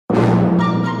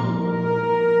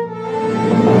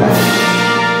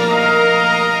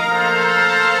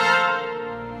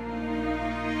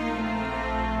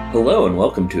Hello and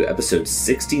welcome to episode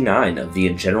 69 of the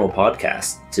InGeneral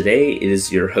podcast. Today it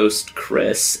is your host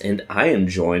Chris, and I am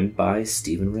joined by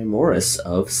Stephen Ray Morris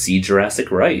of See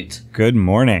Jurassic Right. Good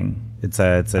morning.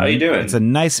 How you doing? It's a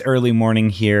nice early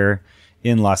morning here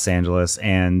in Los Angeles,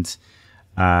 and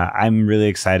I'm really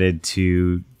excited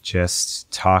to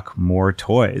just talk more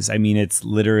toys. I mean, it's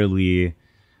literally,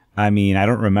 I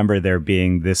don't remember there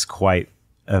being this quite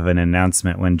of an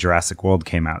announcement when Jurassic World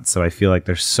came out. So I feel like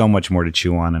there's so much more to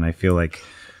chew on, and I feel like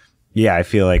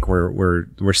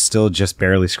we're still just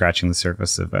barely scratching the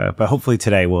surface of but hopefully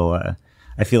today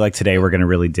I feel like today we're going to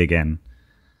really dig in.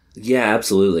 Yeah,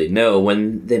 absolutely. No,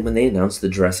 when they announced the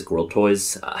Jurassic World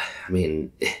toys,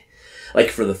 like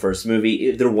for the first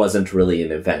movie, there wasn't really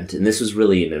an event, and this was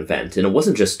really an event. And it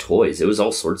wasn't just toys, it was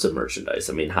all sorts of merchandise.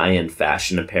 I mean, high-end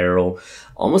fashion apparel,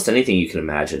 almost anything you can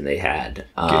imagine they had.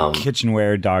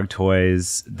 Kitchenware, dog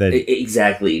toys.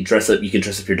 Exactly. You can dress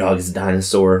up your dog as a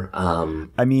dinosaur.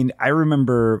 I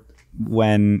remember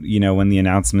when the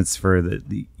announcements for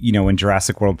when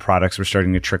Jurassic World products were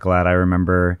starting to trickle out. I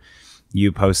remember you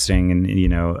posting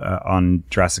and on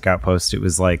Jurassic Outpost, it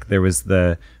was like there was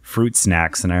the fruit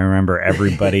snacks, and I remember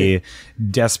everybody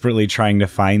desperately trying to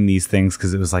find these things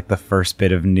because it was like the first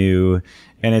bit of new.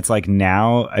 And it's like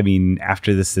now,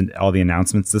 after this and all the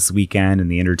announcements this weekend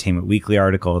and the Entertainment Weekly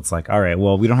article, it's like, all right,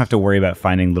 well, we don't have to worry about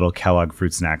finding little Kellogg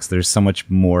fruit snacks. There's so much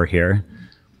more here.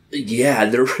 Yeah,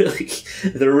 there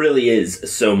really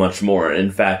is so much more.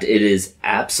 In fact, it is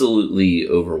absolutely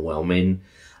overwhelming.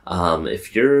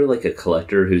 If you're like a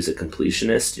collector who's a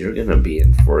completionist, you're going to be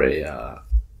in for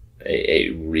a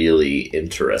really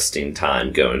interesting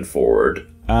time going forward.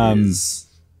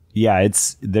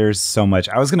 There's so much.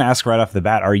 I was going to ask right off the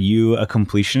bat, are you a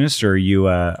completionist or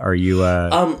are you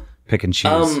pick and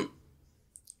choose?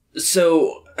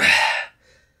 So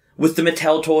with the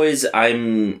Mattel toys,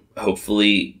 I'm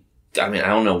hopefully, I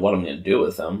don't know what I'm going to do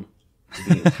with them,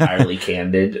 to be entirely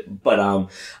candid, but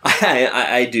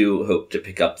I do hope to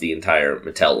pick up the entire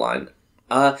Mattel line.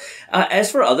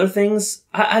 As for other things,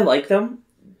 I like them.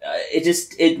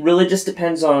 It really just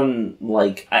depends on,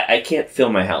 like, I can't fill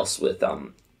my house with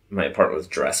my apartment with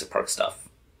Jurassic Park stuff.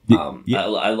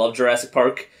 I love Jurassic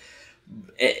Park,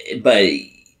 but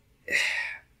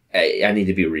I need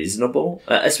to be reasonable,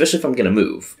 especially if I'm going to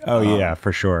move. Yeah,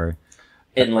 for sure.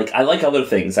 And, like, I like other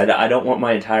things. I don't want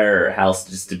my entire house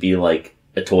just to be, like,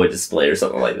 a toy display or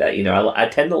something like that. I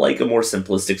tend to like a more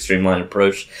simplistic, streamlined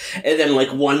approach. And then, like,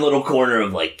 one little corner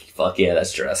of, like, fuck yeah,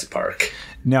 that's Jurassic Park.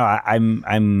 No, I'm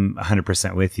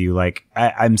 100% with you. Like,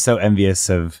 I'm so envious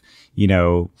of,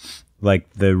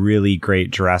 like, the really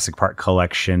great Jurassic Park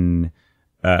collection,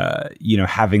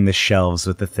 having the shelves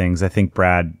with the things. I think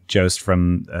Brad Jost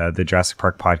from the Jurassic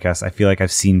Park podcast, I feel like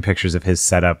I've seen pictures of his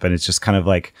setup, and it's just kind of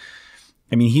like,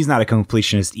 he's not a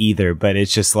completionist either, but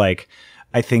it's just like,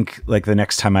 I think like the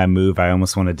next time I move, I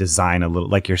almost want to design a little,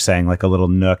 like you're saying, like a little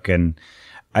nook. And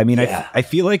I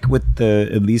feel like with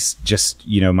at least just,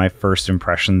 my first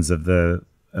impressions of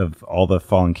all the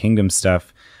Fallen Kingdom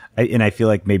stuff. I feel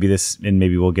like maybe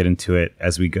we'll get into it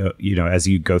as we go, as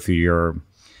you go through your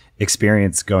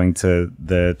experience going to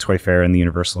the Toy Fair and the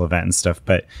Universal event and stuff.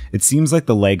 But it seems like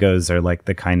the Legos are like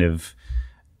the kind of,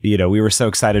 we were so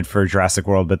excited for Jurassic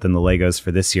World, but then the Legos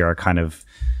for this year are kind of,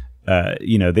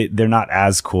 they're not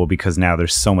as cool because now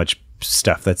there's so much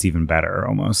stuff that's even better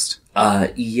almost.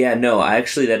 That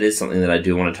is something that I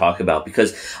do want to talk about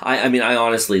because I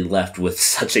honestly left with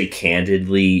such a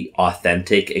candidly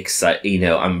authentic,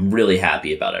 I'm really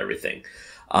happy about everything.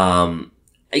 The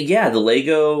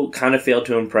Lego kind of failed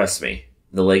to impress me.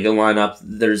 The Lego lineup,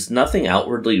 there's nothing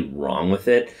outwardly wrong with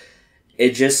it.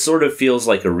 It just sort of feels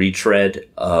like a retread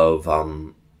of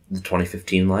the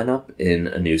 2015 lineup in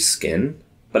a new skin.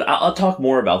 But I'll talk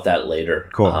more about that later.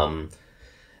 Cool.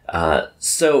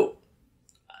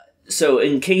 So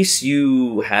in case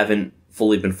you haven't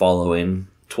fully been following,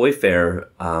 Toy Fair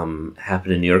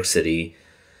happened in New York City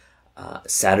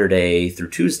Saturday through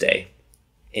Tuesday.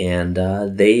 And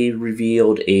they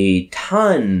revealed a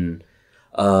ton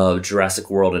of Jurassic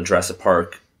World and Jurassic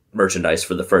Park merchandise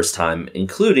for the first time,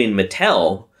 including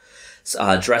Mattel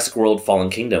Jurassic World Fallen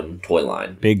Kingdom toy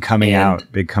line. Big coming out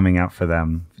for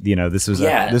them. This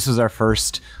was our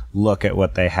first look at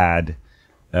what they had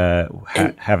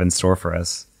have in store for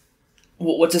us.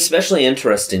 What's especially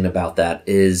interesting about that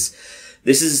is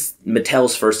this is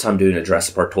Mattel's first time doing a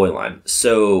Jurassic Park toy line.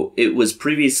 So it was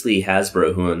previously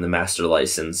Hasbro who owned the master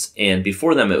license, and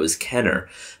before them it was Kenner.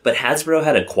 But Hasbro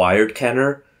had acquired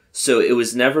Kenner, so it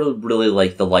was never really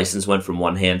like the license went from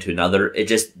one hand to another.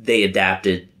 They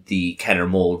adapted the Kenner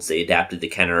molds, they adapted the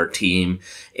Kenner team,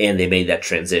 and they made that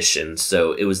transition.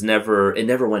 So it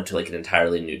never went to like an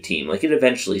entirely new team. Like it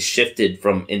eventually shifted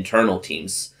from internal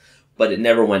teams, but it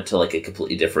never went to like a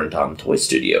completely different toy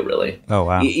studio, really. Oh,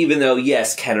 wow. Even though,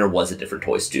 yes, Kenner was a different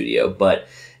toy studio, but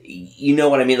you know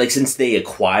what I mean? Like since they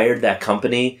acquired that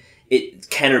company,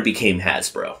 Kenner became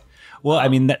Hasbro. Well, I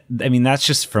mean, that's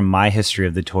just from my history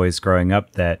of the toys growing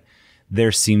up that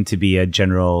there seemed to be a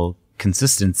general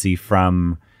consistency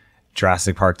from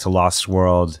Jurassic Park to Lost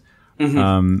World.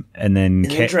 And then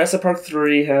Jurassic Park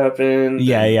 3 happened.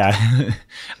 Yeah.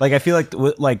 Like, I feel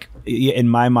like in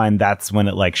my mind, that's when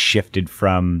it like shifted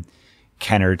from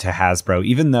Kenner to Hasbro,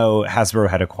 even though Hasbro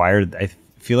had acquired, I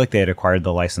feel like they had acquired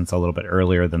the license a little bit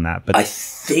earlier than that. But I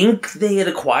think they had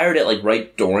acquired it like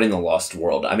right during the Lost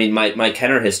World. I mean, my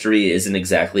Kenner history isn't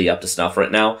exactly up to snuff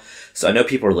right now. So I know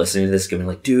people are listening to this going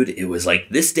like, dude, it was like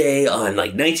this day on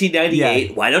like 1998.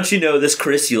 Yeah. Why don't you know this,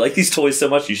 Chris? You like these toys so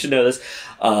much. You should know this.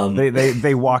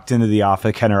 They walked into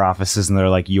the Kenner offices and they're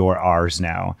like, you're ours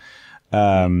now.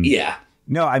 Yeah.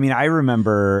 No, I mean, I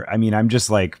remember, I'm just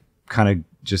like kind of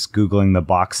just Googling the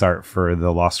box art for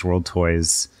the Lost World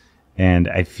toys. And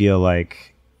I feel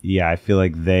like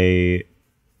they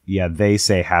say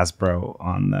Hasbro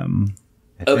on them.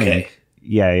 I think.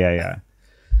 Yeah.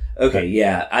 Okay,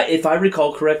 yeah. If I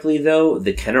recall correctly, though,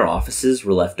 the Kenner offices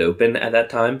were left open at that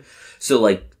time. So,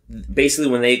 like, basically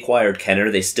when they acquired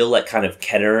Kenner, they still let kind of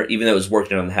Kenner, even though it was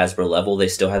working on the Hasbro level, they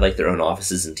still had, like, their own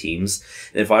offices and teams.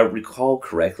 And if I recall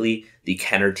correctly, the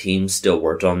Kenner team still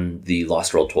worked on the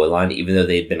Lost World toy line, even though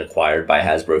they'd been acquired by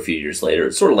Hasbro a few years later.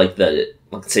 It's sort of like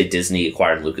let's say Disney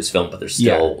acquired Lucasfilm, but they're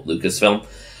still Lucasfilm.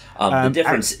 The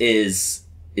difference is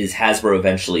Hasbro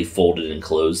eventually folded and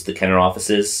closed the Kenner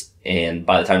offices. And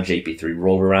by the time JP3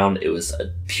 rolled around, it was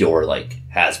a pure like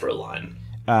Hasbro line.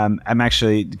 I'm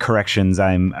actually corrections.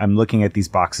 I'm looking at these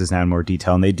boxes now in more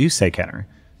detail, and they do say Kenner.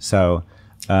 So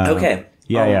okay,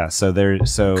 yeah. So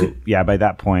by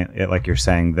that point, like you're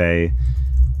saying, they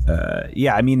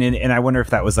I mean, and I wonder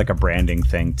if that was like a branding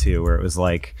thing too, where it was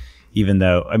like, even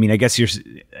though I guess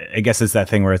it's that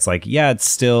thing where it's like, yeah, it's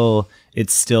still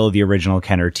the original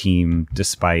Kenner team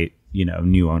despite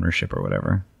new ownership or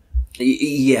whatever.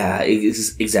 Yeah,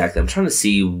 exactly. I'm trying to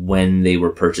see when they were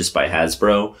purchased by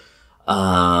Hasbro.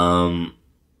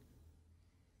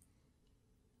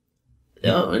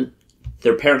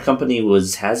 Their parent company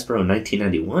was Hasbro in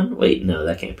 1991. Wait, no,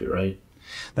 that can't be right.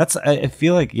 I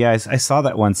feel like, yeah, I saw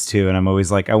that once too, and I'm always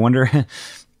like, I wonder,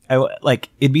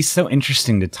 it'd be so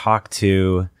interesting to talk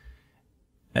to.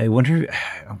 I wonder,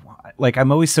 like,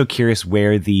 I'm always so curious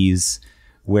where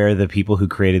the people who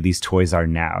created these toys are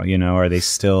now. Are they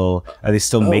still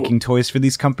making toys for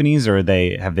these companies, or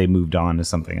have they moved on to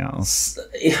something else?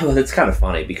 It's kind of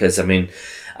funny because I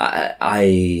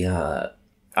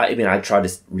try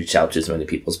to reach out to as many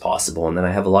people as possible, and then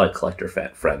I have a lot of collector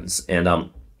friends, and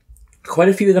quite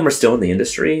a few of them are still in the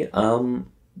industry. I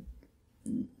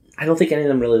don't think any of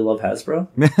them really love Hasbro.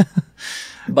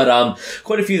 But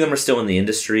quite a few of them are still in the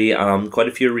industry. Quite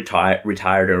a few are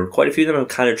retired, or quite a few of them have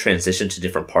kind of transitioned to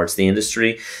different parts of the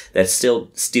industry that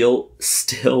still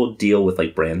deal with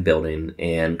like brand building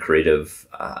and creative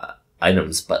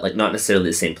items, but like not necessarily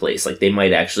the same place. Like they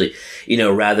might actually,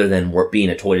 rather than being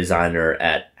a toy designer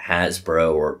at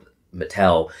Hasbro or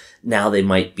Mattel, now they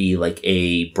might be like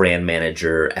a brand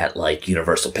manager at like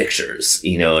Universal Pictures,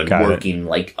 and working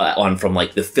like on from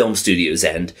like the film studio's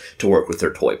end to work with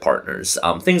their toy partners,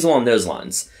 things along those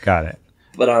lines. Got it.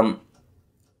 But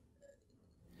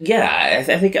yeah,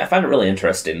 I think I find it really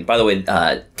interesting. By the way,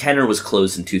 Kenner was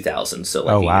closed in 2000, so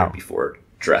like a year before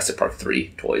Jurassic Park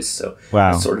 3 toys. So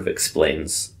that sort of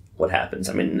explains what happens.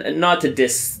 I mean, not to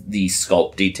diss the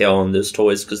sculpt detail on those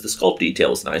toys, because the sculpt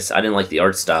detail is nice. I didn't like the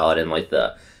art style. I didn't like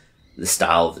the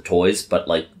style of the toys, but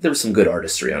like there was some good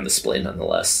artistry on display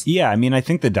nonetheless. Yeah, I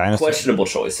think the dinosaurs, questionable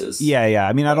choices. Yeah.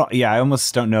 I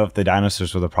almost don't know if the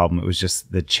dinosaurs were the problem. It was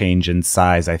just the change in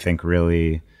size. I think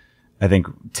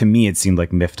to me it seemed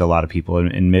like miffed a lot of people,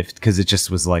 and miffed because it just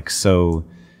was like so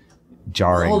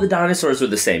jarring. All the dinosaurs were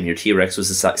the same. Your T-Rex was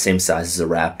the same size as a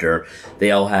raptor. They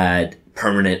all had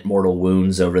permanent mortal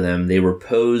wounds over them. They were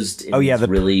posed in the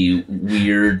really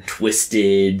weird,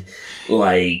 twisted,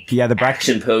 the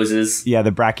action poses. Yeah,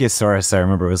 the Brachiosaurus, I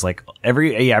remember, was like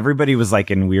everybody was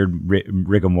like in weird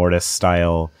rigor mortis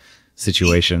style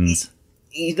situations.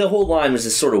 The whole line was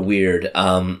just sort of weird.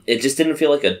 It just didn't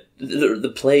feel like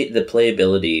the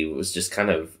playability was just kind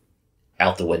of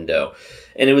out the window,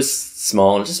 and it was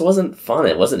small and it just wasn't fun.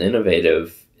 It wasn't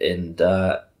innovative, and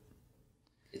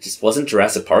it just wasn't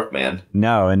Jurassic Park, man.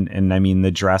 No, and I mean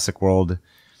the Jurassic World.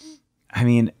 I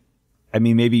mean, I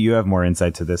mean, maybe you have more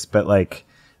insight to this, but like,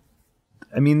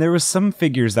 I mean, there was some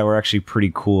figures that were actually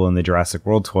pretty cool in the Jurassic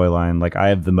World toy line. Like I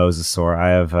have the Mosasaur, I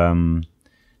have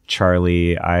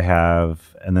Charlie,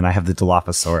 and then I have the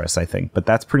Dilophosaurus, I think. But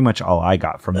that's pretty much all I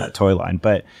got from that toy line.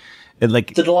 But the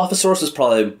Dilophosaurus is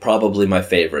probably my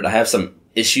favorite. I have some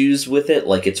issues with it,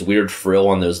 like it's weird frill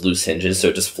on those loose hinges, so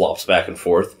it just flops back and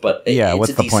forth. But yeah,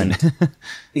 what's the point?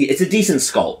 It's a decent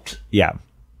sculpt. Yeah.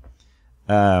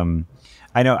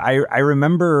 I know. I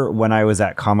remember when I was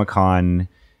at Comic-Con,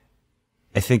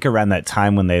 I think around that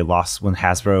time when they announced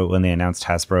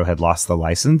Hasbro had lost the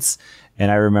license. And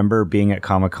I remember being at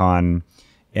Comic-Con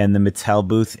and the Mattel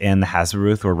booth and the Hasbro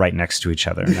booth were right next to each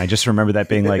other. And I just remember that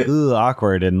being like, ooh,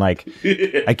 awkward. And like,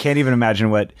 I can't even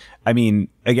imagine I mean,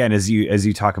 again, as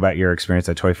you talk about your experience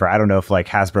at Toy Fair, I don't know if like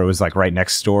Hasbro was like right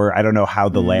next door. I don't know how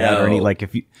the layout or any, like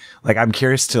if you, like, I'm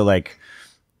curious to like,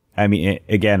 I mean,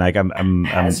 again, like I'm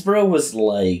Hasbro was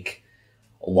like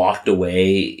locked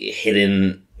away,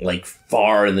 hidden like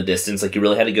far in the distance. Like you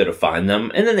really had to go to find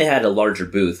them. And then they had a larger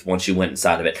booth once you went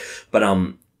inside of it. But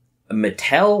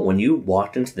Mattel, when you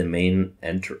walked into the main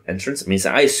entrance, I mean,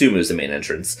 I assume it was the main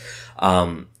entrance.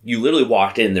 You literally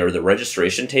walked in, there were the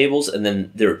registration tables, and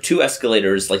then there were two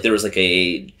escalators. Like there was like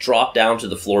a drop down to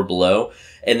the floor below.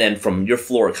 And then from your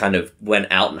floor, it kind of went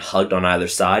out and hugged on either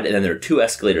side. And then there were two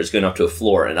escalators going up to a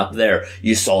floor. And up there,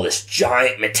 you saw this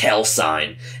giant Mattel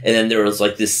sign. And then there was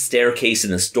like this staircase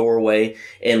in this doorway.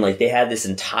 And like they had this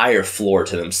entire floor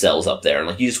to themselves up there. And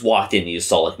like you just walked in and you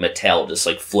saw like Mattel just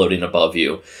like floating above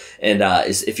you. And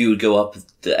if you would go up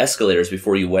the escalators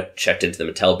before you checked into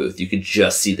the Mattel booth, you could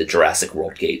just see the Jurassic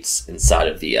World gates inside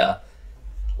of the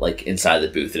inside the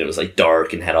booth, and it was like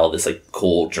dark and had all this like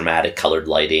cool dramatic colored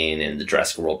lighting and the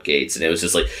Jurassic World gates, and it was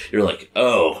just like you're like,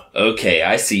 oh, okay,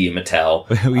 I see you, Mattel.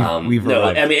 We've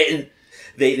arrived. I mean,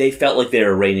 they felt like they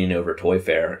were reigning over Toy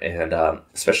Fair, and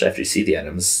especially after you see the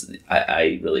items,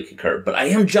 I really concur. But I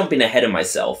am jumping ahead of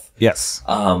myself, yes,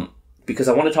 because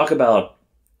I want to talk about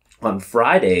on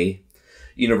Friday.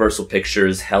 Universal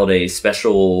Pictures held a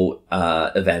special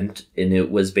event, and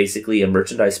it was basically a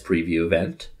merchandise preview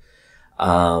event.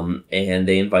 And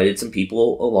they invited some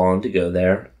people along to go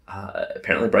there.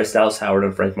 Apparently Bryce Dallas Howard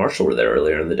and Frank Marshall were there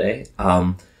earlier in the day.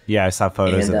 Yeah, I saw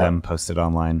photos of them posted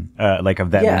online. Like of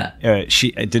them. Yeah.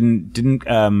 She didn't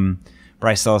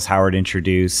Bryce Dallas Howard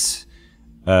introduce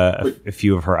a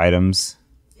few of her items.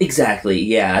 Exactly.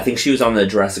 Yeah, I think she was on the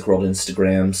Jurassic World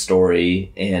Instagram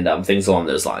story and things along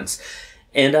those lines.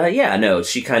 And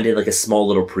she kind of did like a small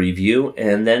little preview,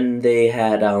 and then they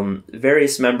had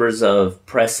various members of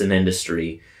press and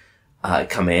industry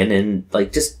come in and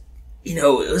like just, it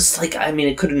was like, I mean,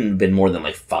 it couldn't have been more than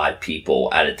like 5 people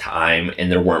at a time,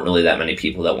 and there weren't really that many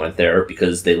people that went there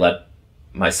because they let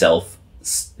me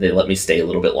stay a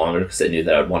little bit longer because they knew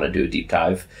that I'd want to do a deep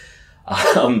dive.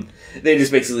 They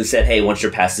just basically said, hey, once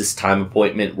you're past this time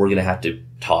appointment, we're going to have to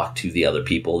talk to the other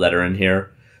people that are in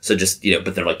here. So just,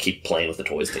 but they're like, keep playing with the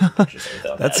toys, taking pictures and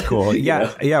everything. That's cool.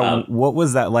 Yeah. Yeah. What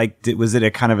was that like? Was it a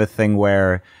kind of a thing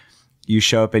where you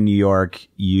show up in New York,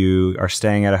 you are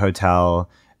staying at a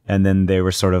hotel, and then they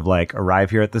were sort of like,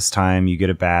 arrive here at this time, you get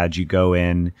a badge, you go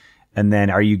in, and then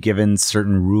are you given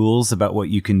certain rules about what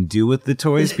you can do with the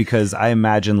toys? Because I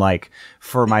imagine like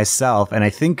for myself, and I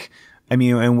think,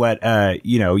 and what,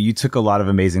 you took a lot of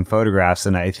amazing photographs,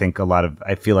 and I think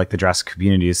I feel like the Jurassic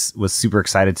community was super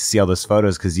excited to see all those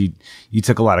photos because you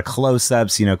took a lot of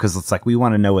close-ups, because it's like, we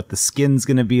want to know what the skin's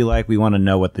going to be like. We want to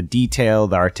know what the detail,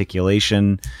 the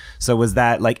articulation. So was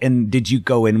that like, and did you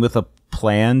go in with a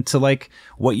plan to like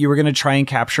what you were going to try and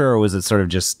capture, or was it sort of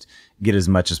just get as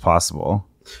much as possible?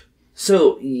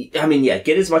 So, I mean, yeah,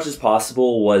 get as much as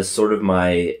possible was sort of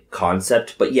my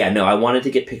concept. But yeah, no, I wanted to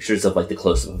get pictures of like the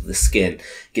close-up of the skin,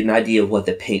 get an idea of what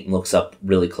the paint looks up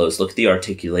really close, look at the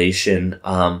articulation,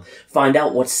 find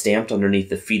out what's stamped underneath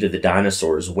the feet of the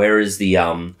dinosaurs. Where is the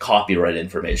copyright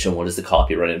information? What does the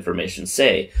copyright information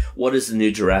say? What is the new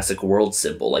Jurassic World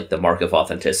symbol, like the mark of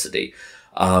authenticity?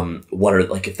 What are,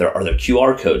 like, are there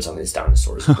QR codes on these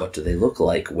dinosaurs? What do they look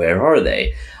like? Where are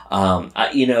they?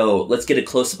 Let's get a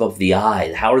close-up of the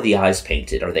eye. How are the eyes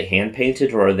painted? Are they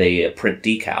hand-painted or are they a print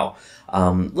decal?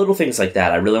 Little things like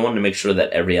that. I really wanted to make sure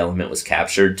that every element was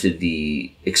captured to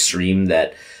the extreme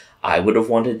that I would have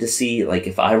wanted to see. Like,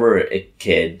 if I were a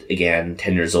kid, again,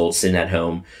 10 years old, sitting at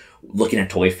home, looking at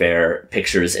Toy Fair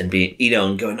pictures and being,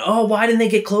 and going, oh, why didn't they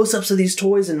get close-ups of these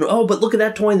toys? And, oh, but look at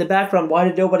that toy in the background. Why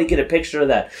did nobody get a picture of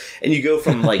that? And you go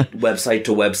from, like, website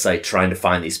to website trying to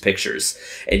find these pictures.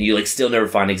 And you, like, still never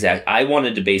find exact. I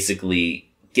wanted to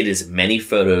basically get as many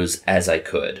photos as I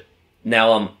could.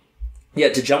 Now, Yeah,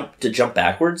 to jump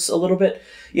backwards a little bit.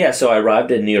 Yeah, so I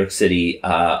arrived in New York City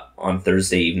on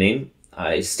Thursday evening.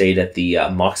 I stayed at the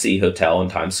Moxie Hotel in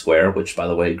Times Square, which, by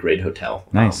the way, great hotel.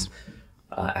 Nice.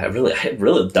 I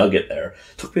really dug it there.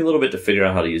 Took me a little bit to figure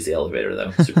out how to use the elevator,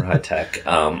 though. Super high tech.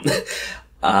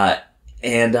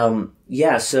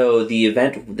 Yeah, so the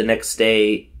event the next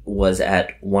day was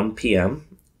at 1 p.m.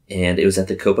 and it was at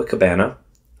the Copacabana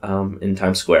in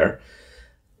Times Square,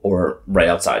 or right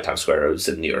outside Times Square. It was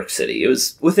in New York City. It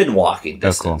was within walking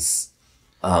distance.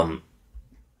 Oh, cool.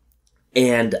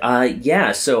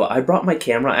 Yeah, so I brought my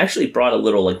camera. I actually brought a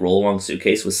little like roll-along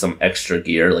suitcase with some extra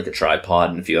gear, like a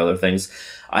tripod and a few other things.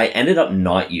 I ended up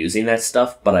not using that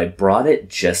stuff, but I brought it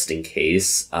just in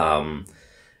case,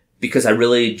 because I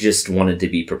really just wanted to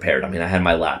be prepared. I mean, I had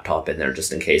my laptop in there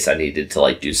just in case I needed to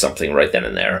like do something right then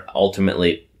and there.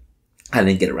 Ultimately, I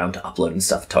didn't get around to uploading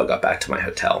stuff until I got back to my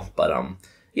hotel. But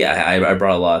yeah, I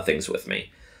brought a lot of things with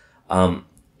me.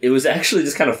 It was actually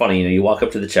just kind of funny. You know, you walk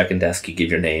up to the check-in desk, you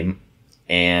give your name,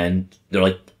 and they're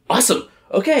like, "Awesome,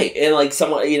 okay." And like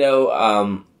someone, you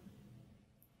know,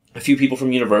 a few people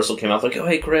from Universal came out like, "Oh,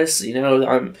 hey, Chris," you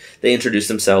know, they introduced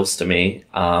themselves to me.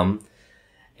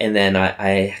 And then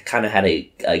I kind of had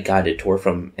a guided tour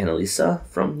from Annalisa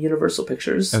from Universal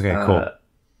Pictures. Okay, cool.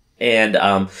 And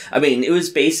I mean, it was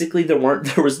basically there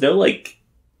was no like.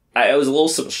 I was a little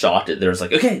shocked that there was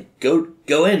like, okay,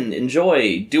 go in,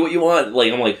 enjoy, do what you want.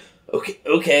 Like I'm like,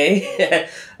 okay.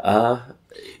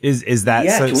 Is that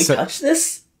yeah? Can we touch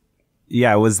this?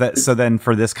 Yeah, was that so? Then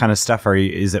for this kind of stuff,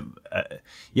 is it?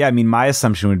 Yeah, I mean, my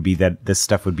assumption would be that this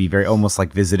stuff would be very almost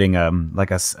like visiting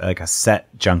like a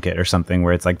set junket or something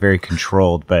where it's like very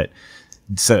controlled. But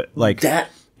so like that.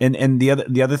 And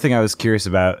the other thing I was curious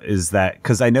about is that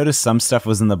because I noticed some stuff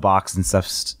was in the box and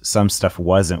some stuff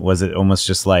wasn't. Was it almost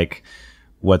just like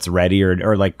what's ready,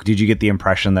 or like did you get the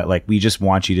impression that like we just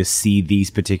want you to see these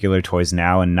particular toys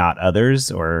now and not others?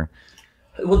 Or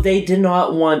well, they did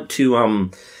not want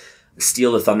to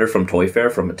steal the thunder from Toy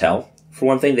Fair from Mattel. For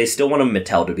one thing, they still wanted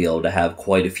Mattel to be able to have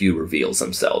quite a few reveals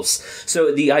themselves.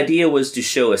 So the idea was to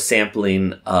show a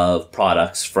sampling of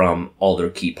products from all their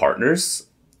key partners.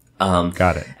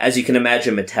 Got it. As you can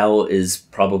imagine, Mattel is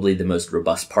probably the most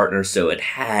robust partner, so it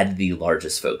had the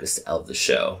largest focus of the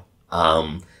show.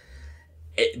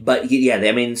 But yeah,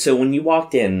 I mean, so when you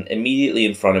walked in, immediately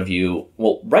in front of you,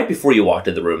 well, right before you walked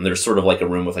in the room, there's sort of like a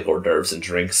room with like hors d'oeuvres and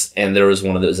drinks, and there was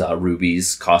one of those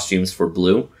Ruby's costumes for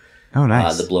Blue. Oh,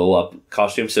 nice. The blow-up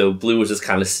costume. So Blue was just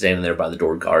kind of standing there by the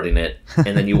door guarding it.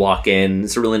 And then you walk in.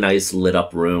 It's a really nice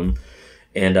lit-up room.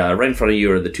 And right in front of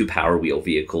you are the two Power Wheel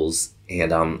vehicles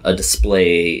and a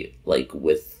display like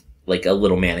with like a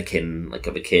little mannequin like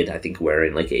of a kid, I think,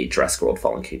 wearing like a Jurassic World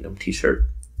Fallen Kingdom t-shirt.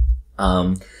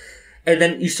 And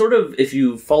then you sort of, if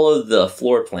you follow the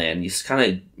floor plan, you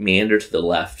kind of meander to the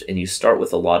left and you start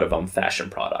with a lot of fashion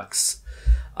products.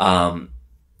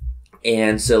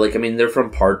 And so, like, I mean, they're from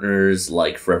partners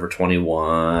like Forever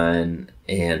 21,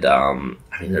 and I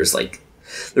mean, there's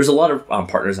a lot of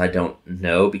partners I don't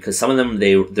know because some of them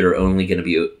they're only going to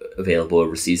be available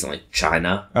overseas in like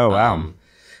China. Oh wow!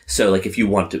 So, like, if you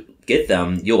want to get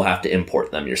them, you'll have to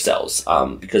import them yourselves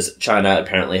because China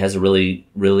apparently has a really,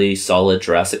 really solid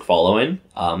Jurassic following.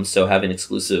 So having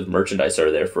exclusive merchandise over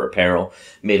there for apparel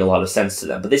made a lot of sense to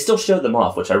them. But they still showed them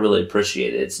off, which I really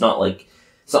appreciated. It's not like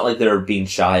they're being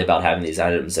shy about having these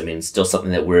items. I mean, it's still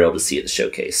something that we're able to see at the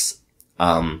showcase.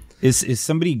 Is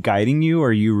somebody guiding you, or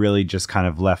are you really just kind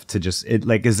of left to just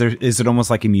like? Is it almost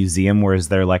like a museum, where is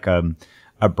there like a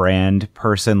brand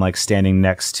person like standing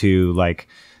next to like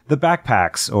the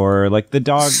backpacks or like the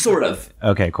dog? Sort of.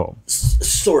 Okay, cool.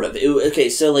 Sort of. Okay,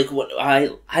 so like what I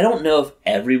don't know if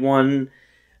everyone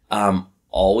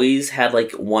always had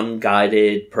like one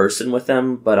guided person with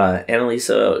them, but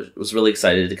Annalisa was really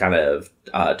excited to kind of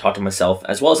talk to myself,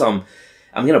 as well as I'm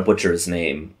gonna butcher his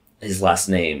last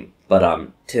name,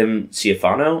 but Tim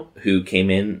Schiafano, who came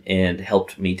in and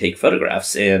helped me take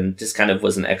photographs and just kind of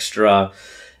was an extra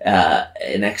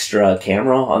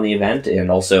camera on the event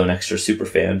and also an extra super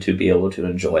fan to be able to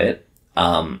enjoy it.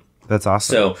 That's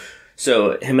awesome.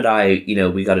 So him and I, you know,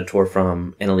 we got a tour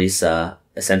from Annalisa.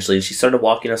 Essentially, she started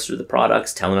walking us through the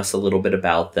products, telling us a little bit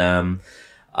about them.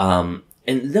 And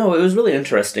no, it was really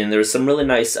interesting. There was some really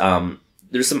nice,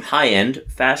 there's some high-end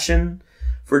fashion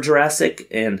for Jurassic,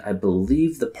 and I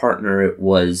believe the partner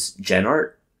was Gen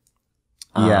Art.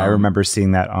 Yeah, I remember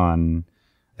seeing that on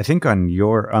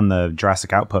the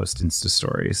Jurassic Outpost Insta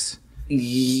stories.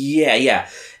 Yeah.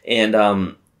 And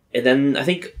then I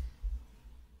think,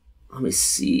 let me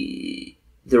see,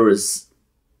 there was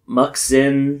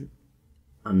Muxin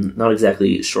I'm not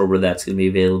exactly sure where that's going to be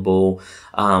available.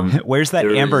 Where's that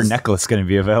amber necklace going to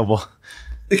be available?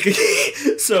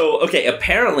 So, okay,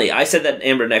 apparently I said that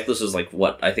amber necklace was like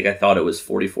what? I think I thought it was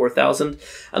 $44,000.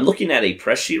 I'm looking at a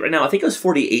press sheet right now. I think it was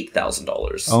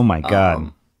 $48,000. Oh my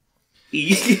God.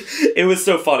 It was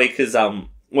so funny because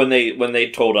when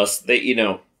they told us that,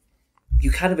 you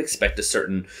kind of expect a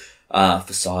certain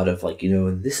facade of like,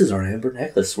 and this is our amber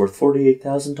necklace worth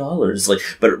 $48,000. Like,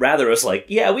 but rather it was like,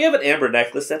 yeah, we have an amber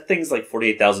necklace. That thing's like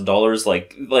 $48,000.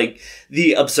 Like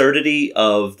the absurdity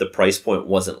of the price point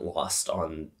wasn't lost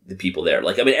on the people there.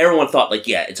 Like, I mean, everyone thought like,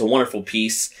 yeah, it's a wonderful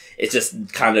piece. It's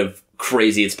just kind of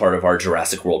crazy. It's part of our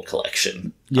Jurassic World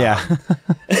collection. Yeah.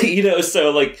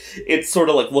 So like, it's sort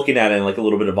of like looking at it in like a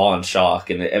little bit of awe and shock.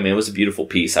 And I mean, it was a beautiful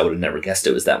piece. I would have never guessed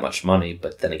it was that much money.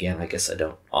 But then again, I guess I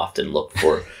don't often look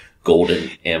for golden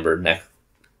amber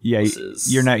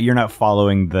necklaces. Yeah, you're not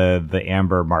following the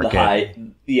amber market.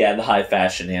 The high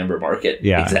fashion amber market.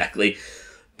 Yeah, exactly.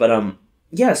 But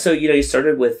so you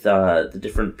started with the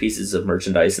different pieces of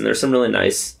merchandise, and there's some really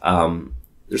nice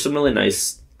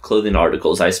clothing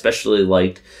articles. I especially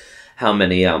liked how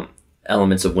many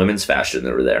elements of women's fashion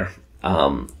there were there.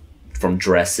 From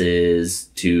dresses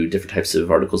to different types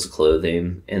of articles of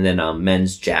clothing, and then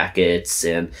men's jackets,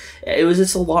 and it was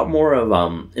just a lot more of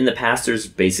in the past there's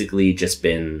basically just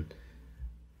been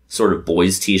sort of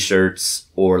boys t-shirts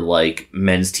or like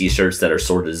men's t-shirts that are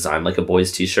sort of designed like a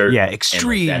boys t-shirt. Yeah,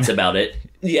 extreme. And that's about it.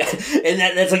 Yeah, and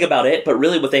that's like about it. But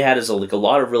really what they had is like a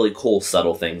lot of really cool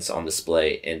subtle things on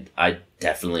display, and I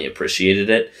definitely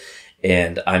appreciated it.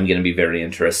 And I'm going to be very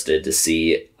interested to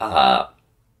see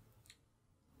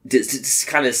to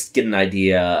kind of get an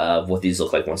idea of what these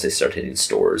look like once they start hitting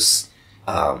stores.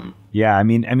 Yeah, I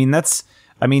mean,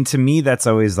 to me, that's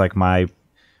always like my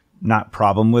not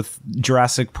problem with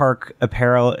Jurassic Park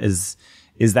apparel is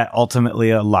that ultimately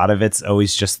a lot of it's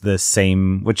always just the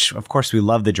same, which of course we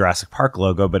love the Jurassic Park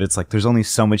logo, but it's like there's only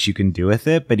so much you can do with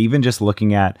it. But even just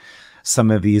looking at some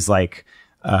of these like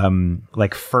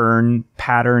fern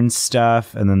pattern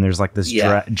stuff, and then there's like this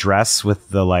dress with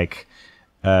the like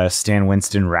Stan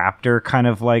Winston Raptor kind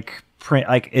of like print,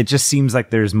 like it just seems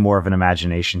like there's more of an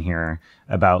imagination here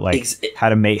about like how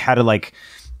to like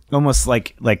almost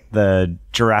like the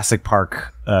Jurassic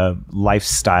Park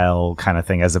lifestyle kind of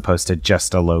thing as opposed to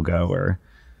just a logo. Or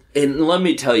and let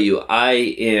me tell you, I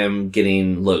am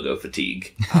getting logo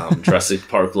fatigue, Jurassic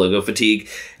Park logo fatigue,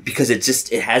 because it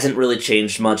hasn't really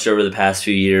changed much over the past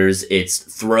few years. It's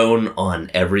thrown on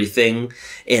everything,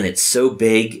 and it's so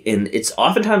big, and it's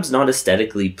oftentimes not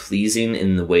aesthetically pleasing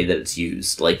in the way that it's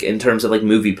used. Like in terms of like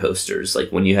movie posters, like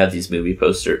when you have these movie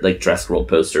posters, like Jurassic World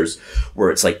posters,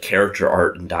 where it's like character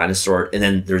art and dinosaur art, and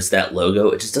then there's that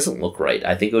logo. It just doesn't look right.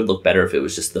 I think it would look better if it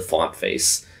was just the font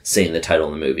face saying the title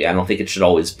of the movie. I don't think it should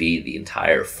always be the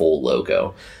entire full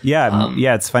logo. Yeah,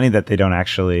 it's funny that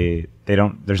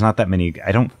there's not that many.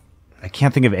 I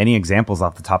can't think of any examples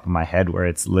off the top of my head where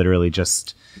it's literally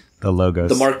just the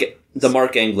logos. The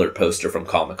Mark Englert poster from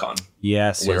Comic-Con.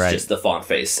 Yes, you're was right. Just the font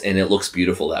face, and it looks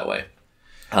beautiful that way.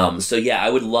 So yeah, I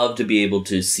would love to be able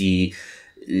to see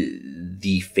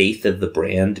the faith of the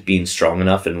brand being strong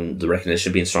enough and the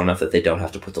recognition being strong enough that they don't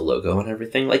have to put the logo on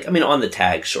everything. Like, I mean, on the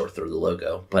tag, sure, throw the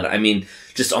logo. But I mean,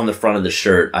 just on the front of the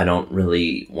shirt, I don't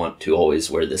really want to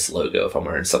always wear this logo if I'm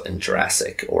wearing something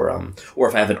Jurassic or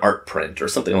if I have an art print or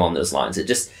something along those lines.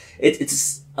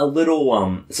 It's a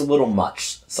little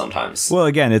much sometimes. Well,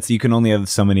 again, you can only have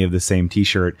so many of the same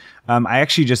t-shirt. I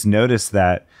actually just noticed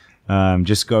that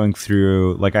just going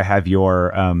through, like I have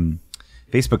your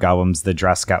Facebook albums,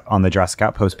 on the Jurassic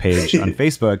Outpost page on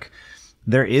Facebook,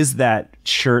 there is that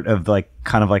shirt of like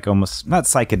kind of like almost not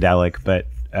psychedelic, but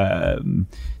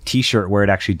t-shirt where it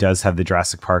actually does have the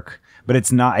Jurassic Park, but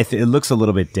it's not. It looks a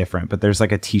little bit different. But there's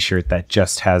like a t-shirt that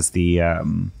just has the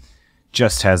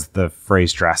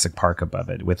phrase Jurassic Park above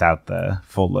it without the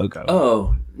full logo.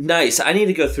 Oh, nice! I need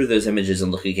to go through those images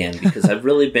and look again because I've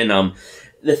really been.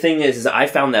 The thing is I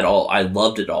found that I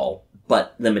loved it all.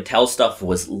 But the Mattel stuff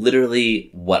was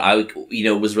literally what I,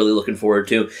 was really looking forward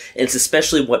to. And it's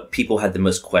especially what people had the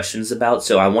most questions about.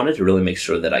 So I wanted to really make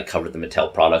sure that I covered the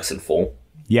Mattel products in full.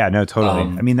 Yeah, no, totally.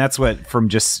 I mean, that's what from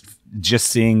just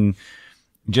seeing,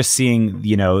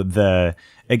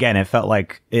 again, it felt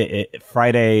like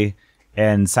Friday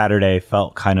and Saturday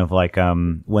felt kind of like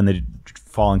when the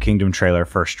Fallen Kingdom trailer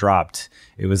first dropped.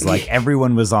 It was like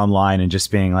everyone was online and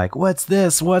just being like, "What's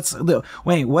this? What's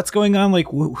going on? Like,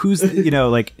 who's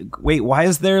like, wait, why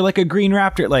is there like a green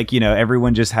raptor?" Like,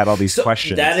 everyone just had all these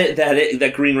questions.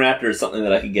 That green raptor is something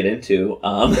that I could get into.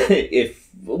 If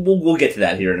we'll get to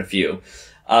that here in a few.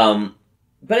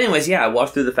 But anyways, yeah, I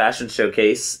walked through the fashion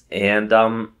showcase, and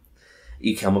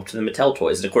you come up to the Mattel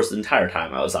toys. And of course, the entire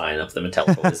time I was eyeing up the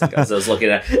Mattel toys because I was looking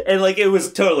at, and like, it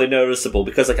was totally noticeable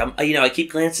because like, I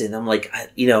keep glancing and I'm like,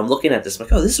 I'm looking at this. I'm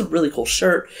like, oh, this is a really cool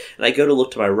shirt. And I go to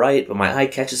look to my right, but my eye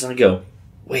catches and I go,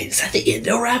 wait, is that the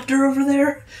Indoraptor over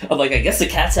there? I'm like, I guess the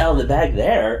cat's out of the bag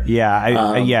there. Yeah.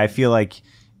 I feel like,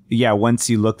 once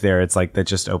you look there, it's like that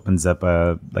just opens up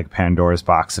a like Pandora's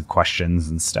box of questions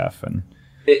and stuff. And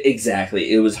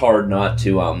exactly. It was hard not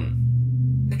to,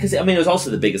 because it was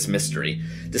also the biggest mystery.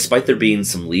 Despite there being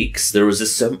some leaks, there were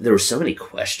so many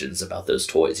questions about those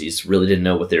toys. You just really didn't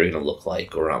know what they were going to look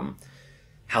like, or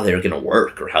how they were going to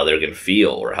work, or how they were going to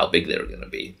feel, or how big they were going to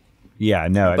be. Yeah,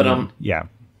 no, but yeah.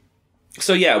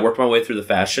 So yeah, I worked my way through the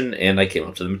fashion, and I came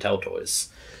up to the Mattel toys.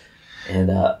 And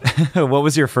what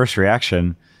was your first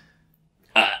reaction?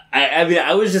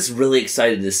 I was just really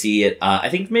excited to see it. I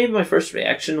think maybe my first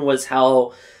reaction was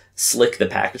how slick the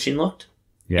packaging looked.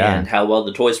 Yeah. And how well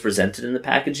the toys presented in the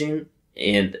packaging,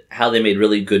 and how they made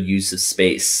really good use of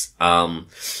space.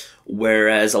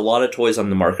 Whereas a lot of toys on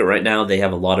the market right now, they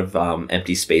have a lot of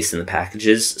empty space in the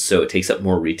packages, so it takes up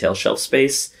more retail shelf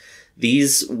space.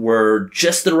 These were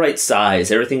just the right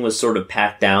size. Everything was sort of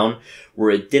packed down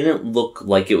where it didn't look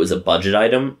like it was a budget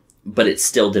item, but it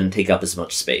still didn't take up as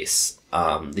much space.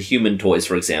 The human toys,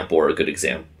 for example, are a good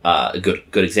example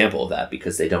of that,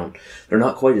 because they're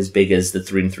not quite as big as the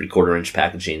 3 3/4 inch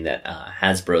packaging that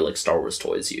Hasbro, like Star Wars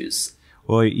toys, use.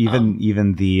 Well,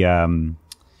 even the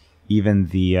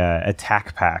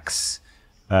attack packs,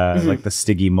 like the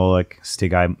Stygimoloch.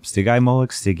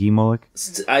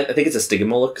 I think it's a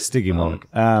Stygimoloch.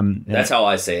 Stygimoloch. That's how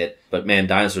I say it. But man,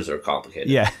 dinosaurs are complicated.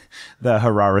 Yeah, the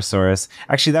Hararosaurus.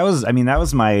 Actually, that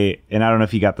was my. And I don't know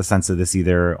if you got the sense of this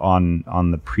either on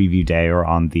the preview day or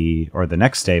the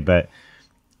next day, but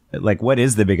like, what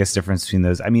is the biggest difference between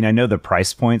those? I mean, I know the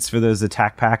price points for those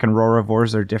Attack Pack and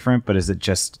Rorovores are different, but is it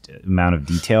just amount of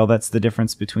detail that's the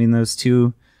difference between those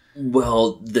two?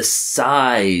 Well, the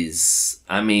size.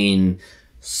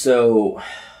 So,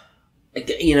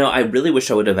 I really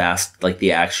wish I would have asked like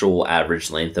the actual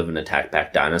average length of an Attack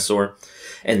Pack dinosaur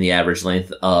and the average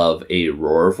length of a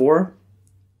Rorovore.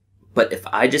 But if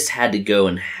I just had to go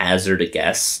and hazard a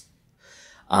guess,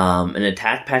 an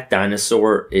Attack Pack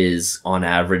dinosaur is on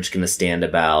average going to stand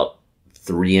about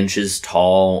 3 inches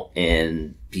tall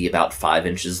and be about 5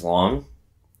 inches long,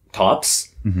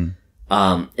 tops. Mm-hmm.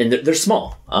 And they're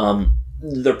small.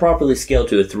 They're properly scaled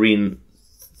to a 3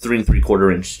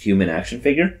 3/4 inch human action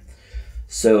figure.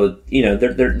 So,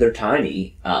 they're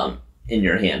tiny, in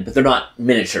your hand, but they're not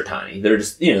miniature tiny. They're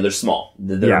just, they're small.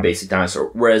 They're a basic dinosaur.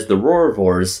 Whereas the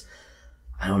Rorovores,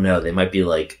 I don't know, they might be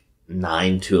like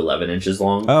 9 to 11 inches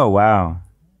long. Oh, wow.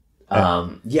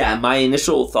 My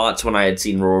initial thoughts when I had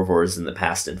seen Rorovores in the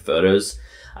past in photos,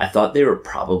 I thought they were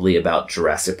probably about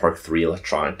Jurassic Park 3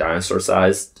 electronic dinosaur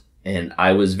sized. And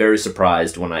I was very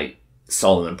surprised when I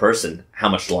saw them in person how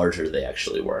much larger they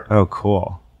actually were. Oh,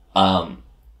 cool.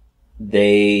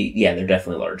 They're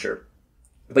definitely larger.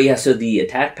 But yeah, so the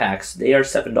Attack Packs, they are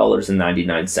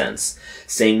 $7.99.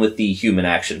 Same with the human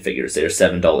action figures. They are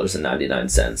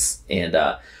 $7.99. And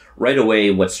right away,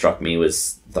 what struck me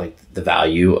was like the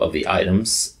value of the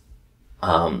items.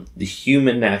 The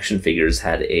human action figures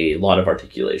had a lot of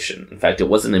articulation. In fact, it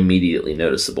wasn't immediately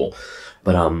noticeable.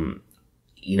 But I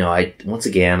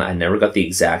never got the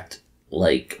exact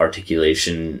like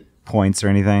articulation points or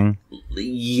anything.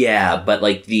 Yeah, but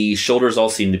like the shoulders all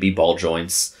seem to be ball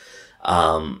joints.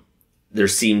 There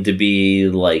seemed to be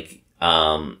like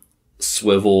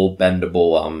swivel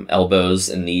bendable elbows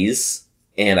and knees,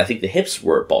 and I think the hips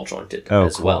were ball jointed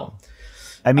as cool. Well.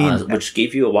 I mean, which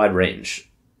gave you a wide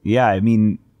range. Yeah, I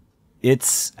mean,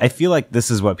 I feel like this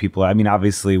is what people. I mean,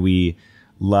 obviously we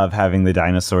love having the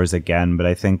dinosaurs again, but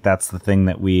I think that's the thing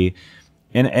that we.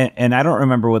 And I don't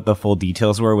remember what the full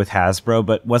details were with Hasbro,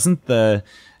 but wasn't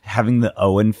having the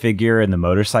Owen figure and the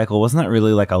motorcycle, wasn't that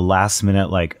really like a last minute,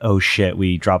 like, oh shit,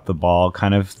 we dropped the ball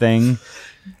kind of thing?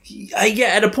 Yeah,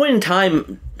 at a point in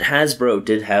time, Hasbro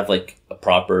did have like a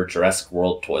proper Jurassic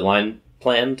World toy line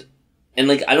planned. And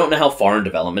like, I don't know how far in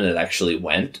development it actually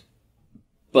went,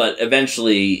 but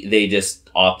eventually they just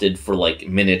opted for like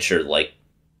miniature, like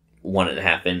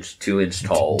 1.5 inch, 2 inch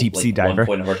tall, deep sea diver.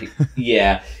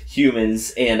 Yeah,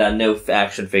 humans and no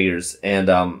action figures. And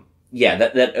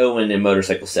that Owen and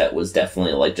motorcycle set was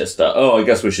definitely like just I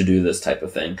guess we should do this type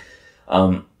of thing.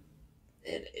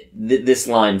 This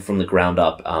line from the ground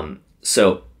up.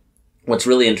 So what's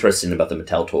really interesting about the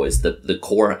Mattel toys, the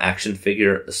core action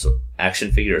figure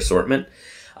assortment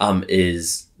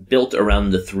is built around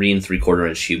the 3 3/4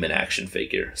 inch human action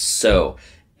figure. So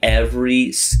every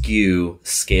SKU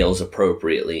scales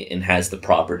appropriately and has the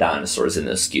proper dinosaurs in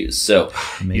those SKUs. So,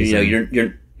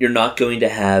 you're not going to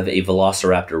have a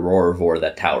Velociraptor Roarivore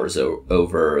that towers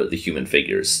over the human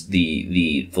figures.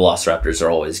 The Velociraptors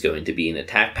are always going to be in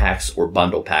attack packs or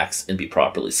bundle packs and be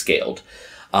properly scaled.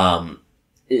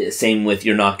 Same with,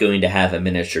 you're not going to have a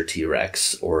miniature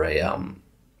T-Rex or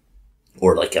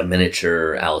like a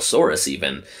miniature Allosaurus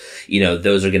even.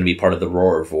 Those are going to be part of the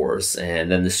Roarivores. And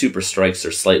then the Super Strikes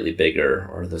are slightly bigger,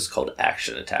 or are those called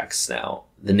action attacks now?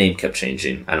 The name kept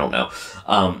changing. I don't know.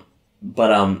 And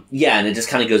it just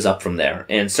kind of goes up from there.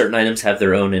 And certain items have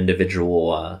their own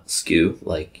individual SKU,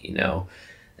 like,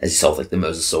 as you saw with like the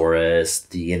Mosasaurus,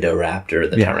 the Indoraptor,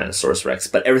 the Tyrannosaurus Rex.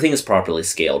 But everything is properly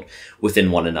scaled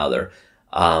within one another.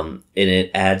 And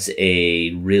it adds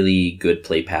a really good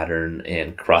play pattern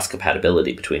and cross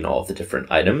compatibility between all of the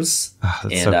different items. Oh,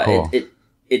 that's so cool.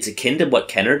 It's akin to what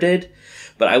Kenner did,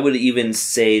 but I would even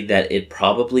say that it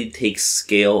probably takes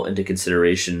scale into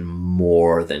consideration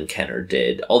more than Kenner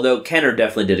did. Although Kenner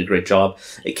definitely did a great job.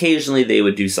 Occasionally they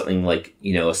would do something like,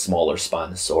 a smaller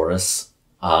Spinosaurus.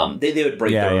 They would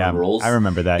break their own rules. I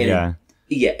remember that,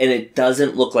 Yeah, and it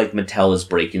doesn't look like Mattel is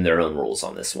breaking their own rules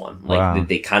on this one. Like,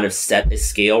 they kind of set a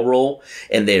scale rule,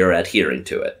 and they are adhering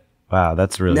to it. Wow,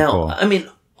 that's really cool. Now, I mean,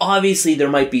 obviously there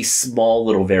might be small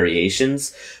little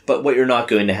variations, but what you're not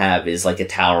going to have is like a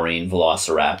towering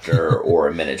Velociraptor or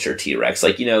a miniature T-Rex.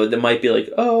 Like, there might be like,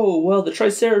 oh, well, the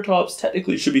Triceratops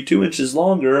technically should be 2 inches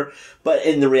longer, but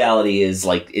in the reality is,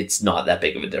 like, it's not that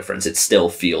big of a difference. It still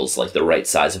feels like the right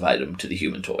size of item to the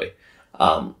human toy.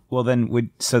 They're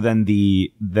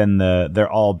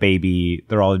all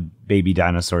baby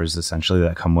dinosaurs essentially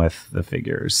that come with the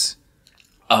figures.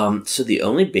 So the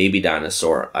only baby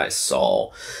dinosaur I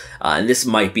saw, and this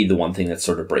might be the one thing that's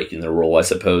sort of breaking the rule, I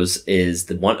suppose, is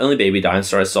the only baby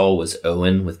dinosaur I saw was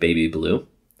Owen with Baby Blue.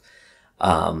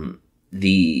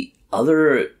 The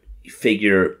other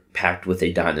figure packed with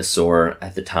a dinosaur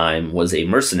at the time was a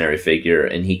mercenary figure,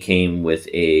 and he came with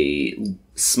a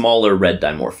smaller red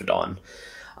Dimorphodon.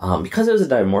 Because it was a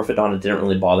Dimorphodon, it didn't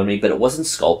really bother me, but it wasn't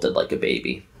sculpted like a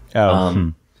baby.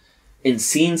 In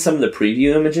seeing some of the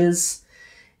preview images,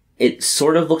 it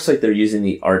sort of looks like they're using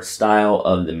the art style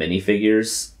of the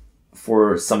minifigures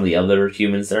for some of the other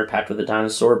humans that are packed with a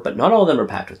dinosaur, but not all of them are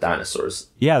packed with dinosaurs.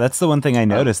 Yeah, that's the one thing I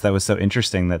noticed that was so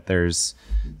interesting, that there's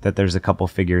a couple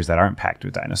figures that aren't packed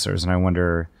with dinosaurs, and I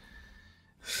wonder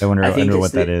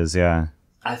what that is. Yeah.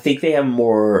 I think they have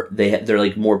more. They're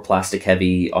like more plastic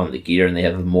heavy on the gear, and they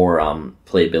have more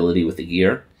playability with the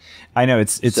gear. I know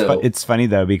it's funny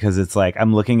though, because it's like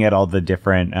I'm looking at all the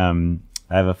different.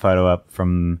 I have a photo up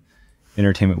from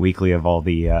Entertainment Weekly of all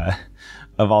the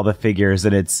figures,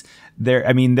 and it's there.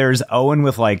 I mean, there's Owen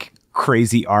with like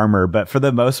crazy armor, but for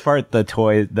the most part,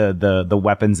 the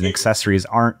weapons and accessories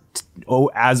aren't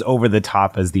as over the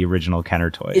top as the original Kenner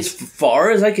toys. As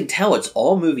far as I can tell, it's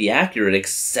all movie accurate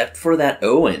except for that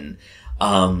Owen,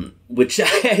 which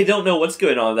I don't know what's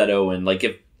going on with that Owen. Like,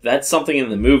 if that's something in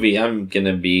the movie, I'm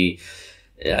gonna be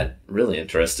really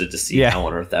interested to see how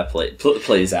on earth that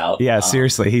plays out. Yeah,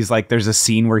 seriously, he's like, there's a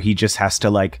scene where he just has to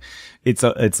like, it's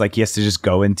like he has to just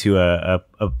go into a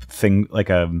thing like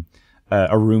a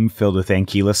room filled with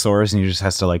ankylosaurs, and he just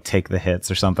has to like take the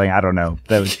hits or something. I don't know.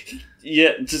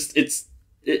 Yeah, just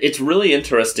it's really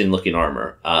interesting looking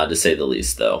armor, to say the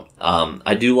least. Though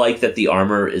I do like that the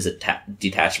armor is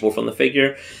detachable from the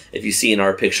figure. If you see in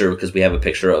our picture, because we have a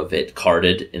picture of it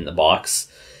carded in the box,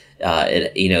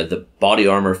 the body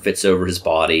armor fits over his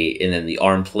body, and then the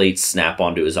arm plates snap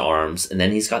onto his arms, and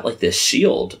then he's got like this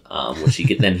shield, which he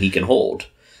can hold.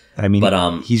 I mean,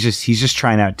 but he's just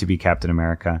trying out to be Captain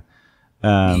America.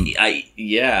 Right.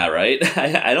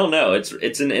 I don't know.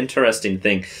 It's an interesting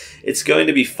thing. It's going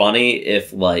to be funny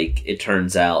if like it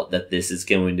turns out that this is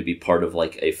going to be part of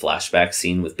like a flashback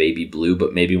scene with Baby Blue,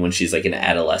 but maybe when she's like an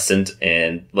adolescent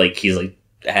and like he's like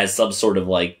has some sort of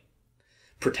like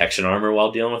protection armor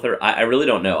while dealing with her. I really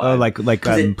don't know. Oh, like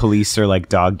police or like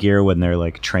dog gear when they're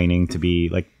like training to be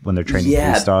like when they're training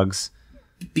police dogs.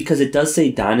 Because it does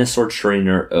say Dinosaur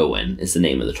Trainer Owen is the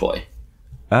name of the toy.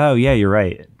 Oh yeah, you're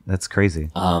right. That's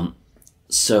crazy.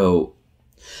 So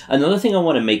another thing I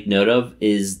want to make note of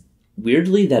is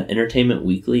weirdly that Entertainment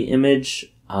Weekly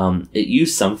image, it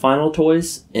used some final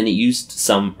toys and it used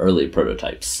some early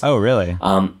prototypes. Oh, really?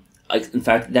 In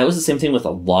fact, that was the same thing with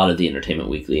a lot of the Entertainment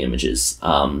Weekly images.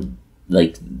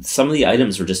 Like some of the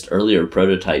items were just earlier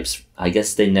prototypes. I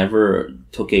guess they never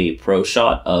took a pro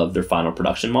shot of their final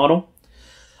production model.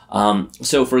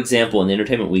 So for example, in the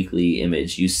Entertainment Weekly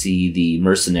image, you see the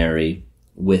mercenary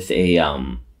with a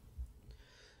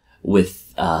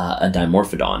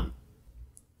Dimorphodon,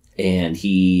 and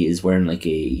he is wearing like a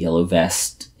yellow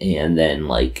vest and then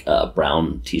like a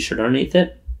brown t-shirt underneath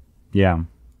it. Yeah.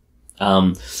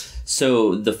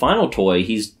 So the final toy,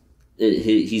 he's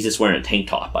just wearing a tank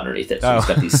top underneath it, so he's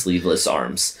got these sleeveless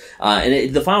arms.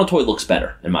 And the final toy looks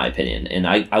better, in my opinion. And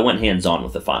I went hands-on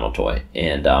with the final toy.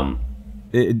 And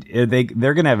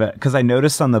they're going to have it, because I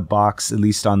noticed on the box, at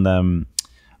least on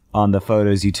the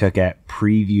photos you took at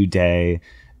preview day,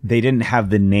 they didn't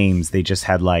have the names. They just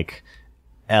had like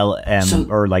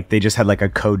LM, or like they just had like a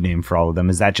code name for all of them.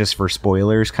 Is that just for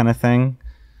spoilers kind of thing?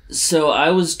 So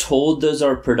I was told those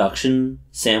are production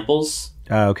samples.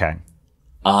 Oh, okay.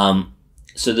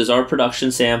 So those are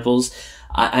production samples.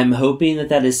 I'm hoping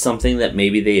that is something that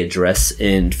maybe they address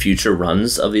in future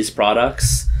runs of these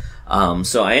products.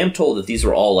 So I am told that these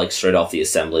were all like straight off the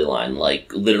assembly line,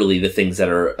 like literally the things that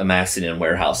are amassing in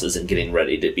warehouses and getting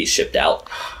ready to be shipped out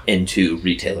into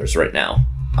retailers right now.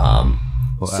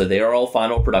 So they are all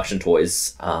final production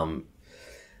toys.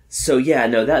 So yeah,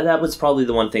 no, that was probably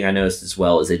the one thing I noticed as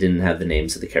well, is they didn't have the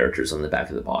names of the characters on the back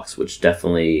of the box, which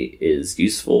definitely is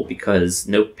useful because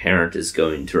no parent is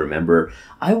going to remember,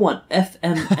 I want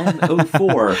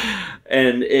FMM04.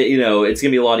 And it's going to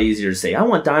be a lot easier to say, I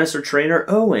want Dinosaur Trainer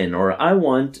Owen, or I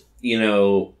want,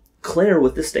 Claire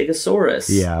with the Stegosaurus.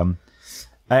 Yeah.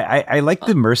 I like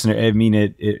the mercenary. I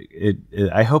mean,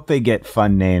 I hope they get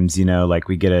fun names, like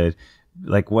we get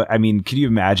could you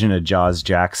imagine a Jaws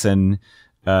Jackson,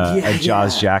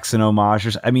 Jackson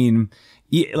homage? I mean,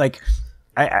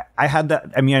 I had that.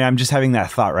 I mean, I'm just having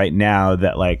that thought right now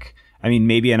that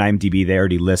maybe on IMDb they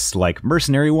already list like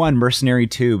Mercenary 1, Mercenary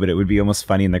 2, but it would be almost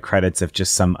funny in the credits if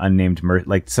just some unnamed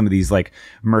some of these like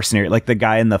mercenary, like the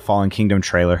guy in the Fallen Kingdom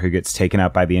trailer who gets taken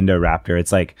out by the Indoraptor.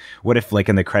 It's like, what if like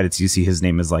in the credits you see his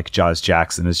name is like Jaws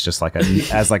Jackson, is just like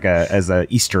as a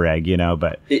Easter egg,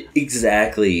 but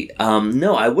exactly.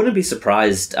 No, I wouldn't be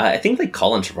surprised. I think like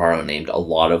Colin Trevorrow named a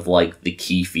lot of like the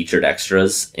key featured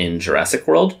extras in Jurassic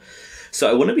World. So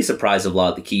I wouldn't be surprised if a lot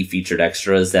of the key featured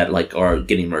extras that like are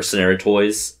getting mercenary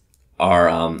toys are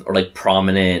or like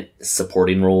prominent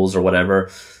supporting roles or whatever.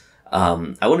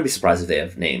 I wouldn't be surprised if they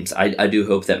have names. I do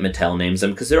hope that Mattel names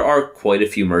them, because there are quite a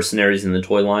few mercenaries in the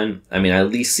toy line. I mean, I at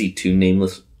least see two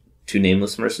nameless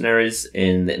mercenaries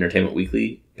in the Entertainment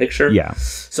Weekly picture. Yeah.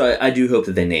 So I do hope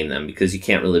that they name them, because you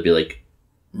can't really be like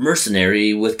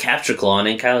mercenary with Capture Claw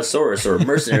and Ankylosaurus or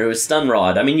mercenary with Stun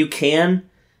Rod. I mean, you can,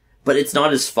 but it's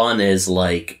not as fun as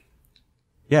like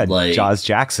Jaws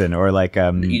Jackson, or like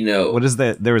what is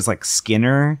there was like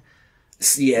Skinner.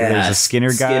 Yeah, there's a Skinner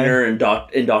guy. Skinner and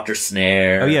Dr.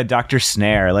 Snare. Oh yeah, Dr.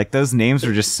 Snare. Like those names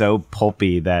were just so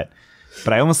pulpy but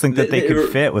I almost think that they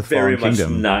could fit with Fallen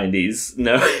Kingdom. Very much 90s.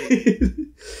 No,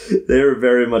 they were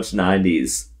very much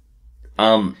 90s.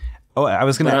 I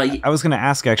was gonna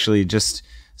ask actually, just.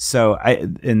 So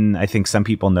I think some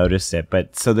people noticed it,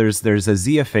 but so there's a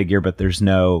Zia figure, but there's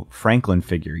no Franklin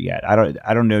figure yet.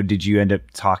 I don't know. Did you end up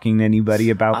talking to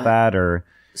anybody about that, or?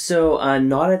 So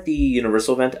not at the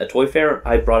Universal event at Toy Fair.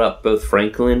 I brought up both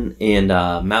Franklin and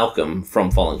Malcolm from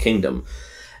Fallen Kingdom.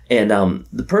 And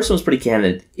the person was pretty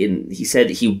candid. He said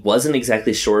he wasn't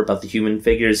exactly sure about the human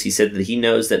figures. He said that he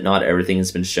knows that not everything has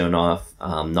been shown off.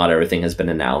 Not everything has been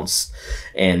announced.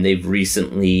 And they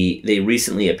recently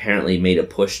apparently made a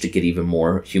push to get even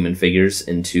more human figures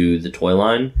into the toy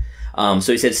line.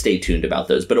 So he said stay tuned about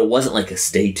those. But it wasn't like a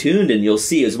stay tuned and you'll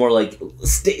see. It was more like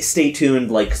stay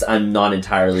tuned, like, 'cause I'm not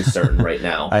entirely certain right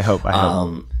now. I hope.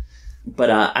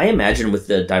 But I imagine with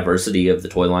the diversity of the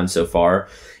toy line so far,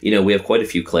 we have quite a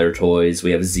few Claire toys. We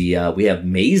have Zia. We have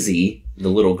Maisie, the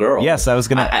little girl. Yes, that was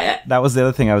the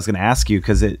other thing I was gonna ask you,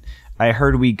 because I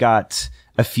heard we got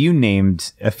a few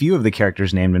of the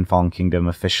characters named in Fallen Kingdom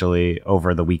officially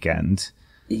over the weekend.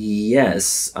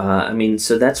 Yes,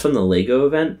 so that's from the Lego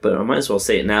event, but I might as well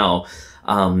say it now.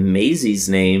 Maisie's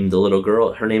name, the little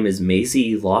girl, her name is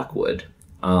Maisie Lockwood.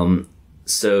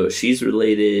 So she's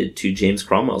related to James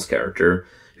Cromwell's character,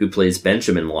 who plays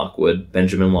Benjamin Lockwood.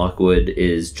 Benjamin Lockwood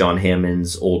is John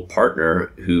Hammond's old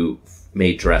partner who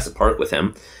made Jurassic Park with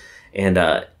him. And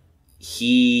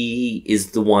he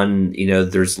is the one,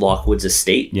 there's Lockwood's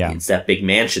estate. Yeah. It's that big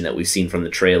mansion that we've seen from the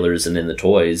trailers and in the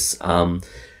toys.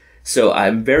 So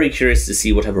I'm very curious to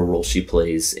see what type of role she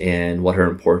plays and what her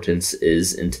importance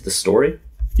is into the story.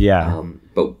 Yeah.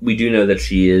 But we do know that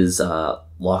she is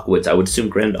Lockwood's, I would assume,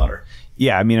 granddaughter.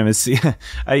 Yeah, I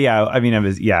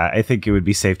think it would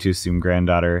be safe to assume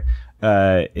granddaughter.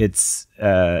 I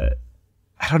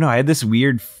don't know. I had this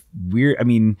weird. I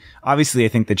mean, obviously, I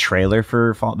think the trailer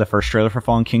for the first trailer for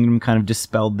Fallen Kingdom kind of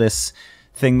dispelled this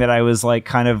thing that I was like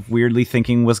kind of weirdly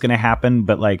thinking was going to happen.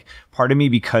 But like part of me,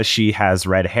 because she has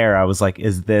red hair, I was like,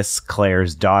 is this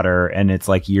Claire's daughter? And it's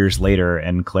like years later,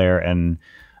 and Claire and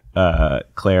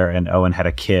Owen had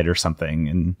a kid or something.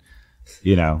 And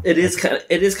you know, it is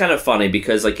kind of funny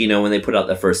because, like, you know, when they put out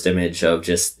the first image of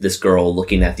just this girl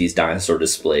looking at these dinosaur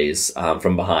displays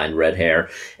from behind, red hair,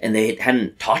 and they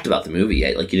hadn't talked about the movie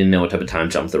yet. Like, you didn't know what type of time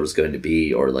jump there was going to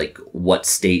be, or like what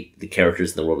state the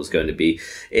characters in the world was going to be.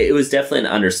 It was definitely an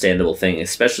understandable thing,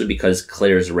 especially because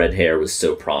Claire's red hair was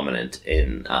so prominent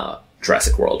in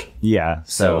Jurassic World. Yeah.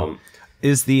 So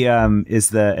is the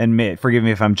and forgive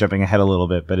me if I'm jumping ahead a little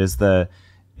bit, but is the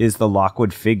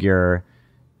Lockwood figure,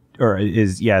 or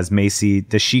is Macy,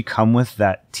 does she come with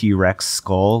that T-Rex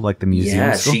skull, like the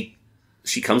museum skull?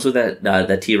 She comes with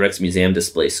that T-Rex museum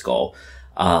display skull,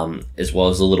 as well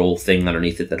as a little thing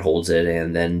underneath it that holds it,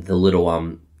 and then the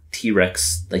little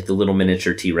T-Rex, like the little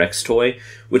miniature T-Rex toy,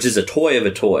 which is a toy of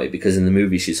a toy, because in the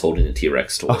movie she's holding a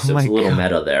T-Rex toy, so it's a little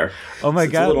meta there. Oh my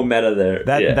god, it's a little meta there.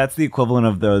 That's the equivalent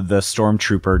of the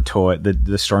Stormtrooper toy, the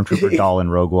Stormtrooper doll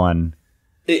in Rogue One.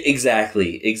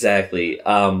 Exactly.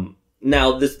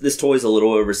 Now, this toy is a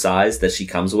little oversized that she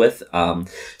comes with,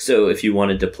 so if you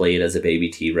wanted to play it as a baby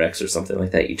T-Rex or something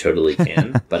like that, you totally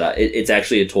can. But it's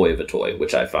actually a toy of a toy,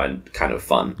 which I find kind of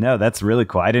fun. No, that's really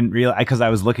cool. I didn't realize, because I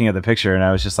was looking at the picture and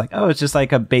I was just like, oh, it's just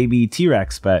like a baby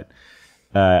T-Rex. But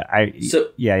I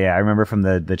remember from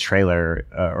the trailer,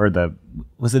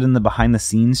 was it in the behind the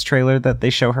scenes trailer that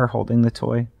they show her holding the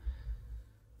toy?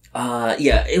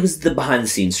 Yeah, it was the behind the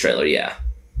scenes trailer. Yeah.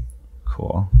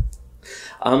 Cool.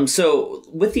 So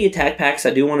with the attack packs,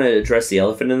 I do want to address the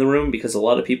elephant in the room, because a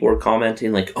lot of people are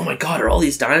commenting like, oh my god, are all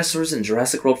these dinosaurs in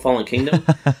Jurassic World Fallen Kingdom?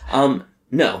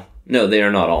 No, they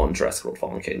are not all in Jurassic World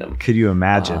Fallen Kingdom. Could you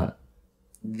imagine?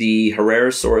 The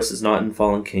Herrerasaurus is not in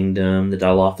Fallen Kingdom. The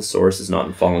Dilophosaurus is not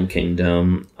in Fallen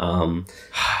Kingdom. Oh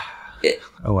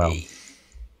well.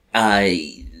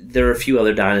 There are a few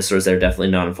other dinosaurs that are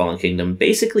definitely not in Fallen Kingdom.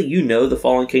 Basically, you know the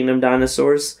Fallen Kingdom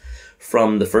dinosaurs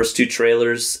from the first two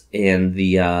trailers and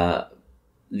the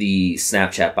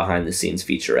Snapchat behind the scenes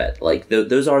featurette. Like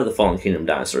those are the Fallen Kingdom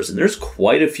dinosaurs, and there's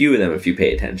quite a few of them if you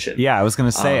pay attention. Yeah, I was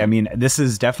gonna say. I mean, this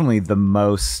is definitely the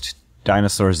most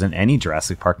dinosaurs in any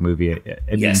Jurassic Park movie.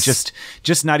 I mean,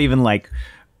 just not even like,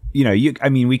 you know, I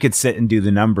mean, we could sit and do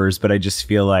the numbers, but I just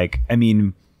feel like, I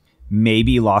mean,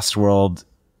 maybe Lost World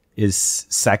is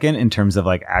second in terms of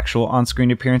like actual on-screen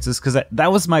appearances, because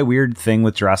that was my weird thing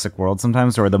with Jurassic World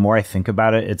sometimes, or the more I think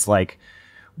about it, it's like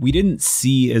we didn't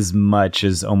see as much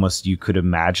as almost you could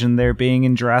imagine there being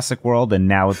in Jurassic World. And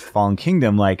now with Fallen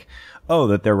Kingdom, like, oh,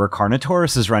 that there were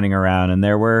Carnotauruses running around, and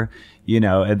there were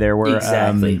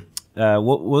exactly.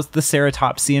 What was the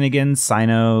Ceratopsian again?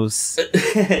 Cynos.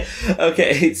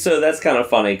 Okay, so that's kind of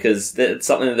funny, because it's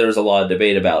something that there was a lot of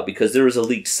debate about, because there was a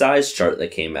leaked size chart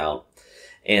that came out,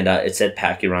 and it said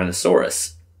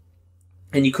Pachyrhinosaurus.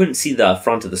 And you couldn't see the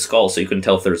front of the skull, so you couldn't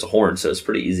tell if there was a horn, so it's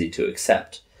pretty easy to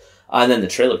accept. And then the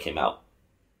trailer came out,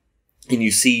 and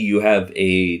you have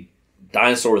a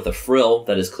dinosaur with a frill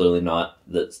that is clearly not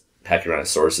the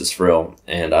Pachyrhinosaurus' frill,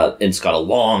 and it's got a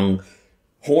long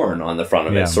horn on the front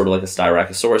of it, sort of like a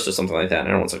Styracosaurus or something like that. And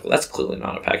everyone's like, well, that's clearly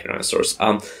not a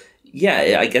Pachyrhinosaurus.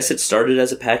 Yeah, I guess it started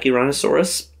as a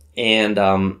Pachyrhinosaurus,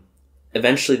 and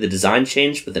eventually the design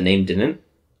changed, but the name didn't.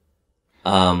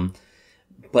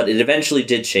 But it eventually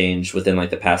did change within like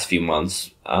the past few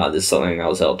months. This is something I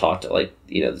was able to talk to, like,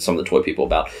 you know, some of the toy people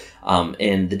about.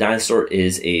 And the dinosaur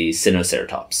is a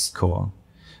Sinoceratops. Cool.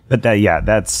 But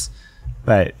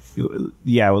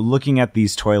looking at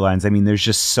these toy lines, I mean, there's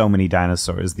just so many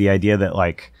dinosaurs. The idea that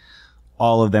like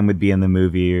all of them would be in the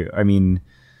movie,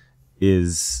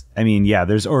 there's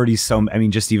already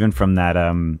just even from that,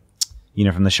 from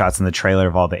the shots in the trailer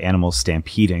of all the animals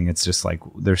stampeding, it's just like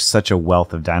there's such a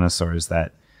wealth of dinosaurs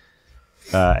that,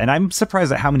 and I'm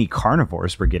surprised at how many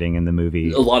carnivores we're getting in the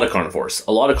movie. A lot of carnivores,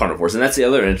 and that's the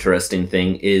other interesting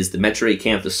thing is the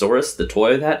Metriacanthosaurus, the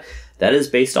toy of that is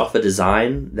based off a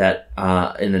design that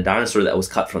in a dinosaur that was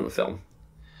cut from the film.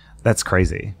 That's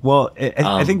crazy. Well,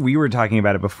 I think we were talking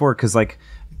about it before, because like,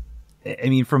 I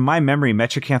mean, from my memory,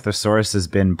 Metriacanthosaurus has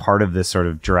been part of this sort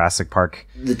of Jurassic Park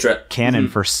canon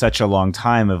for such a long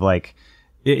time. Of like,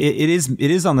 it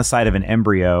is on the side of an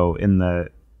embryo in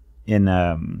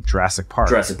Jurassic Park.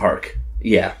 Jurassic Park,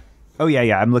 yeah. Oh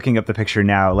yeah. I'm looking up the picture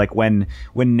now. Like when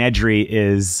Nedry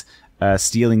is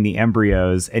stealing the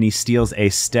embryos, and he steals a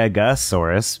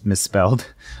Stegosaurus,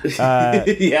 misspelled.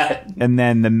 Yeah. And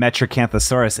then the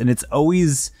Metriacanthosaurus, and it's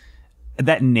always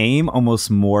that name,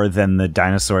 almost more than the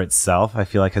dinosaur itself, I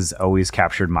feel like has always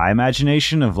captured my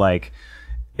imagination of like,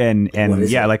 and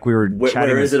yeah, like we were chatting.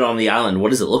 Where is it on the island? What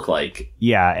does it look like?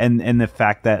 Yeah, and the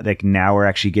fact that like now we're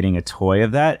actually getting a toy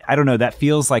of that, I don't know, that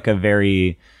feels like a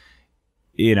very,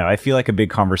 I feel like a big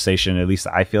conversation, at least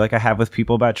I feel like I have with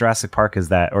people about Jurassic Park is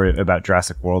that, or about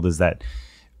Jurassic World, is that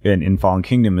in Fallen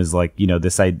Kingdom is like,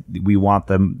 we want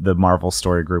the Marvel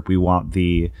story group, we want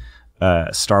the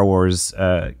Star Wars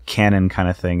canon kind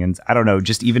of thing, and I don't know,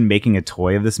 just even making a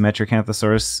toy of this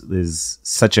Metrocanthosaurus is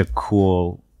such a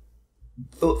cool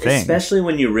thing. Especially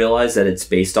when you realize that it's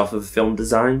based off of a film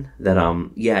design, that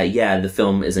the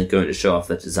film isn't going to show off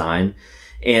that design,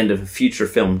 and if a future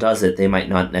film does it, they might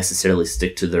not necessarily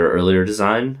stick to their earlier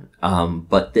design,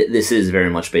 but this is very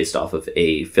much based off of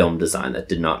a film design that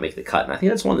did not make the cut, and I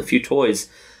think that's one of the few toys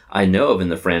I know of in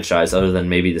the franchise, other than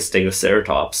maybe the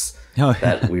Stegoceratops.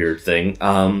 That weird thing.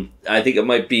 I think it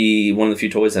might be one of the few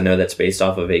toys I know that's based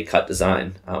off of a cut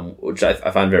design, which I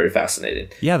find very fascinating.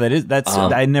 Yeah, that's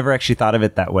I never actually thought of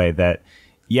it that way.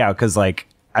 Because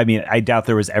I doubt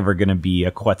there was ever going to be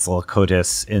a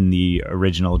Quetzalcoatlus in the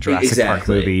original Jurassic Park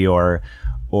movie, or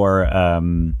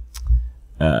the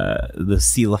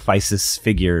Coelophysis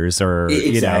figures, or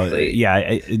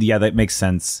that makes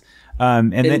sense.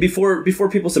 And then, before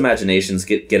people's imaginations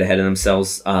get ahead of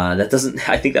themselves,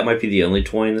 I think that might be the only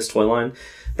toy in this toy line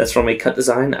that's from a cut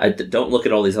design. I don't look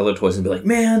at all these other toys and be like,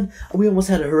 man, we almost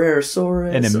had a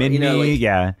Herrerasaurus and a Mini,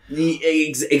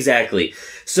 exactly.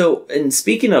 So, and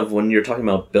speaking of when you're talking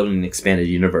about building an expanded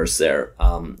universe, there,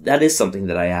 that is something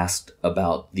that I asked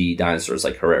about the dinosaurs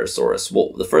like Herrerasaurus.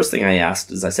 Well, the first thing I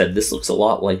asked is, I said, this looks a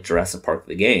lot like Jurassic Park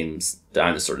the game's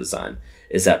dinosaur design.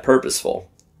 Is that purposeful?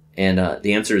 And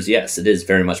the answer is yes. It is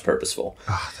very much purposeful.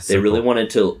 They really wanted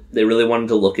to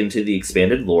look into the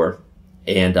expanded lore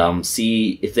and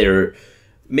see if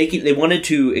they wanted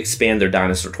to expand their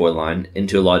dinosaur toy line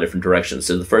into a lot of different directions.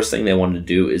 So the first thing they wanted to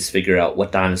do is figure out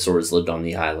what dinosaurs lived on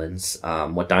the islands,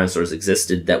 what dinosaurs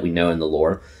existed that we know in the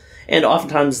lore, and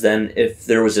oftentimes then, if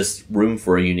there was just room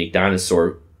for a unique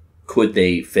dinosaur, could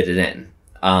they fit it in?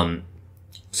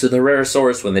 So the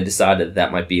Herrerasaurus, when they decided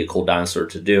that might be a cool dinosaur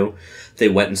to do, they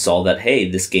went and saw that, hey,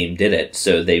 this game did it.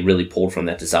 So they really pulled from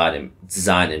that design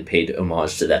and paid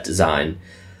homage to that design.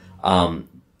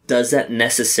 Does that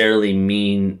necessarily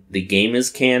mean the game is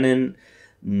canon?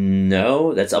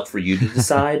 No, that's up for you to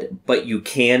decide. But you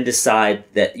can decide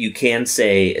that you can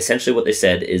say, essentially what they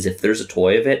said is, if there's a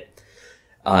toy of it,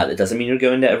 that doesn't mean you're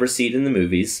going to ever see it in the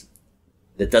movies.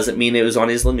 That doesn't mean it was on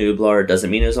Isla Nublar. It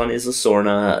doesn't mean it was on Isla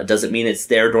Sorna. It doesn't mean it's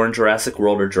there during Jurassic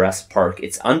World or Jurassic Park.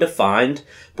 It's undefined,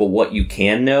 but what you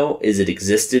can know is it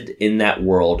existed in that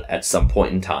world at some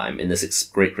point in time in this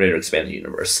greater expanded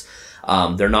universe.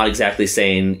 They're not exactly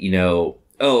saying,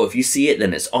 if you see it,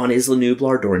 then it's on Isla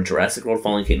Nublar during Jurassic World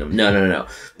Fallen Kingdom. No.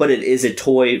 But it is a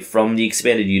toy from the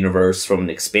expanded universe, from an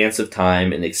expansive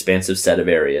time, an expansive set of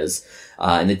areas.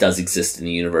 And it does exist in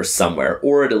the universe somewhere,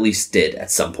 or it at least did at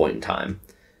some point in time.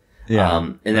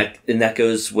 Yeah. And that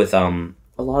goes with a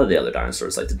lot of the other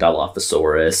dinosaurs, like the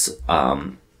Dilophosaurus,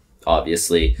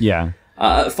 obviously. Yeah.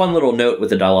 A fun little note with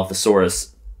the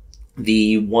Dilophosaurus,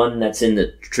 the one that's in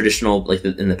the traditional,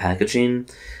 in the packaging,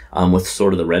 with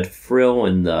sort of the red frill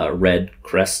and the red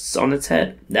crests on its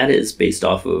head, that is based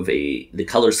off of the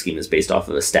color scheme is based off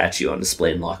of a statue on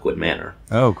display in Lockwood Manor.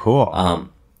 Oh, cool.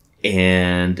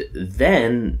 And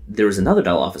then there was another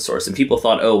Dilophosaurus, and people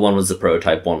thought, one was the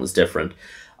prototype, one was different.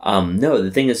 No,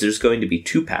 the thing is, there's going to be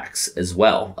 2 packs as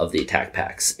well of the attack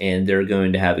packs, and they're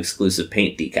going to have exclusive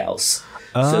paint decals.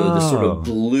 Oh. So the sort of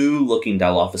blue-looking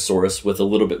Dilophosaurus with a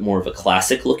little bit more of a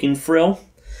classic-looking frill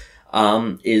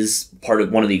is part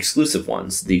of one of the exclusive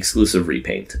ones, the exclusive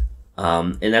repaint.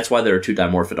 And that's why there are 2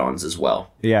 Dimorphodons as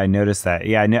well. Yeah, I noticed that.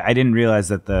 Yeah, I didn't realize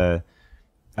that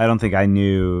I don't think I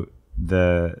knew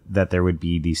that there would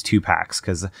be these 2 packs,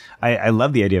 because I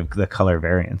love the idea of the color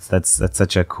variants. That's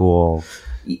such a cool.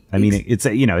 I mean, it's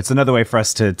another way for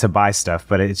us to buy stuff,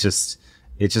 but it's just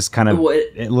kind of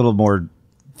a little more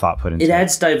thought put into it. It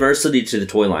adds diversity to the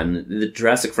toy line. The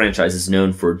Jurassic franchise is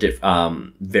known for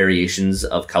variations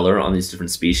of color on these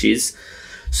different species.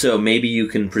 So maybe you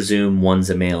can presume one's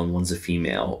a male and one's a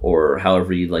female, or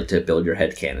however you'd like to build your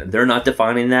headcanon. They're not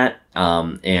defining that,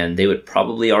 and they would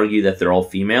probably argue that they're all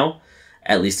female,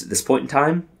 at least at this point in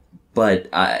time. But,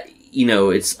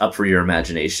 it's up for your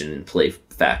imagination and play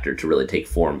factor to really take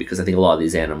form, because I think a lot of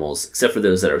these animals, except for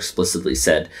those that are explicitly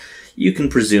said, you can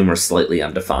presume are slightly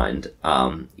undefined.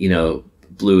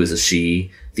 Blue is a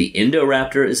she. The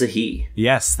Indoraptor is a he.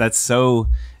 Yes, that's so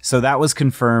that was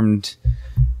confirmed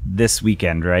this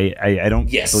weekend, right? I don't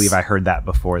Yes. believe I heard that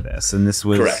before this. And this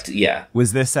was Correct. Yeah.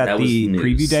 Was this at the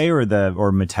preview day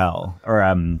or Mattel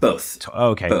or both?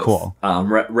 Okay, Both. Cool.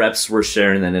 Reps were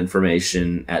sharing that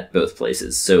information at both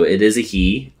places, so it is a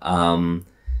he.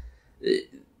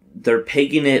 They're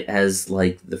pegging it as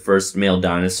like the first male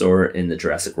dinosaur in the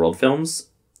Jurassic World films.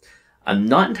 I'm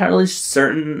not entirely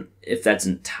certain if that's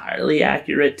entirely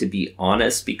accurate, to be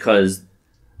honest, because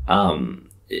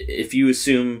if you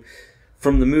assume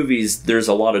from the movies, there's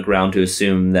a lot of ground to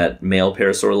assume that male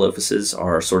Parasaurolophuses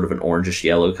are sort of an orangish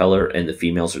yellow color and the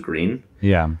females are green.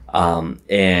 Yeah.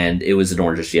 And it was an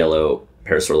orangish yellow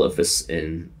Parasaurolophus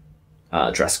in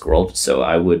Jurassic World, so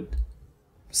I would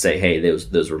say, hey,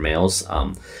 those were males.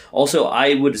 Also,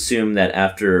 I would assume that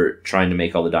after trying to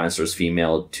make all the dinosaurs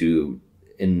female to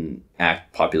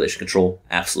enact population control,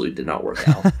 absolutely did not work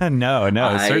out. No, it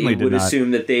certainly did not. I would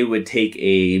assume that they would take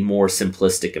a more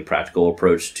simplistic and practical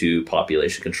approach to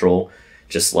population control,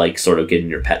 just like sort of getting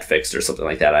your pet fixed or something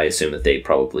like that. I assume that they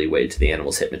probably waited till the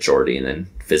animals hit maturity and then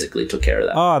physically took care of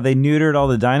that. Oh, they neutered all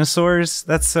the dinosaurs?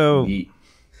 That's so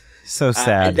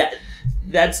sad.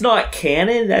 That's not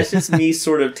canon. That's just me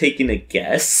sort of taking a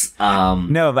guess.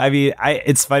 No, I mean,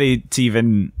 it's funny to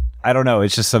even, I don't know,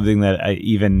 it's just something that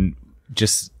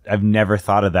I've never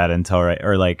thought of that until, right?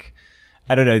 Or like,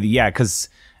 I don't know. Yeah. Cause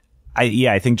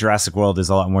I think Jurassic World is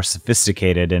a lot more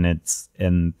sophisticated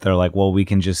and they're like, well, we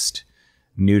can just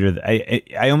neuter.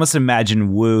 I almost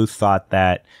imagine Wu thought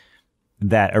that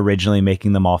originally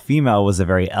making them all female was a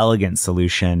very elegant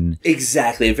solution.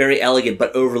 Exactly. Very elegant,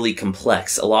 but overly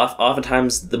complex.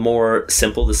 Oftentimes the more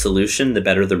simple the solution, the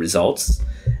better the results.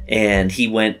 And he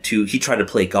tried to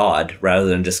play God rather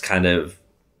than just kind of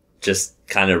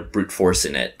brute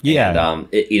forcing it. Yeah.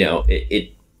 And,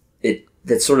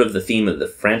 that's sort of the theme of the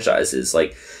franchise is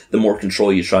like the more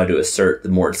control you try to assert, the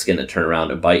more it's going to turn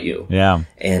around and bite you. Yeah.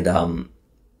 And,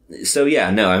 so yeah,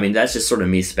 no, I mean, that's just sort of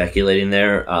me speculating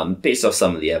there, based off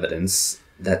some of the evidence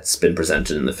that's been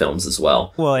presented in the films as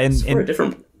well. Well, that's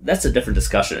a different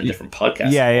discussion, a different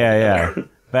podcast. Yeah.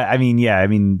 But I mean,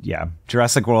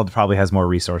 Jurassic World probably has more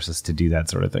resources to do that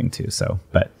sort of thing too. So,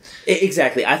 but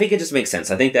exactly, I think it just makes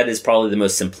sense. I think that is probably the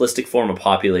most simplistic form of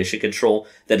population control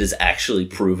that is actually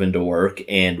proven to work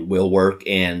and will work,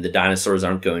 and the dinosaurs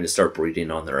aren't going to start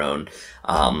breeding on their own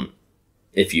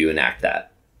if you enact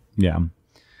that. Yeah.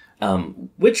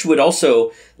 Which would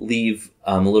also leave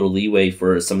a little leeway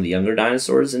for some of the younger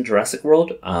dinosaurs in Jurassic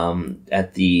World.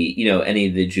 At the, any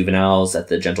of the juveniles at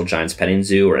the Gentle Giants petting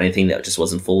zoo or anything that just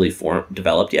wasn't fully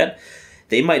developed yet,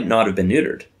 they might not have been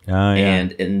neutered. Oh, yeah.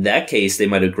 And in that case, they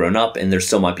might have grown up and there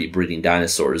still might be breeding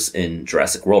dinosaurs in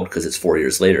Jurassic World because it's 4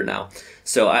 years later now.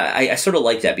 So I sort of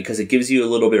like that because it gives you a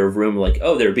little bit of room, like,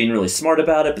 oh, they're being really smart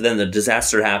about it, but then the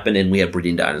disaster happened and we have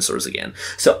breeding dinosaurs again.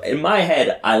 So in my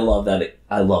head, I love that.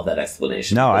 I love that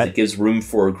explanation. No, it gives room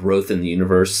for growth in the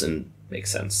universe and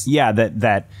makes sense. Yeah,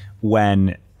 because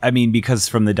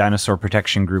from the Dinosaur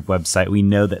Protection Group website, we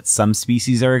know that some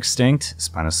species are extinct.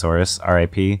 Spinosaurus,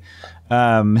 R.I.P.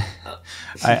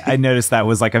 I noticed that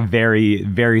was like a very,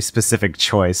 very specific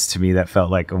choice to me that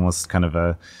felt like almost kind of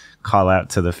a call out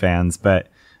to the fans. But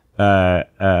but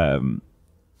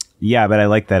I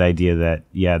like that idea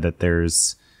that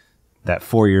there's that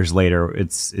 4 years later,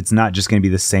 it's not just going to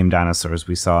be the same dinosaurs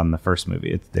we saw in the first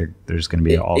movie. There's going to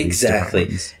be all these different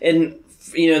ones. And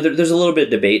there's a little bit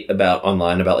of debate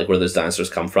online about like where those dinosaurs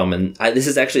come from, and this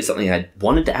is actually something I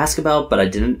wanted to ask about, but I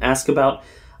didn't ask about.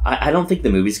 I don't think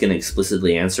the movie's going to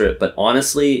explicitly answer it, but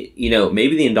honestly,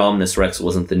 maybe the Indominus Rex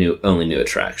wasn't the only new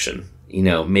attraction.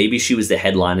 Maybe she was the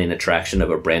headlining attraction of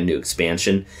a brand new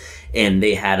expansion, and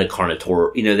they had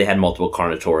they had multiple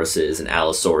Carnotauruses and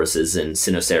Allosauruses and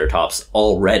Sinoceratops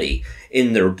already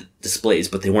in their displays,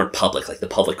 but they weren't public. Like the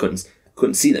public couldn't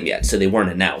see them yet, so they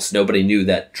weren't announced. Nobody knew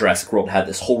that Jurassic World had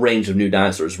this whole range of new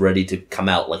dinosaurs ready to come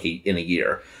out in a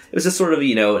year. It was just sort of,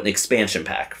 an expansion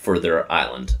pack for their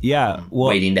island. Yeah.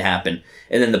 Waiting to happen.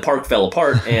 And then the park fell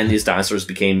apart and these dinosaurs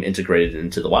became integrated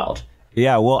into the wild.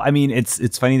 Yeah. Well, I mean,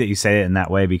 it's funny that you say it in that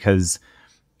way because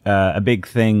a big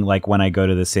thing, like when I go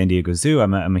to the San Diego Zoo,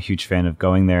 I'm a huge fan of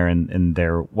going there and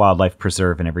their wildlife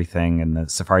preserve and everything and the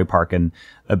safari park. And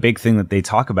a big thing that they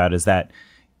talk about is that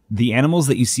the animals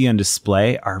that you see on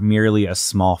display are merely a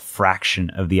small fraction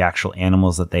of the actual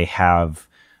animals that they have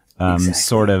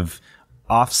sort of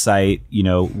off-site,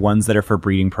 ones that are for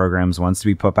breeding programs, ones to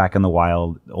be put back in the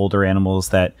wild, older animals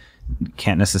that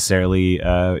can't necessarily,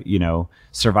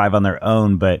 survive on their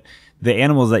own. But the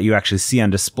animals that you actually see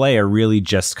on display are really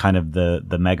just kind of the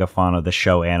megafauna, the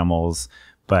show animals,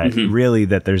 but really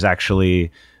that there's actually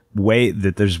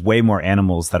there's way more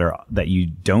animals that you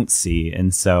don't see,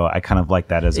 and so I kind of like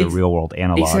that as a real world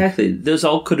analog. Exactly, those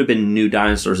all could have been new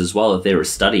dinosaurs as well if they were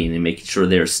studying and making sure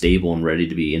they're stable and ready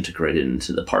to be integrated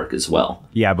into the park as well.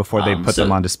 Yeah, before they put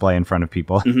them on display in front of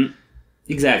people. Mm-hmm.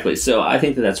 Exactly. So I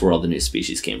think that's where all the new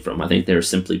species came from. I think they're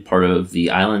simply part of the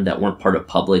island that weren't part of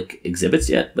public exhibits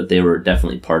yet, but they were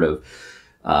definitely part of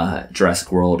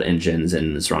Jurassic World, InGen's,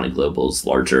 and Surrounding Global's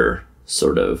larger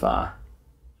sort of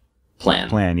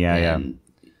plan. Yeah.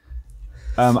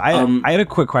 I had a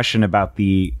quick question about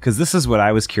because this is what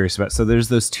I was curious about. So there's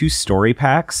those 2 story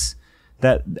packs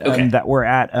that were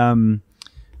at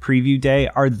preview day.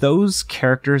 Are those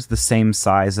characters the same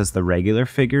size as the regular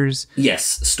figures? Yes,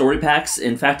 story packs.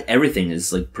 In fact, everything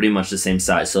is like pretty much the same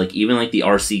size. So like even like the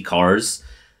RC cars,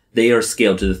 they are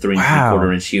scaled to the 3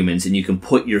 3/4 inch humans, and you can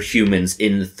put your humans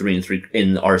in the 3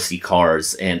 in the RC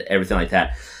cars and everything like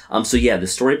that. So yeah, the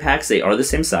story packs, they are the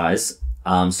same size.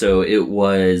 So it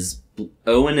was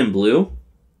Owen in blue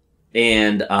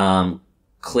and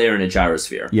Claire in a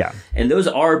gyrosphere. Yeah, and those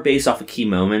are based off of key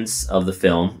moments of the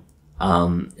film.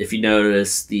 If you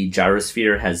notice, the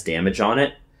gyrosphere has damage on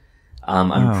it.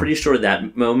 I'm pretty sure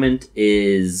that moment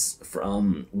is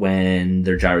from when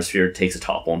their gyrosphere takes a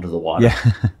topple into the water.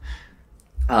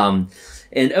 Yeah.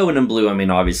 And Owen and Blue, I mean,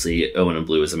 obviously, Owen and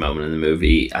Blue is a moment in the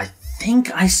movie. I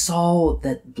think I saw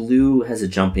that Blue has a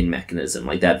jumping mechanism,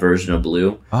 like that version of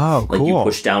Blue. Oh, cool. Like you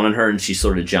push down on her and she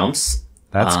sort of jumps.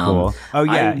 That's cool. Oh,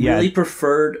 yeah, I really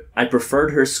preferred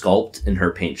her sculpt and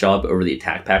her paint job over the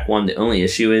Attack Pack one. The only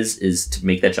issue is to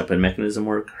make that jumping mechanism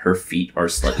work, her feet are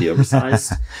slightly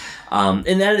oversized. And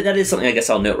that is something I guess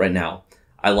I'll note right now.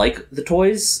 I like the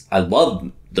toys. I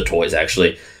love the toys,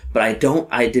 actually. But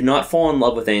I did not fall in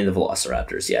love with any of the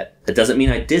Velociraptors yet. That doesn't mean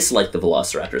I dislike the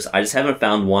Velociraptors. I just haven't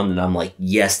found one that I'm like,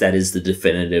 yes, that is the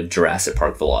definitive Jurassic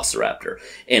Park Velociraptor.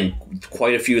 And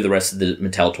quite a few of the rest of the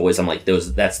Mattel toys, I'm like,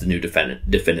 that's the new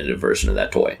definitive version of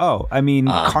that toy. Oh, I mean,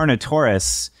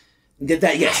 Carnotaurus,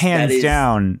 hands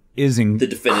down, is the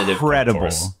definitive incredible.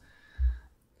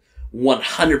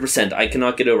 100%. I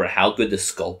cannot get over how good the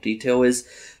sculpt detail is.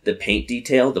 The paint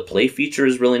detail, the play feature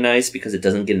is really nice because it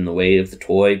doesn't get in the way of the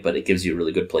toy, but it gives you a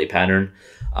really good play pattern.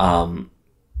 I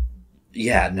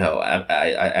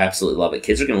absolutely love it.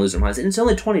 Kids are going to lose their minds. And it's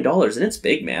only $20, and it's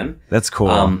big, man. That's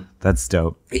cool. That's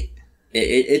dope.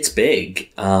 It's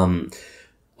big. When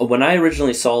I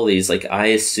originally saw these, like, I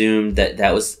assumed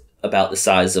that was about the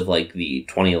size of like the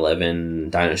 2011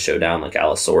 Dino Showdown, like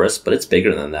Allosaurus, but it's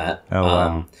bigger than that. Oh,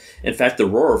 wow. In fact, the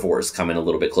Roarivores come in a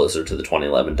little bit closer to the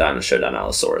 2011 Dino Showdown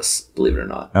Allosaurus, believe it or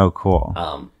not. Oh, cool.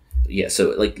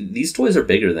 So like these toys are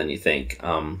bigger than you think.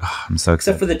 I'm so excited.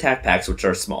 Except for the Attack Packs, which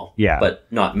are small. Yeah. But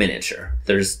not miniature.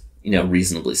 They're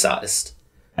reasonably sized.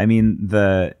 I mean,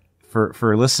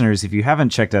 for listeners, if you haven't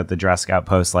checked out the Jurassic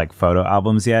Outpost like photo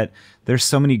albums yet, there's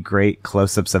so many great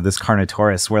close-ups of this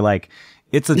Carnotaurus where like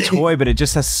it's a toy, but it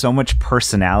just has so much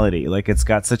personality. Like it's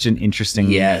got such an interesting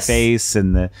face,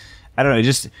 and I don't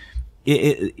know,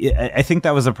 I think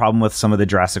that was a problem with some of the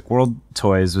Jurassic World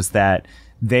toys, was that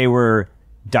they were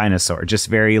dinosaur, just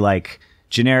very like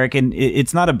generic, and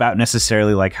it's not about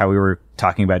necessarily like how we were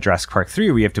talking about Jurassic Park 3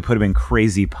 where you have to put them in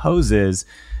crazy poses,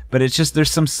 but it's just there's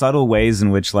some subtle ways in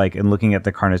which, like in looking at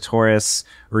the Carnotaurus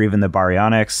or even the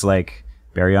Baryonyx,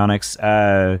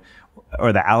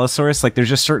 or the Allosaurus, like there's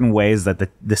just certain ways that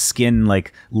the skin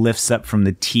like lifts up from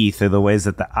the teeth, or the ways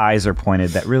that the eyes are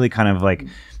pointed, that really kind of like...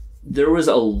 There was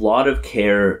a lot of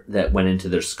care that went into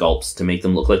their sculpts to make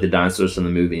them look like the dinosaurs from the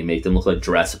movie, and make them look like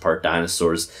Jurassic Park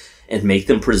dinosaurs, and make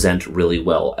them present really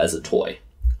well as a toy.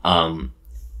 I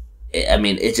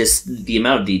mean, it's just the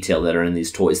amount of detail that are in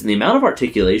these toys, and the amount of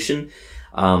articulation,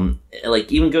 like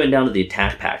even going down to the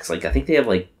Attack Packs, like I think they have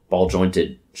like ball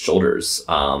jointed shoulders,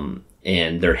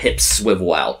 and their hips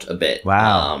swivel out a bit.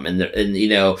 Wow. And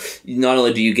not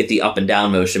only do you get the up and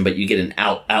down motion, but you get an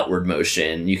outward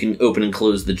motion. You can open and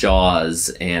close the jaws,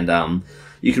 and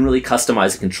you can really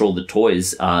customize and control the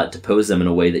toys to pose them in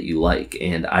a way that you like.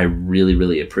 And I really,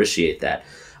 really appreciate that.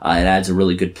 It adds a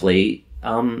really good play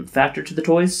factor to the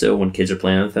toys. So when kids are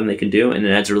playing with them, they can do, and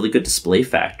it adds a really good display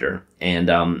factor.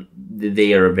 And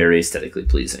they are very aesthetically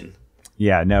pleasing.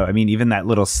 Yeah, no, I mean, even that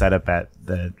little setup at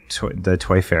the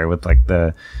toy fair with like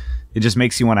it just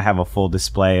makes you want to have a full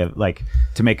display of like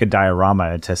to make a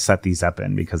diorama to set these up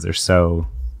in, because they're so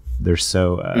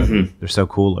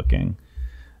cool looking.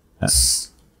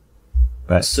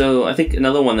 So I think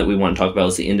another one that we want to talk about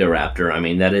is the Indoraptor. I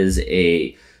mean, that is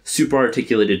a super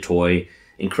articulated toy,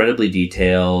 incredibly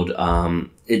detailed.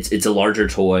 It's a larger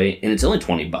toy, and it's only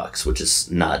 $20, which is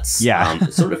nuts. Yeah.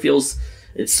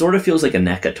 It sort of feels like a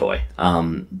NECA toy,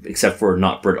 except for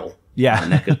not brittle. Yeah.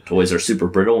 NECA toys are super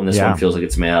brittle, and this one feels like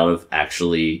it's made out of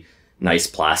actually nice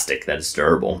plastic that is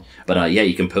durable. But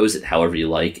you can pose it however you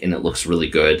like, and it looks really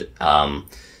good.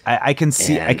 I can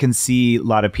see a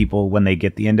lot of people when they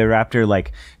get the Indoraptor,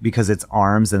 like, because its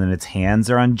arms and then its hands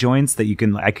are on joints, that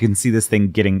I can see this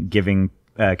thing giving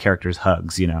characters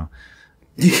hugs, you know.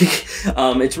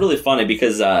 It's really funny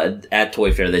because at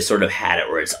Toy Fair they sort of had it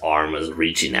where its arm was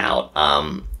reaching out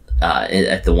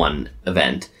at the one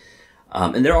event,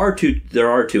 and there are two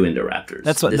Indoraptors.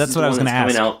 That's what I was going to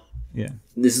ask. Yeah,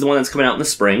 this is the one that's coming out in the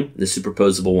spring, the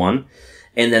superposable one.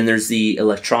 And then there's the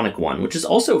electronic one, which is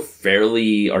also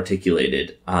fairly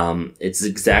articulated. It's the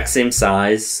exact same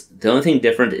size. The only thing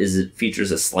different is it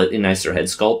features a slightly nicer head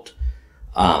sculpt.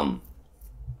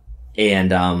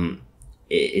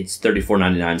 It's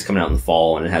 $34.99. It's coming out in the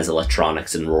fall, and it has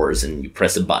electronics and roars, and you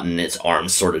press a button, its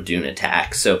arms sort of do an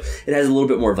attack. So it has a little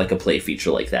bit more of like a play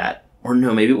feature like that. Or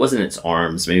no, maybe it wasn't its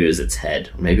arms. Maybe it was its head.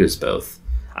 Or maybe it was both.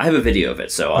 I have a video of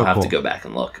it, so I'll have to go back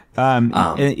and look.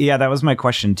 Yeah, that was my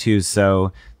question too.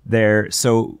 So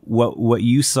what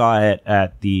you saw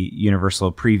at the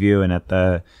Universal preview and at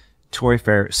the Toy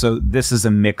Fair. So this is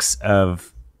a mix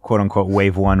of quote unquote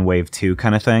wave 1, wave 2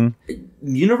 kind of thing.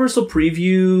 Universal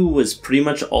preview was pretty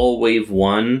much all wave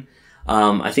 1.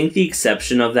 I think the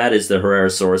exception of that is the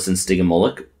Herrerasaurus and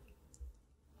Stygimoloch.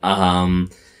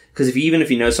 Because if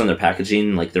you notice on their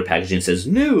packaging, like their packaging says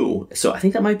new, so I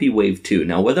think that might be wave 2.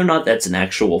 Now, whether or not that's an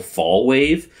actual fall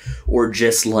wave or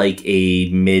just like a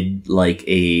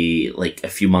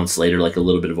few months later, like a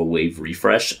little bit of a wave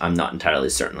refresh, I'm not entirely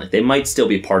certain. Like they might still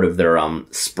be part of their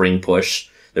spring push,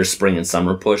 their spring and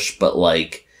summer push, but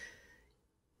like,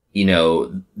 you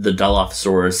know, the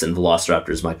Dilophosaurus and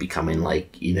Velociraptors might be coming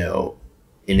like, you know,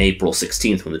 in April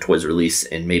 16th when the toys release,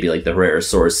 and maybe like the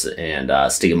Herrerasaurus and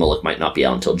Stygimoloch might not be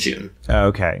out until June.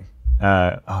 Okay.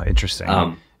 Interesting.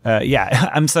 Yeah,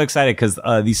 I'm so excited because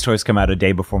these toys come out a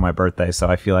day before my birthday, so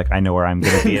I feel like I know where I'm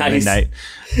going to be at midnight.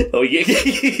 Oh, yeah,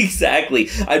 exactly.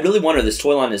 I really wonder, this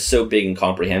toy line is so big and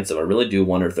comprehensive, I really do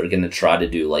wonder if they're going to try to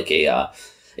do like a...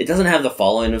 it doesn't have the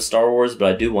following of Star Wars,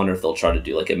 but I do wonder if they'll try to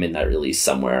do like a midnight release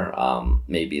somewhere.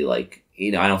 Maybe like...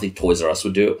 You know, I don't think Toys R Us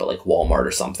would do it, but like Walmart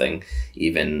or something,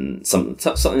 even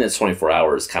something that's 24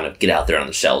 hours, kind of get out there on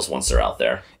the shelves once they're out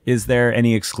there. Is there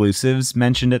any exclusives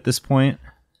mentioned at this point?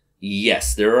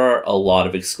 Yes, there are a lot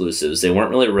of exclusives. They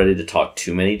weren't really ready to talk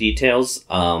too many details.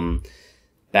 The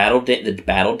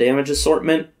battle damage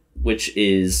assortment, which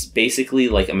is basically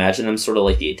like, imagine them sort of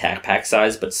like the attack pack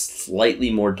size, but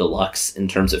slightly more deluxe in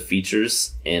terms of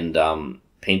features and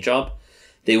paint job.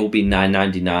 They will be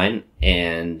 $9.99,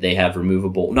 and they have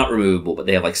not removable, but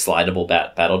they have like slidable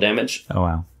battle damage. Oh,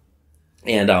 wow.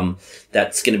 And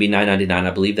that's going to be $9.99. I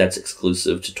believe that's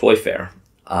exclusive to Toy Fair.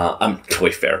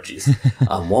 Toy Fair, jeez.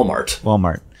 Walmart.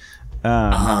 Walmart.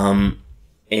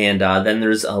 And then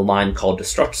there's a line called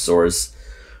Destructosaurs,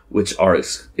 which are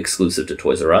exclusive to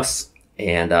Toys R Us.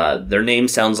 And their name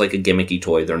sounds like a gimmicky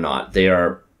toy. They're not. They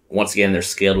are, once again, they're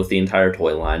scaled with the entire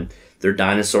toy line. They're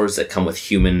dinosaurs that come with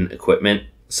human equipment.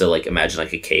 So, like, imagine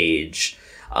like a cage,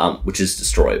 which is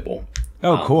destroyable.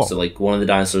 Oh, cool. So, like, one of the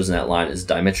dinosaurs in that line is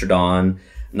Dimetrodon.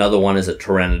 Another one is a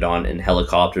Pteranodon and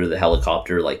Helicopter. The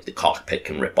helicopter, like, the cockpit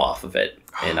can rip off of it.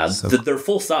 And they're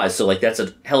full size. So, like, that's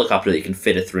a helicopter that you can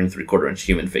fit a 3 3/4 inch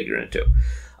human figure into.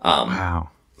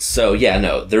 Wow. So, yeah,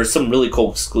 no, there's some really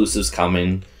cool exclusives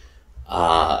coming.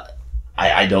 I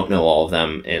don't know all of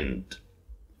them, and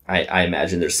I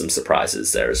imagine there's some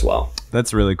surprises there as well.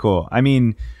 That's really cool. I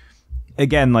mean,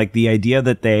 again, like the idea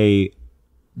that they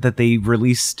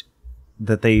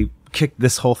kicked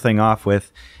this whole thing off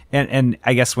with, and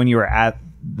I guess when you were at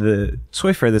the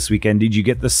Toy Fair this weekend, did you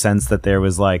get the sense that there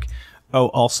was like, oh,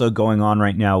 also going on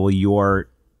right now while you're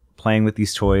playing with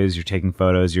these toys, you're taking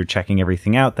photos, you're checking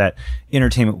everything out, that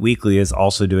Entertainment Weekly is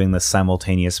also doing this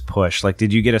simultaneous push? Like,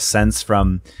 did you get a sense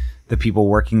from the people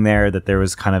working there that there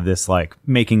was kind of this like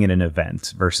making it an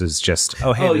event versus just,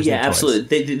 oh, hey, there's yeah, new toys?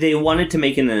 Absolutely. They wanted to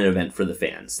make it an event for the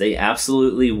fans. They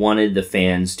absolutely wanted the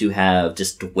fans to have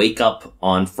just wake up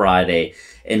on Friday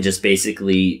and just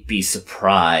basically be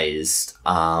surprised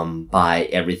by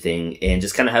everything, and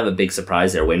just kind of have a big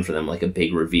surprise there waiting for them, like a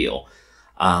big reveal.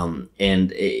 I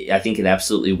think it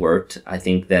absolutely worked. I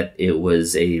think that it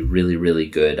was a really, really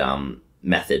good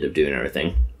method of doing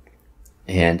everything.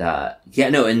 And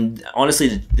and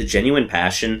honestly, the genuine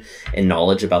passion and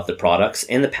knowledge about the products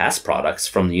and the past products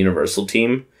from the Universal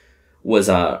team was,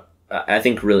 I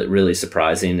think, really, really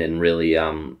surprising and really,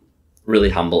 really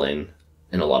humbling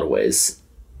in a lot of ways.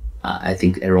 I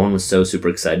think everyone was so super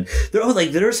excited.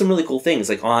 There are some really cool things,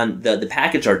 like on the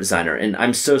package art designer. And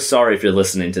I'm so sorry if you're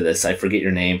listening to this. I forget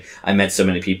your name. I met so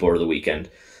many people over the weekend.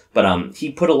 But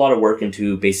he put a lot of work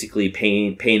into basically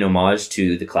paying homage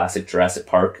to the classic Jurassic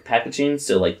Park packaging.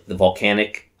 So like the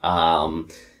volcanic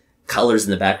colors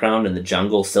in the background and the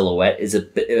jungle silhouette is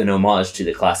an homage to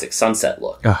the classic sunset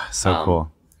look. Oh, so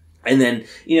cool. And then,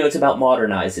 it's about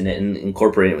modernizing it and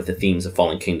incorporating it with the themes of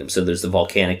Fallen Kingdom. So there's the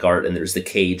volcanic art and there's the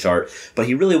cage art. But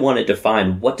he really wanted to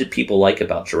find what did people like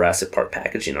about Jurassic Park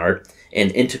packaging art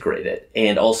and integrate it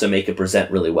and also make it present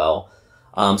really well.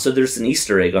 So there's an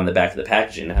Easter egg on the back of the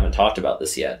packaging. I haven't talked about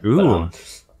this yet. Ooh.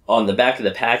 But on the back of the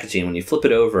packaging, when you flip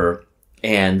it over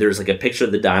and there's like a picture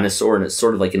of the dinosaur and it's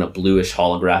sort of like in a bluish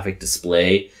holographic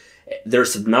display,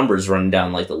 there's some numbers running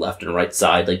down like the left and right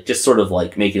side, like just sort of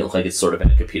like making it look like it's sort of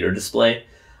in a computer display.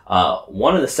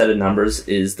 One of the set of numbers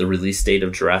is the release date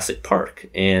of Jurassic Park,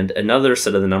 and another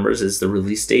set of the numbers is the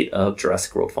release date of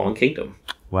Jurassic World Fallen Kingdom.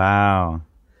 Wow.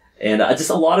 And just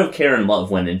a lot of care and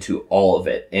love went into all of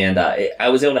it. And I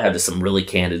was able to have just some really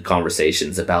candid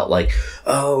conversations about like,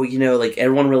 like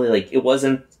everyone really like, it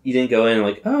wasn't, you didn't go in and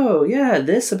like, oh yeah,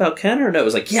 this about Kenner. No, it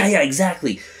was like, yeah,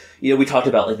 exactly. We talked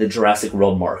about like the Jurassic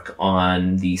World mark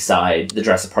on the side, the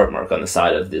Jurassic Park mark on the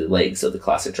side of the legs of the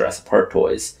classic Jurassic Park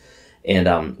toys,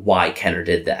 and why Kenner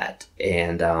did that,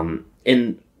 and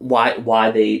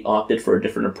why they opted for a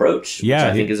different approach, which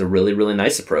I think is a really, really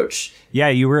nice approach. Yeah,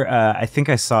 you were. I think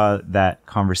I saw that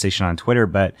conversation on Twitter,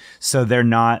 but so there's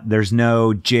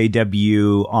no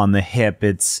JW on the hip.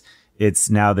 It's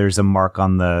now there's a mark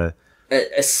on the.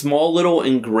 A small little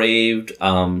engraved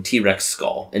T-Rex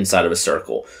skull inside of a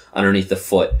circle underneath the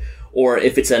foot. Or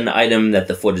if it's an item that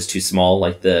the foot is too small,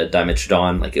 like the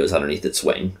Dimetrodon, like it was underneath its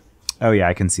wing. Oh, yeah,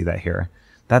 I can see that here.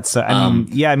 That's, I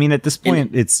mean, at this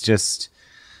point, it's just...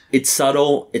 It's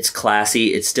subtle, it's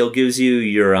classy, it still gives you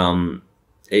your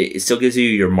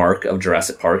mark of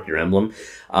Jurassic Park, your emblem,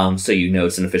 so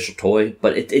it's an official toy,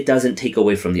 but it doesn't take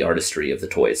away from the artistry of the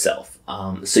toy itself.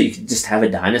 So you can just have a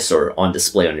dinosaur on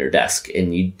display on your desk,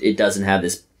 and it doesn't have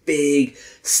this big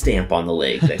stamp on the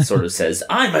leg that sort of says,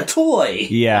 I'm a toy!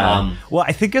 Yeah. Well,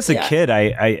 I think as a kid,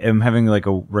 I am having like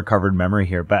a recovered memory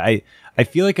here, but I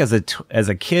feel like as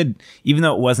a kid, even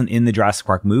though it wasn't in the Jurassic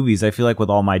Park movies, I feel like with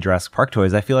all my Jurassic Park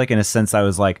toys, I feel like in a sense I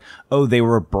was like, oh, they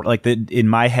were in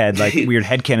my head, like weird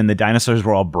headcanon, the dinosaurs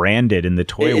were all branded in the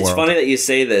toy world. It's funny that you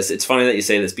say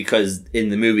this because in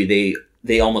the movie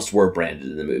they almost were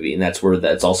branded in the movie, and that's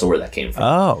also where that came from.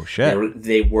 Oh, shit.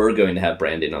 They were going to have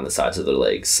branding on the sides of their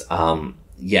legs.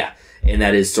 Yeah. And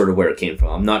that is sort of where it came from.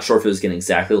 I'm not sure if it was going to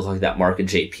exactly look like that mark of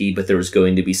JP, but there was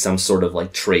going to be some sort of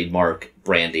like trademark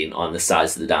branding on the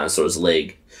sides of the dinosaur's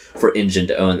leg for InGen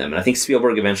to own them. And I think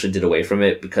Spielberg eventually did away from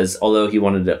it because although he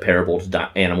wanted a parable to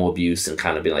animal abuse and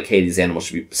kind of be like, hey, these animals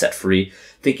should be set free,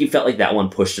 I think he felt like that one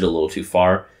pushed it a little too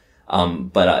far.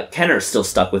 But Kenner still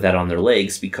stuck with that on their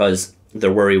legs because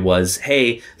their worry was,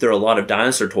 hey, there are a lot of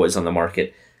dinosaur toys on the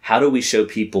market. How do we show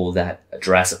people that a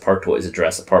Jurassic Park toy is a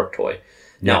Jurassic Park toy?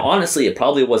 Now, honestly, it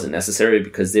probably wasn't necessary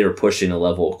because they were pushing a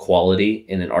level of quality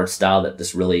in an art style that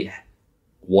this really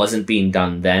wasn't being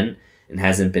done then and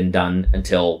hasn't been done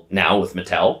until now with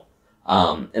Mattel.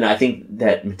 And I think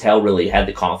that Mattel really had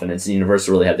the confidence and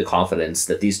Universal really had the confidence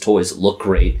that these toys look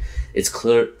great. It's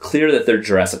clear that they're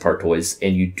Jurassic Park toys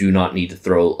and you do not need to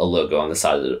throw a logo on the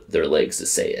side of their legs to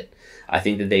say it. I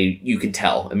think that you can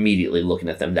tell immediately looking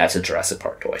at them, that's a Jurassic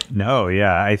Park toy. No,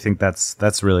 yeah, I think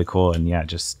that's really cool. And yeah,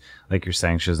 just like you're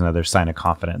saying, shows another sign of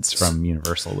confidence from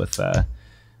Universal with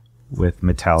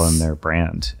Mattel and their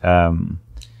brand.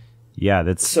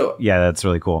 That's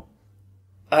really cool.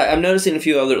 I'm noticing a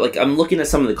few other, like I'm looking at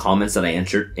some of the comments that I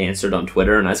answered on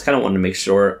Twitter, and I just kind of wanted to make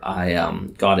sure I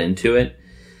got into it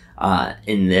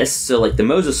in this. So like the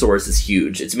Mosasaurus is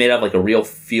huge. It's made out of like a real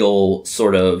feel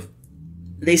sort of.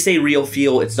 They say real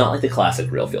feel. It's not like the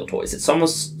classic real feel toys. It's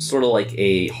almost sort of like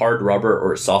a hard rubber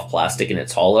or a soft plastic, and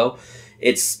it's hollow.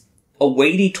 It's a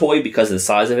weighty toy because of the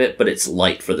size of it, but it's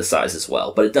light for the size as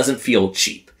well. But it doesn't feel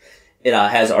cheap. It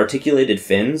has articulated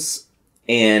fins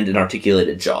and an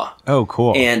articulated jaw. Oh,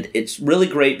 cool. And it's really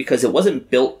great because it wasn't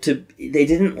built to... They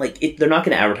didn't, like... They're not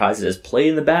going to advertise it as play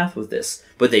in the bath with this.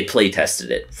 But they play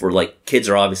tested it for, like... Kids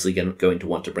are obviously going to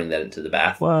want to bring that into the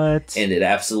bath. What? And it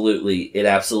absolutely...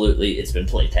 It's been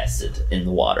play tested in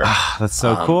the water. That's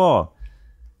so cool.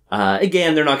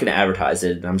 Again, they're not going to advertise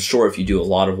it. I'm sure if you do a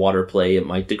lot of water play, it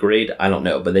might degrade. I don't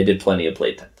know. But they did plenty of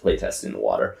play testing in the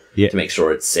water to make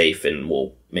sure it's safe and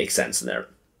will make sense in there.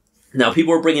 Now,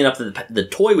 people were bringing up that the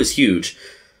toy was huge.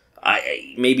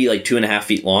 Maybe like 2.5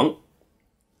 feet long.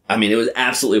 I mean, it was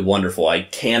absolutely wonderful.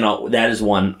 That is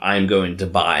one I'm going to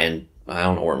buy, and I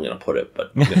don't know where I'm going to put it,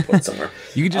 but I'm going to put it somewhere.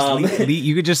 You could just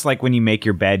you could just like when you make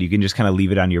your bed, you can just kind of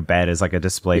leave it on your bed as like a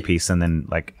display piece, and then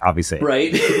like obviously,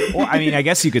 right? Well, I mean, I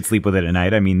guess you could sleep with it at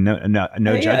night. I mean, no judgments.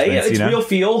 Yeah, it's real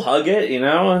feel. Hug it, you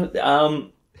know.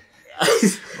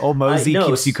 Old Mosey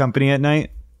keeps you company at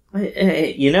night.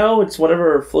 You know, it's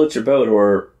whatever floats your boat,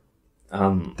 or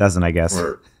doesn't, I guess.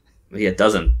 Or it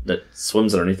doesn't. That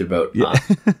swims underneath your boat. Yeah.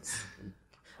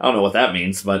 I don't know what that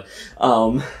means, but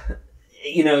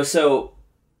you know, so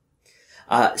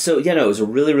yeah, no, it was a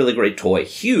really, really great toy.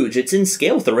 Huge. It's in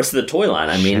scale with the rest of the toy line.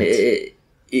 I mean,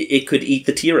 it could eat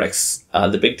the T-Rex,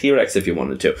 the big T-Rex if you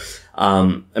wanted to.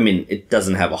 I mean, it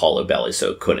doesn't have a hollow belly,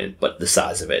 so it couldn't, but the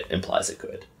size of it implies it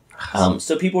could.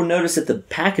 So people noticed that the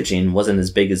packaging wasn't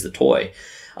as big as the toy.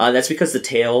 That's because the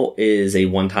tail is a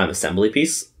one-time assembly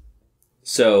piece.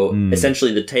 So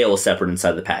essentially the tail is separate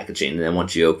inside the packaging, and then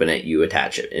once you open it, you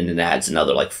attach it, and it adds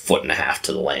another like 1.5 feet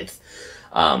to the length.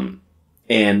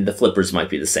 And the flippers might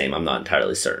be the same. I'm not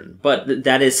entirely certain. But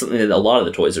that is something that a lot of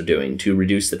the toys are doing to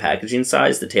reduce the packaging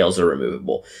size. The tails are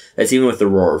removable. That's even with the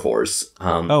Roarivores.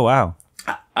 Oh, wow.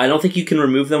 I don't think you can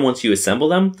remove them once you assemble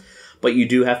them, but you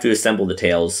do have to assemble the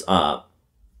tails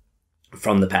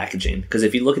from the packaging. Because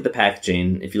if you look at the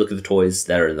packaging, if you look at the toys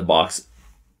that are in the box,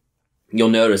 you'll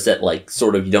notice that like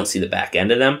sort of you don't see the back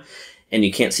end of them. And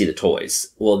you can't see the toys.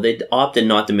 Well, they opted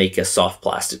not to make a soft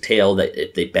plastic tail that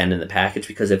if they bend in the package,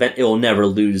 because it will never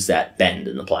lose that bend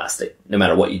in the plastic, no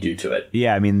matter what you do to it.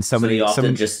 Yeah, I mean, so many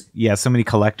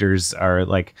collectors are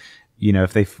like, you know,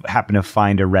 if they happen to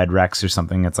find a Red Rex or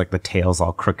something, it's like the tail's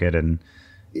all crooked and.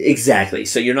 Exactly.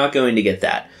 So you're not going to get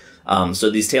that. So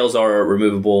these tails are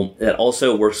removable. That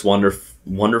also works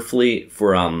wonderfully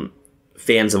for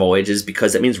fans of all ages,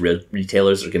 because that means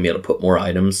retailers are going to be able to put more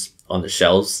items on the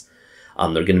shelves.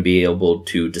 They're going to be able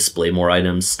to display more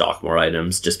items, stock more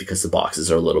items, just because the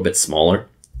boxes are a little bit smaller.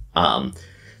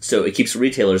 So it keeps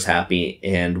retailers happy.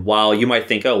 And while you might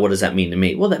think, oh, what does that mean to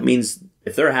me? Well, that means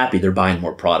if they're happy, they're buying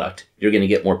more product. You're going to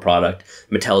get more product.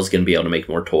 Mattel is going to be able to make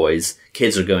more toys.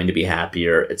 Kids are going to be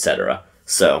happier, etc.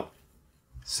 So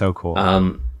cool.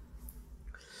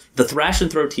 The Thrash and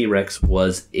Throw T-Rex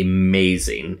was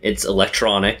amazing. It's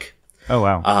electronic. Oh,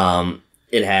 wow.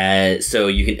 It has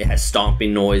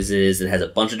stomping noises. It has a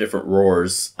bunch of different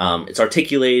roars. It's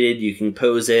articulated. You can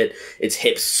pose it. Its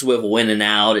hips swivel in and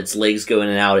out. Its legs go in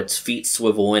and out. Its feet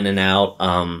swivel in and out.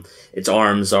 Its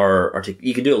arms are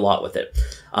you can do a lot with it.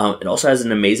 It also has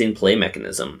an amazing play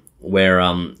mechanism where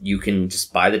you can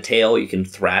just buy the tail. You can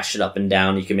thrash it up and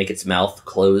down. You can make its mouth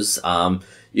close.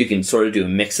 You can sort of do a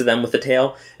mix of them with the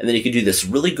tail, and then you can do this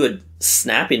really good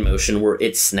snapping motion where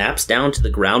it snaps down to the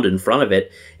ground in front of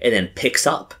it and then picks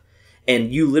up.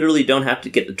 And you literally don't have to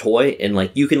get the toy, and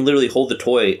like you can literally hold the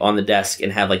toy on the desk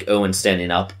and have like Owen standing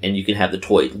up, and you can have the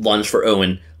toy lunge for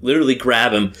Owen, literally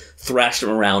grab him, thrash him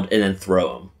around, and then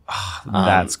throw him. Oh,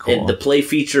 that's cool. And the play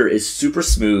feature is super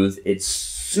smooth. It's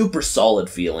super solid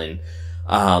feeling.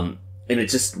 And it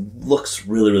just looks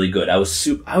really, really good. I was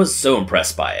so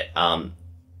impressed by it.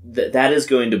 That is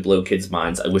going to blow kids'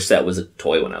 minds. I wish that was a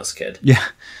toy when I was a kid. Yeah,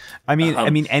 I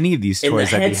mean, any of these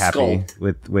toys, I'd be happy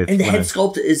with. And the head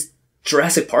sculpt is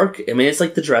Jurassic Park. I mean, it's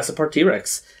like the Jurassic Park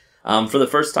T-Rex. For the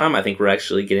first time, I think we're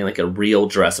actually getting like a real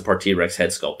Jurassic Park T-Rex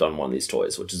head sculpt on one of these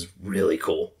toys, which is really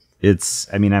cool.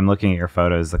 I mean, I'm looking at your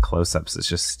photos, the close-ups.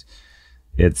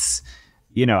 It's,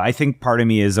 you know, I think part of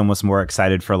me is almost more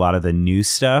excited for a lot of the new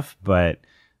stuff, but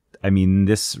I mean,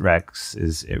 this Rex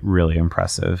is really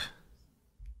impressive.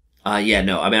 Yeah,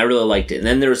 no, I mean, I really liked it. And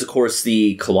then there's, of course,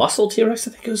 the Colossal T-Rex,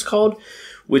 I think it was called,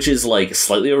 which is like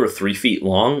slightly over 3 feet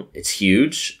long. It's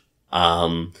huge.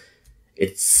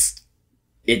 It's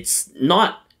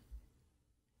not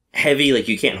heavy, like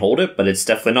you can't hold it, but it's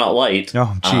definitely not light.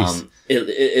 Oh, jeez.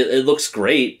 It looks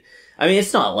great. I mean,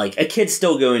 it's not like a kid's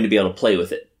still going to be able to play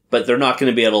with it, but they're not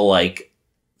going to be able to like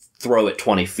throw it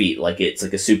 20 feet. Like it's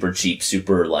like a super cheap,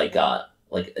 super like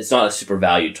it's not a super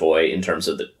value toy in terms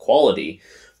of the quality,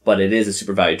 but it is a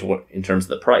super value toy in terms of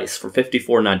the price. For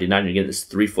 $54.99, you're getting this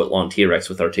 3 foot long T-Rex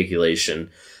with articulation,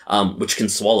 which can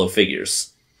swallow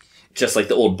figures, just like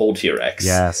the old bull T-Rex.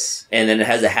 Yes. And then it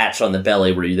has a hatch on the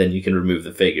belly where you can remove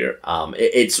the figure.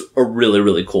 It's a really,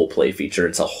 really cool play feature.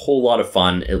 It's a whole lot of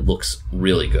fun. It looks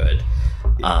really good.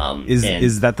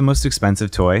 Is that the most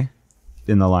expensive toy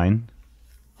in the line?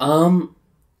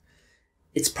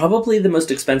 It's probably the most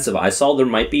expensive I saw. There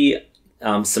might be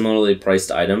similarly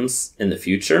priced items in the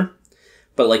future,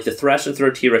 but like the Thrash and Throw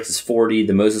T-Rex is $40,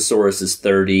 the Mosasaurus is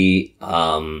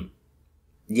 $30.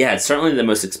 Yeah, it's certainly the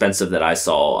most expensive that I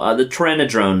saw. The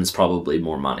Tyrannodrome is probably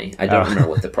more money. I don't remember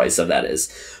what the price of that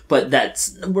is, but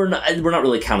we're not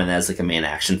really counting that as like a main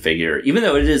action figure, even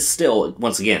though it is still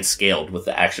once again scaled with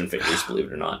the action figures. Believe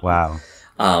it or not. Wow.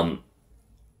 But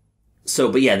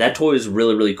yeah, that toy is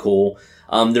really really cool.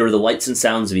 There were the lights and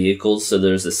sounds vehicles. So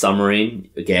there's the submarine.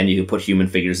 Again, you can put human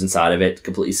figures inside of it,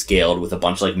 completely scaled with a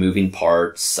bunch of like moving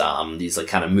parts. These like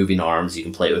kind of moving arms. You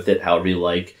can play with it however you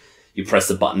like. You press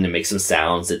the button and make some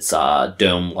sounds. Its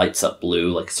dome lights up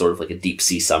blue, like sort of like a deep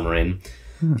sea submarine.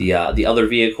 The other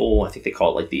vehicle, I think they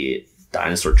call it like the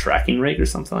dinosaur tracking rig or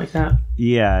something like that.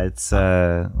 Yeah, it's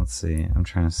let's see. I'm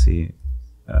trying to see.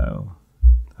 Oh,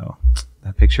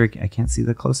 that picture. I can't see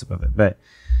the close up of it, but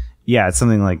yeah, it's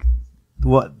something like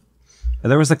what.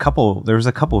 There was a couple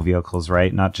vehicles,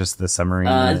 right? Not just the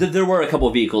submarine. There were a couple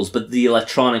of vehicles, but the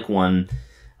electronic one,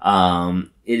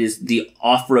 it is the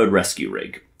off-road rescue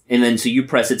rig. And then so you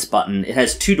press its button. It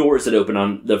has two doors that open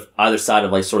on the either side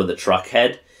of like sort of the truck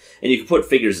head, and you can put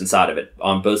figures inside of it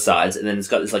on both sides. And then it's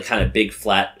got this like kind of big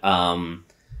flat,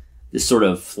 this sort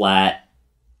of flat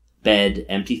bed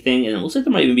empty thing, and it looks like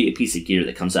there might even be a piece of gear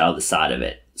that comes out of the side of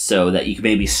it, so that you can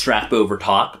maybe strap over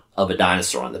top of a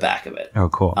dinosaur on the back of it. Oh,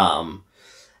 cool.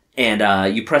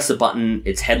 And you press the button,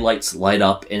 its headlights light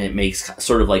up, and it makes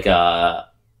sort of like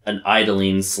an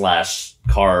idling /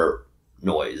 car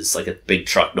noise, like a big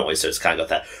truck noise. So it's kind of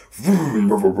got that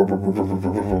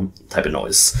type of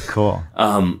noise. Cool.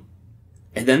 And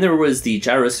then there was the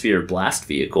gyrosphere blast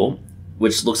vehicle,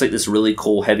 which looks like this really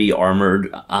cool, heavy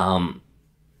armored,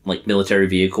 like military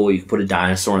vehicle. You can put a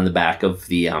dinosaur in the back of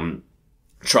the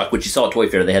truck, which you saw at Toy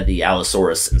Fair. They had the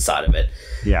Allosaurus inside of it.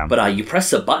 Yeah. But you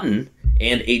press a button,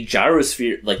 and a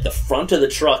gyrosphere, like the front of the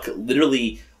truck,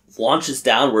 literally launches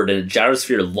downward, and a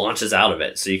gyrosphere launches out of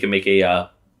it. So you can make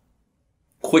a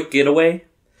quick getaway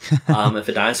if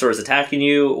a dinosaur is attacking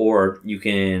you, or you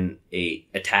can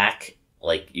attack.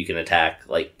 Like you can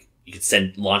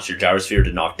launch your gyrosphere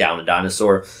to knock down a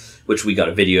dinosaur, which we got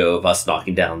a video of us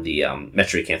knocking down the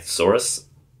Metriacanthosaurus.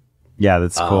 Yeah,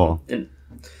 that's cool. And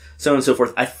so on and so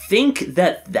forth. I think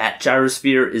that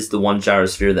gyrosphere is the one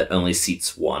gyrosphere that only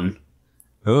seats one.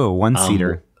 Oh,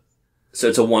 one-seater. So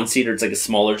it's a one-seater. It's like a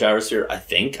smaller gyrosphere, I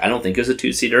think. I don't think it was a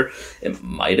two-seater. It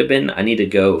might have been. I need to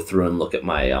go through and look at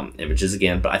my images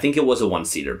again. But I think it was a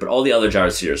one-seater. But all the other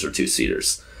gyrospheres are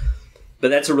two-seaters. But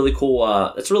that's a really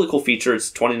cool feature. It's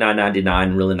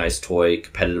 $29.99, really nice toy,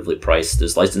 competitively priced.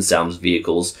 Those licensed sounds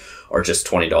vehicles are just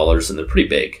 $20, and they're pretty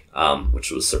big,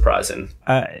 which was surprising.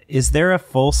 Is there a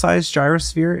full-size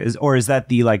gyrosphere? Or is that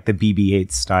the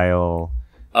BB-8 style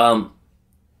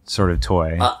sort of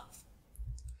toy?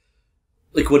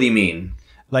 Like, what do you mean?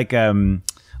 Like when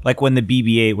the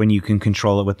BB-8, when you can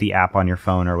control it with the app on your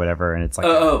phone or whatever, and it's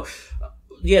like...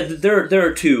 Yeah, there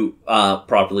are two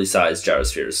properly sized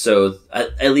gyrospheres. So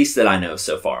at least that I know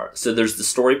so far. So there's the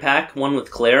story pack one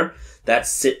with Claire that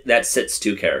sits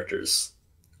two characters.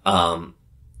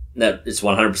 That is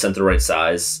 100% the right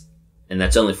size, and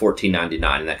that's only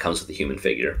 $14.99, and that comes with a human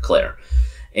figure, Claire.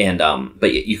 And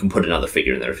but you can put another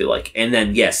figure in there if you like. And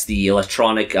then yes, the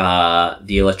electronic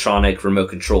remote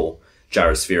control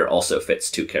gyrosphere also fits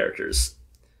two characters.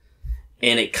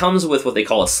 And it comes with what they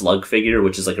call a slug figure,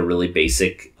 which is like a really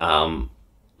basic,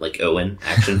 like Owen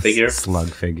action figure. Slug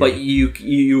figure. But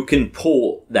you can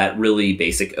pull that really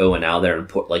basic Owen out there and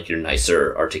put like your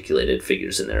nicer articulated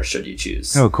figures in there should you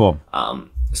choose. Oh, cool.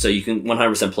 So you can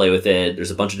 100% play with it. There's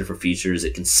a bunch of different features.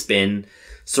 It can spin,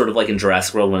 sort of like in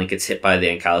Jurassic World when it gets hit by the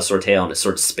ankylosaur tail and it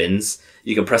sort of spins.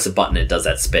 You can press a button, it does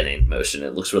that spinning motion.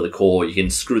 It looks really cool. You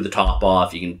can screw the top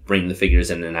off. You can bring the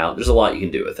figures in and out. There's a lot you can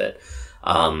do with it.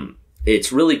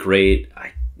 It's really great.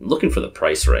 I'm looking for the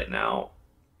price right now.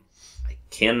 I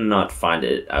cannot find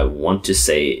it. I want to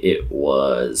say it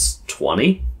was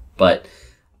 $20, but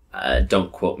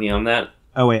don't quote me on that.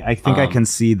 Oh, wait. I think I can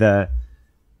see the...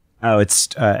 Oh, it's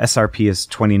SRP is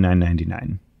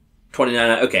 $29.99.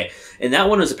 $29. Okay. And that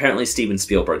one was apparently Steven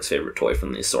Spielberg's favorite toy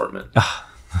from the assortment.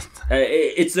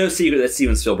 It's no secret that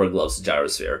Steven Spielberg loves the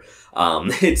gyrosphere.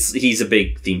 He's a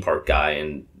big theme park guy,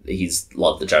 and he's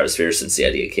loved the gyrosphere since the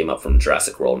idea came up from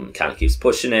Jurassic World, and kind of keeps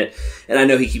pushing it. And I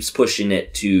know he keeps pushing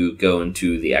it to go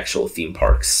into the actual theme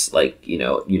parks, like,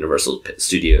 Universal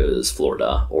Studios,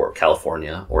 Florida, or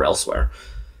California, or elsewhere.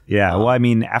 Yeah, well, I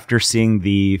mean, after seeing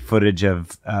the footage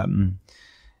of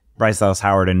Bryce Dallas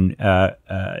Howard and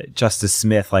Justice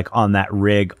Smith like on that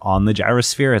rig on the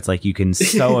gyrosphere. It's like you can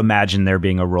so imagine there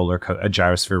being a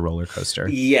gyrosphere roller coaster.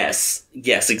 Yes,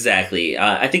 exactly.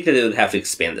 I think that they would have to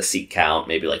expand the seat count,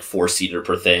 maybe like 4-seater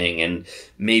per thing, and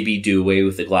maybe do away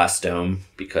with the glass dome,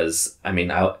 because I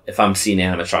mean, if I'm seeing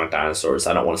animatronic dinosaurs,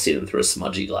 I don't want to see them through a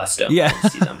smudgy glass dome. Yeah. I want to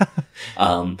see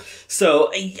them.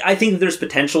 So I think that there's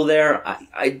potential there.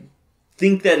 I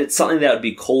think that it's something that would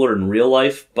be cooler in real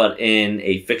life, but in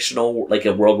a fictional, like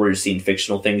a world where you're seeing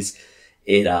fictional things,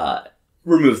 it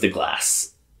remove the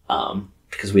glass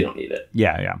because we don't need it.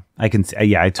 Yeah. I can.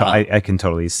 I can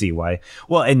totally see why.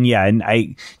 Well, and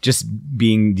I just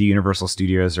being the Universal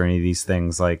Studios or any of these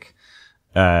things, like,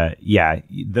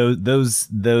 those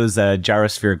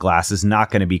gyrosphere glass is not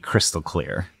going to be crystal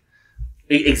clear.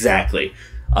 Exactly.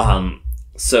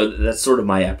 So that's sort of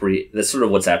I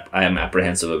am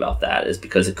apprehensive about that, is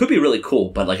because it could be really cool,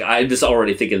 but like I'm just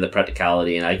already thinking of the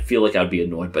practicality, and I feel like I'd be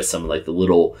annoyed by some of like the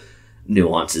little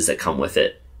nuances that come with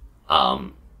it,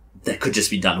 that could just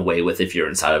be done away with if you're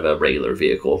inside of a regular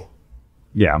vehicle.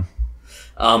 Yeah.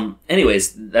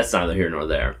 Anyways, that's neither here nor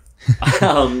there.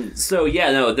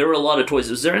 There were a lot of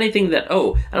toys. Was there anything that,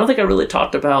 I don't think I really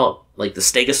talked about, like the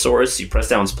Stegosaurus. You press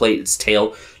down its plate, its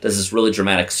tail does this really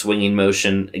dramatic swinging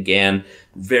motion. Again,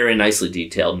 very nicely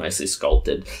detailed, nicely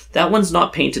sculpted. That one's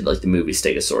not painted like the movie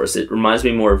Stegosaurus. It reminds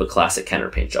me more of a classic Kenner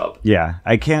paint job. Yeah,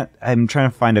 I'm trying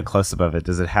to find a close-up of it.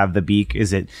 Does it have the beak?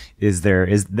 There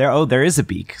is a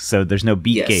beak. So there's no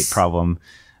beak gate problem.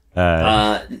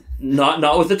 Not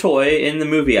with the toy. In the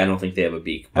movie, I don't think they have a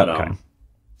beak, but, okay.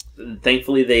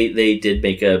 Thankfully, they did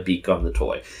make a beak on the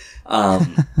toy.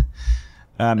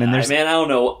 And there's I don't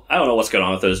know what's going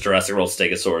on with those Jurassic World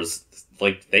Stegosaurs.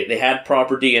 Like they had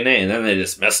proper DNA, and then they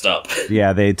just messed up.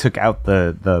 Yeah, they took out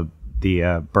the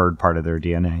bird part of their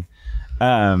DNA.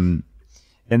 And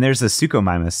there's a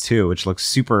Suchomimus too, which looks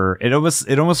super. It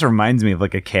almost reminds me of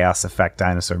like a Chaos Effect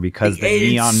dinosaur because the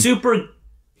neon, super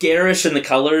garish in the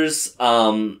colors.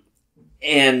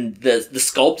 And the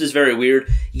sculpt is very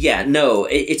weird. Yeah, no,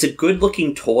 it's a good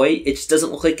looking toy. It just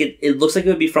doesn't look like it. It looks like it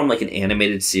would be from like an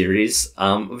animated series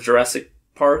of Jurassic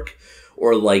Park,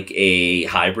 or like a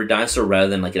hybrid dinosaur rather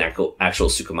than like an actual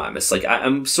Suchomimus. Like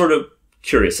I'm sort of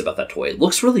curious about that toy. It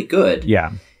looks really good.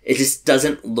 Yeah. It just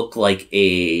doesn't look like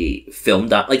a film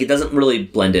like it doesn't really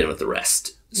blend in with the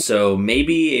rest. So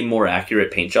maybe a more accurate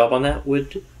paint job on that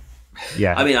would.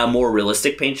 Yeah. I mean, a more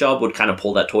realistic paint job would kind of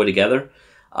pull that toy together.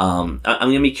 I'm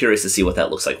going to be curious to see what that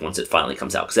looks like once it finally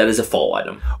comes out, because that is a fall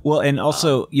item. Well, and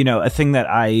also, a thing that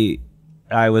I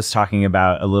was talking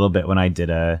about a little bit when I did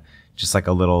just like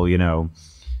a little,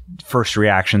 first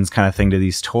reactions kind of thing to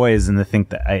these toys, and I think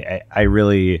that I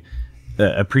really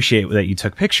appreciate that you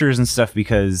took pictures and stuff,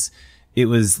 because it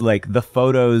was like the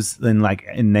photos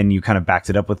and then you kind of backed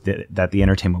it up with that the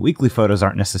Entertainment Weekly photos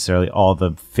aren't necessarily all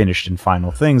the finished and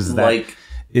final things. Like,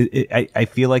 I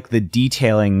feel like the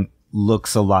detailing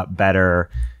looks a lot better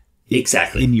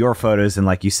exactly in your photos, and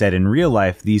like you said, in real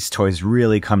life these toys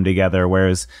really come together,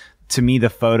 whereas to me the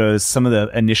photos, some of the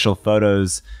initial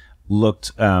photos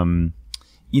looked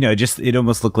it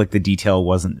almost looked like the detail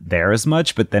wasn't there as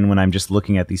much, but then when I'm just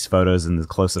looking at these photos and the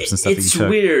close-ups and stuff that you took, it's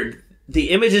weird.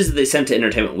 The images that they sent to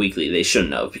Entertainment Weekly, they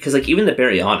shouldn't have, because like even the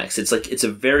baryonyx, it's a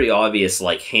very obvious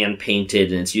like hand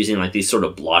painted, and it's using like these sort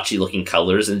of blotchy looking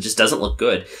colors, and it just doesn't look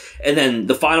good. And then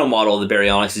the final model of the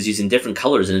baryonyx is using different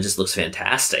colors, and it just looks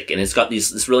fantastic. And it's got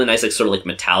this really nice like sort of like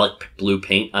metallic blue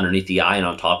paint underneath the eye and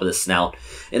on top of the snout,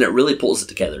 and it really pulls it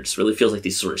together. It just really feels like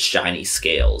these sort of shiny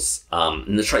scales.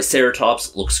 And the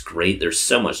Triceratops looks great. There's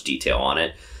so much detail on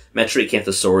it.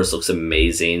 Metriacanthosaurus looks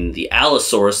amazing. The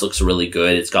Allosaurus looks really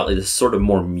good. It's got like this sort of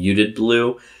more muted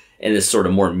blue and this sort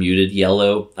of more muted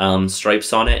yellow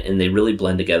stripes on it, and they really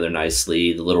blend together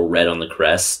nicely. The little red on the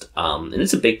crest, and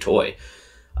it's a big toy.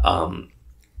 But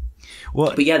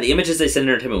yeah, the images they sent in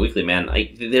Entertainment Weekly, man,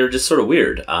 they're just sort of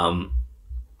weird.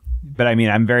 But I mean,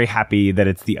 I'm very happy that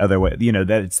it's the other way.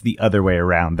 That it's the other way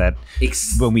around. That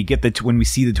when we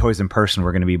see the toys in person,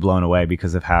 we're going to be blown away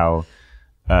because of how.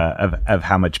 Of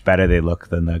how much better they look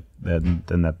than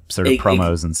the sort of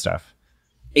promos and stuff.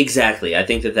 Exactly. I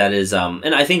think that is,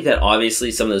 and I think that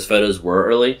obviously some of those photos were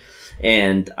early,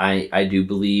 and I do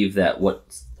believe that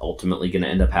what's ultimately going to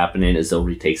end up happening is they'll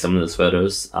retake some of those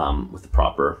photos with the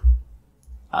proper,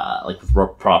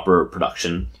 proper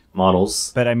production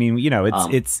models. But I mean,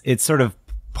 it's sort of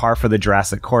par for the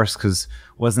Jurassic course, because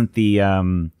wasn't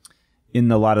the in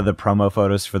a lot of the promo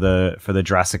photos for the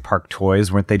Jurassic Park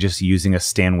toys, weren't they just using a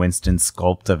Stan Winston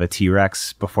sculpt of a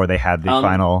T-Rex before they had the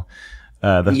final?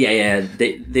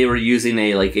 They were using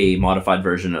a modified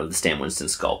version of the Stan Winston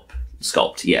sculpt.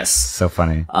 sculpt. Yes. So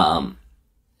funny.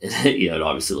 It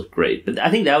obviously looked great, but I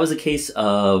think that was a case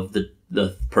of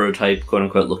the prototype, quote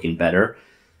unquote, looking better.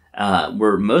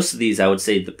 Where most of these, I would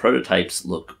say the prototypes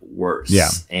look worse. Yeah.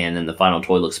 And then the final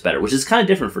toy looks better, which is kind of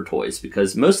different for toys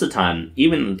because most of the time,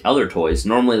 even other toys,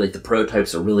 normally like the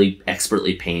prototypes are really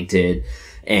expertly painted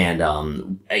and,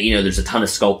 there's a ton of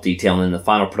sculpt detail. And then the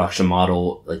final production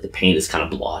model, like the paint is kind of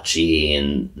blotchy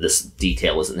and this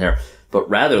detail isn't there. But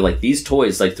rather, like these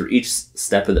toys, like through each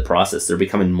step of the process, they're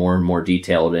becoming more and more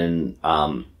detailed and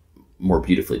more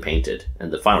beautifully painted.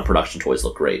 And the final production toys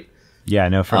look great. Yeah,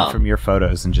 no, from your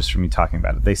photos and just from you talking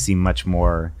about it, they seem much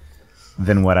more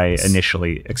than what I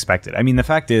initially expected. I mean, the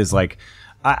fact is, like,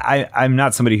 I'm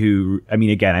not somebody who, I mean,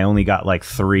 again, I only got like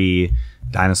 3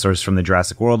 dinosaurs from the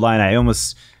Jurassic World line.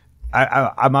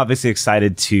 I'm obviously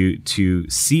excited to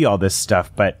see all this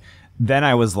stuff, but then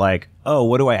I was like, oh,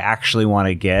 what do I actually want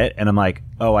to get? And I'm like,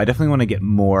 oh, I definitely want to get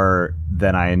more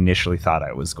than I initially thought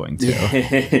I was going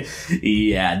to.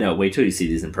 Yeah, no, wait till you see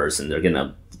these in person. They're going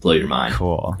to blow your mind.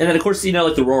 Cool. And then, of course,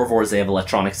 like the Roarivores, they have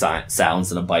electronic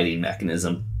sounds and a biting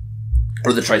mechanism.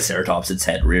 Or the Triceratops, its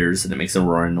head rears and it makes a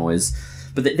roaring noise.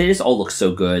 But they just all look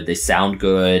so good. They sound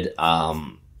good.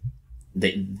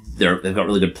 They've got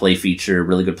really good play feature,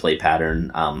 really good play pattern.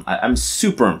 I'm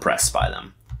super impressed by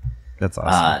them. That's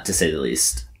awesome. To say the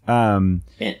least. So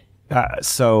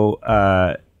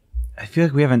I feel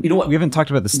like we haven't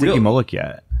talked about the Sticky Moloch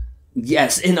yet.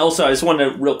 Yes, and also I just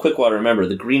wanted to real quick while I remember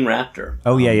the Green Raptor.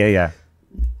 Oh yeah.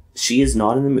 She is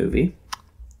not in the movie.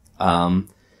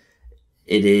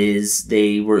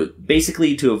 They were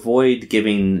basically to avoid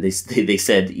giving. They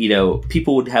said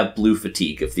people would have blue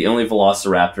fatigue if the only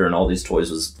Velociraptor in all these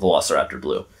toys was Velociraptor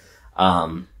blue.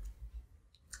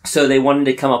 So they wanted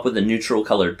to come up with a neutral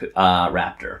colored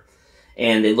raptor.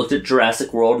 And they looked at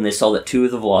Jurassic World and they saw that 2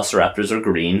 of the Velociraptors are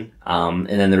green. And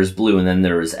then there's blue and then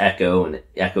there was Echo and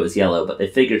Echo is yellow. But they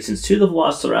figured since 2 of the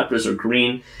Velociraptors are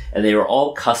green and they were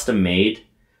all custom made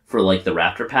for like the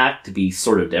Raptor pack to be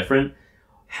sort of different,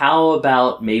 how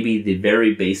about maybe the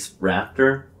very base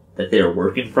raptor that they were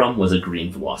working from was a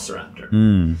green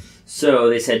Velociraptor? So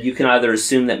they said you can either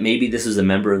assume that maybe this is a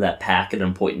member of that pack at a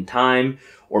point in time,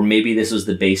 or maybe this was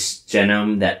the base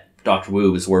genome that Dr.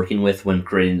 Wu was working with when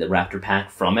creating the Raptor pack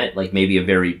from it, like maybe a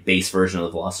very base version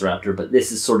of the Velociraptor, but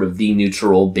this is sort of the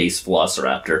neutral base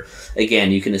Velociraptor. Again,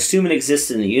 you can assume it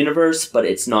exists in the universe, but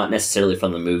it's not necessarily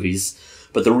from the movies.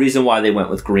 But the reason why they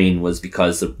went with green was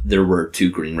because there were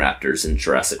 2 green raptors in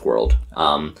Jurassic World.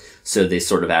 So they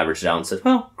sort of averaged it out and said,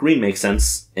 well, green makes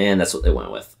sense, and that's what they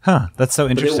went with. Huh, that's so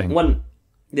interesting.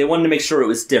 They wanted to make sure it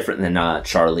was different than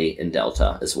Charlie and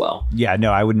Delta as well. Yeah,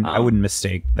 no, I wouldn't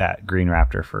mistake that green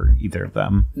raptor for either of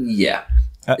them. Yeah,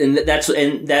 and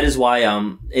that is why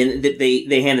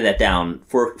they handed that down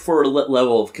for a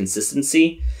level of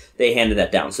consistency. They handed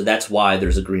that down, so that's why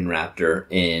there's a green raptor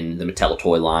in the Mattel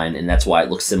toy line, and that's why it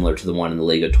looks similar to the one in the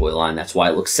Lego toy line. That's why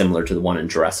it looks similar to the one in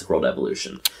Jurassic World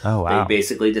Evolution. Oh wow! They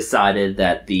basically decided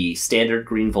that the standard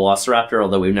green Velociraptor,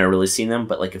 although we've never really seen them,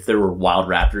 but like if there were wild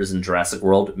raptors in Jurassic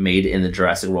World made in the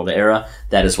Jurassic World era,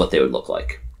 that is what they would look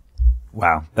like.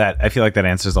 Wow, I feel like that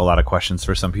answers a lot of questions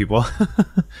for some people.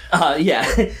 Yeah,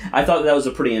 I thought that was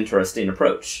a pretty interesting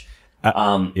approach.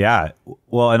 Yeah.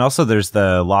 Well, and also there's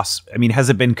the Lost. I mean, has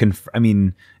it been?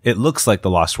 It looks like the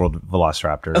Lost World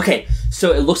Velociraptor. Okay,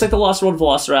 so it looks like the Lost World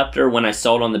Velociraptor when I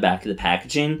saw it on the back of the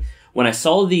packaging. When I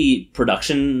saw the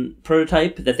production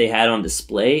prototype that they had on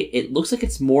display, it looks like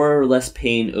it's more or less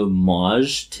paying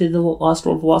homage to the Lost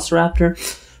World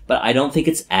Velociraptor, but I don't think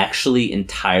it's actually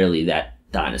entirely that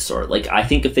dinosaur. Like, I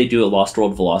think if they do a Lost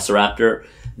World Velociraptor,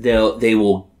 they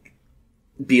will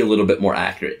be a little bit more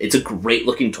accurate. It's a great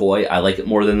looking toy. I like it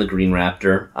more than the Green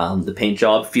Raptor. The paint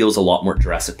job feels a lot more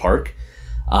Jurassic Park.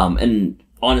 And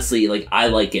honestly, like, I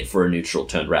like it for a neutral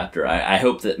toned raptor. I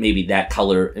hope that maybe that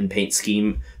color and paint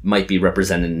scheme might be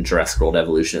represented in Jurassic World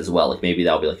Evolution as well. Like, maybe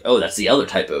that'll be like, oh, that's the other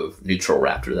type of neutral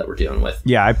raptor that we're dealing with.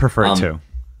 Yeah, I prefer it too.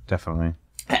 Definitely.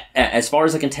 As far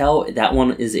as I can tell, that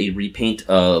one is a repaint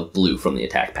of blue from the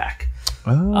Attack Pack.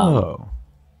 Oh.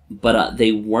 But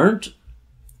they weren't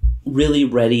really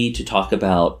ready to talk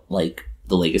about, like,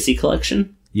 the Legacy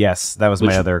Collection. Yes, that was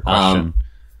my other question.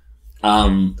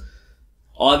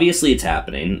 Obviously, it's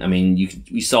happening. I mean,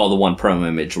 you saw the one promo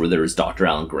image where there was Dr.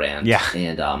 Alan Grant, yeah,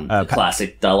 and the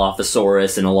classic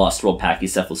Dilophosaurus and a Lost World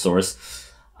Pachycephalosaurus.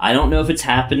 I don't know if it's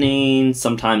happening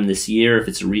sometime this year, if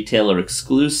it's a retailer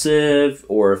exclusive,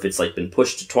 or if it's like been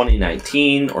pushed to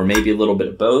 2019, or maybe a little bit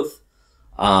of both.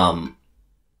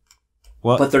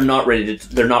 But they're not ready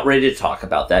to talk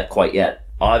about that quite yet.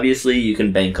 Obviously, you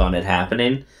can bank on it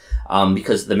happening.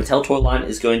 because the Mattel toy line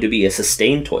is going to be a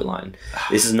sustained toy line.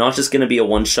 This is not just going to be a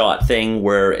one-shot thing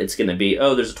where it's going to be,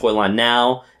 oh, there's a toy line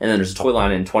now, and then there's a toy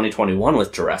line in 2021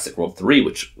 with Jurassic World 3,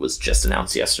 which was just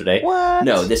announced yesterday. What?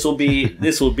 No, this will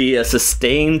be a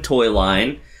sustained toy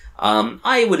line.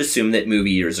 I would assume that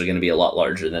movie years are going to be a lot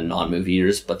larger than non-movie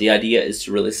years, but the idea is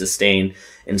to really sustain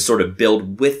and sort of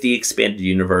build with the expanded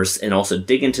universe and also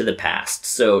dig into the past.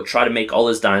 So try to make all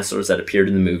those dinosaurs that appeared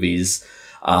in the movies,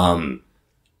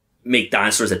 make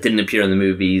dinosaurs that didn't appear in the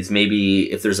movies.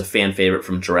 Maybe if there's a fan favorite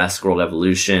from Jurassic World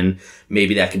Evolution,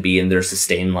 maybe that could be in their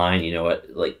sustain line. You know what?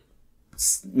 Like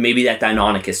maybe that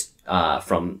Deinonychus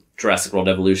from Jurassic World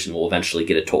Evolution will eventually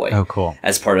get a toy. Oh, cool.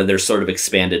 As part of their sort of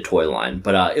expanded toy line.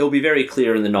 But it will be very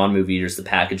clear in the non-movie years, the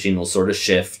packaging will sort of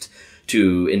shift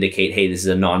to indicate, hey, this is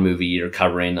a non-movie year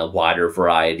covering a wider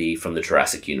variety from the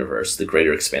Jurassic universe, the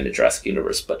greater expanded Jurassic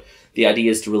universe. But the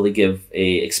idea is to really give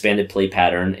a expanded play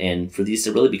pattern and for these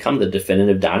to really become the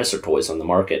definitive dinosaur toys on the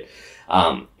market.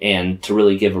 And to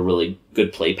really give a really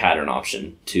good play pattern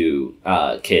option to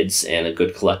kids and a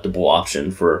good collectible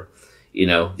option for, you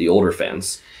know, the older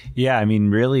fans. Yeah, I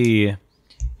mean, really,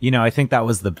 you know, I think that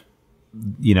was the,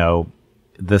 you know,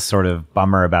 the sort of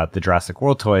bummer about the Jurassic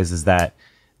World toys is that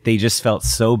they just felt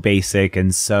so basic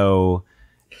and so,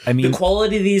 I mean, the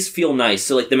quality of these feel nice.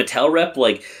 So like the Mattel rep,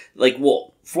 like,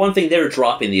 well, for one thing, they were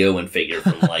dropping the Owen figure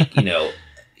from like, you know,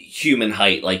 human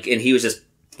height, like, and he was just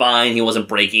fine. He wasn't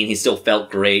breaking. He still felt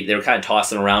great. They were kind of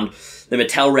tossing around. The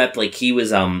Mattel rep, like he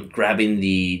was grabbing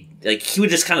the, like he would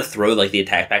just kind of throw like the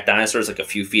attack pack dinosaurs like a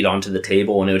few feet onto the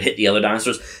table and it would hit the other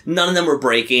dinosaurs. None of them were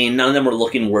breaking. None of them were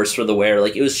looking worse for the wear.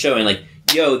 Like it was showing like,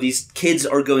 yo, these kids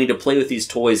are going to play with these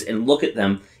toys and look at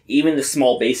them. Even the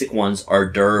small basic ones are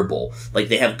durable. Like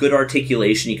they have good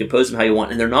articulation. You can pose them how you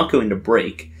want and they're not going to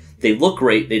break. They look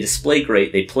great. They display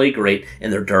great. They play great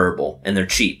and they're durable and they're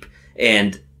cheap.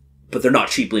 But they're not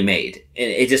cheaply made. And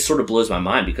it just sort of blows my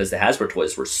mind because the Hasbro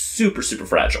toys were super, super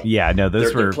fragile. Yeah, no,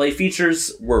 Their play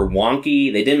features were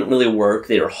wonky. They didn't really work.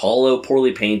 They were hollow,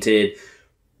 poorly painted,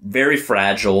 very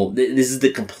fragile. This is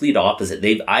the complete opposite.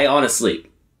 I honestly,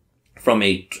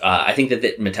 I think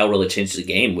that Mattel really changed the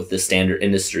game with the standard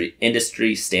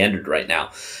industry standard right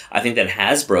now. I think that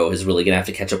Hasbro is really going to have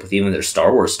to catch up with even their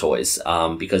Star Wars toys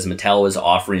because Mattel is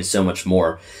offering so much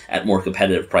more at more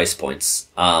competitive price points.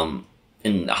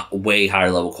 In way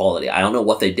higher level quality. I don't know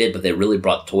what they did, but they really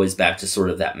brought toys back to sort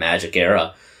of that magic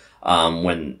era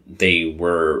when they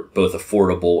were both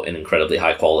affordable and incredibly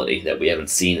high quality that we haven't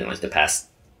seen in like the past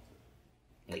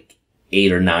like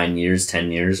 8 or 9 years,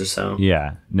 10 years or so.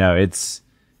 Yeah, no, it's,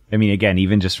 I mean, again,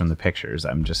 even just from the pictures,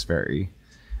 I'm so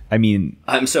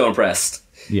impressed.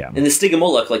 Yeah. And the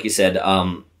Stygimoloch, like you said,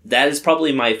 that is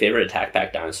probably my favorite attack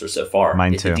pack dinosaur so far.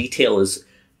 Mine too. The detail is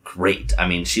great. I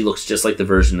mean, she looks just like the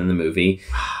version in the movie.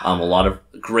 A lot of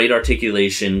great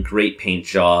articulation, great paint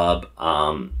job,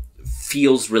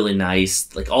 feels really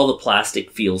nice. Like all the plastic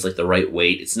feels like the right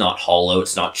weight. It's not hollow.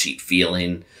 It's not cheap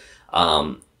feeling.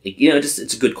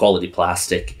 It's a good quality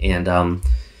plastic. And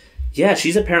yeah,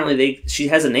 she's apparently she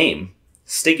has a name,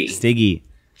 Stiggy.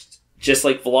 Just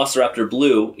like Velociraptor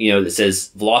Blue, you know, that says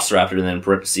Velociraptor and then in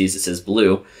parentheses it says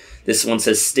Blue. This one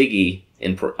says Stiggy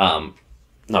in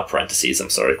not parentheses, I'm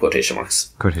sorry, quotation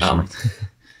marks.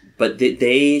 But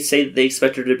they say they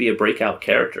expect her to be a breakout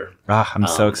character. I'm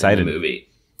so excited. In the movie.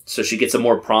 So she gets a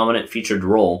more prominent featured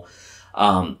role.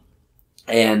 And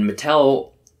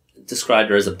Mattel described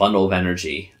her as a bundle of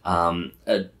energy,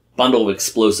 a bundle of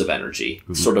explosive energy,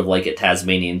 sort of like a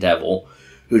Tasmanian devil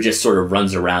who just sort of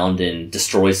runs around and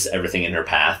destroys everything in her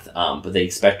path. But they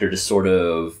expect her to sort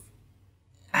of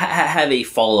have a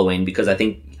following because I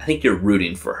think you're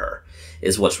rooting for her.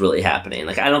 Is what's really happening.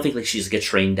 Like, I don't think like she's like a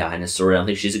trained dinosaur. I don't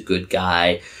think she's a good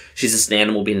guy. She's just an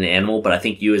animal being an animal, but I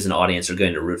think you as an audience are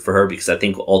going to root for her because I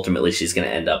think ultimately she's going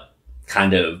to end up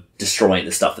kind of destroying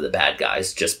the stuff of the bad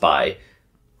guys just by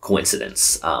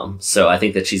coincidence. So I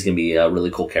think that she's going to be a really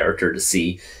cool character to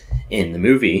see in the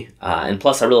movie. And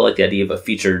plus I really like the idea of a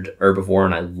featured herbivore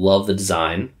and I love the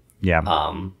design. Yeah.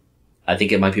 I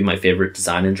think it might be my favorite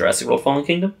design in Jurassic World Fallen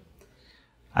Kingdom.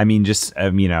 I mean, just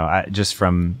just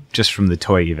from the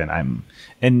toy, even and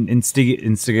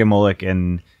Stygimoloch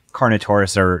and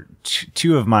Carnotaurus are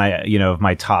two of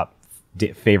my top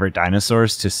favorite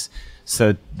dinosaurs.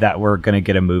 So that we're gonna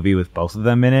get a movie with both of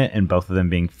them in it, and both of them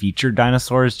being featured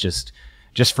dinosaurs, just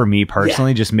for me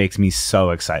personally, just makes me so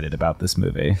excited about this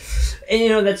movie.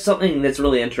 And that's something that's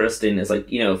really interesting. Is like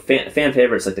fan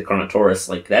favorites like the Carnotaurus,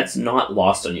 like that's not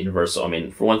lost on Universal. I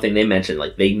mean, for one thing, they mentioned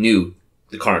like they knew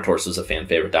the Carnotaurus was a fan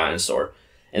favorite dinosaur.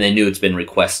 And they knew it's been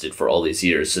requested for all these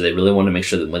years, so they really wanted to make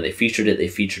sure that when they featured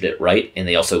it right, and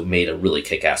they also made a really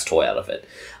kick-ass toy out of it.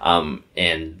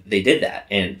 And they did that.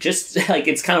 And just, like,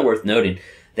 it's kind of worth noting,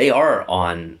 they are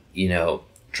on,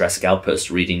 Jurassic Outpost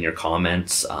reading your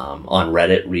comments, on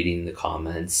Reddit reading the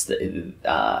comments,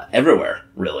 everywhere,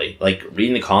 really. Like,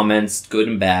 reading the comments, good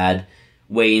and bad,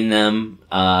 weighing them,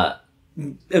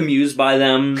 amused by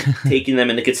them, taking them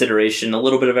into consideration, a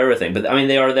little bit of everything. But I mean,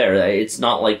 they are there. It's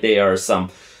not like they are some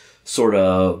sort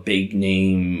of big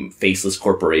name faceless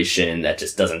corporation that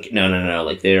just doesn't. No.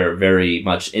 Like, they are very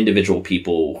much individual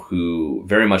people who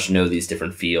very much know these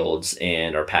different fields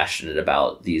and are passionate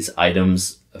about these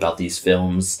items, about these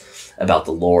films, about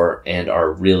the lore, and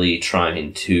are really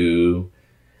trying to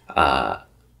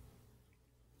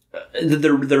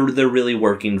they're really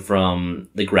working from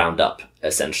the ground up,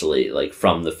 essentially, like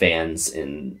from the fans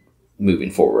and moving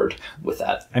forward with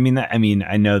that. I mean,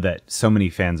 I know that so many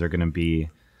fans I'm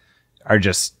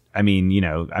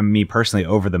me personally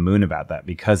over the moon about that,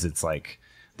 because it's like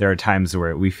there are times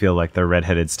where we feel like the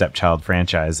redheaded stepchild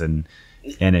franchise, and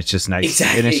it's just nice.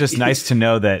 Exactly. And it's just nice to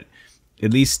know that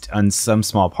at least on some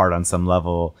small part, on some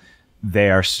level,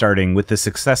 they are starting with the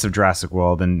success of Jurassic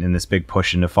World and this big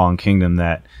push into Fallen Kingdom,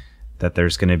 that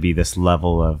there's going to be this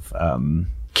level of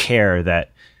care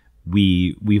that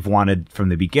we've wanted from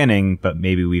the beginning, but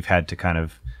maybe we've had to kind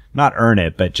of not earn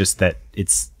it, but just that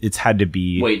it's had to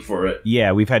be wait for it.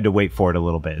 Yeah, we've had to wait for it a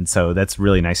little bit, and so that's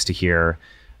really nice to hear.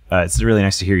 It's really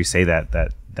nice to hear you say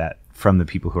that from the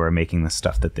people who are making this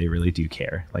stuff, that they really do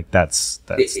care. Like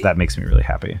that makes me really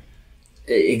happy.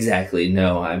 Exactly.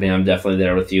 No, I mean, I'm definitely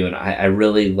there with you, and I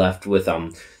really left with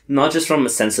not just from a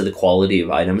sense of the quality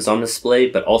of items on display,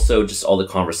 but also just all the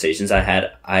conversations I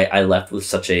had. I left with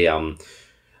such a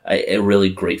really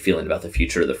great feeling about the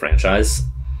future of the franchise,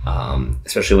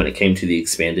 especially when it came to the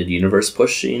expanded universe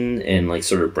pushing and like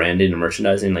sort of branding and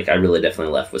merchandising. Like, I really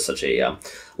definitely left with such a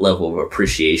level of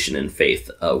appreciation and faith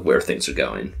of where things are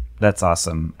going. That's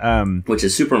awesome. Which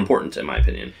is super important, in my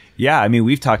opinion. Yeah, I mean,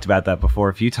 we've talked about that before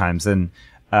a few times, and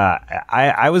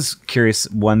I was curious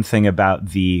one thing about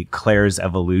the Claire's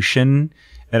evolution,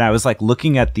 and I was like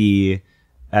looking at the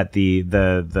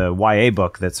YA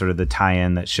book that's sort of the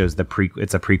tie-in that shows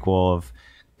it's a prequel of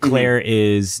Claire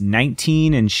is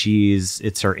 19, and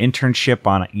it's her internship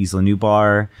on Isla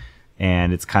Nublar,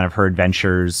 and it's kind of her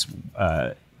adventures,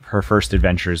 her first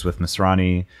adventures with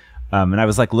Masrani. And I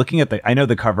was like looking at I know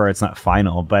the cover art's not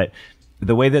final, but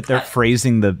the way that they're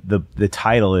phrasing the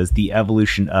title is "The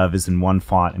Evolution of" is in one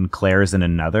font and Claire is in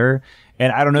another.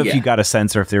 And I don't know if you got a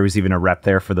sense or if there was even a rep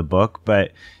there for the book,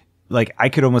 but like I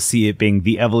could almost see it being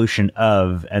 "The Evolution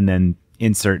of" and then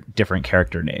insert different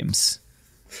character names.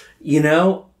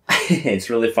 It's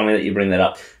really funny that you bring that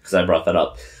up, because I brought that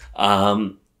up.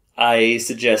 I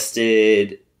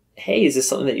suggested, hey, is this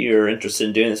something that you're interested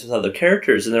in doing this with other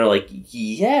characters? And they're like,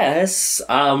 yes.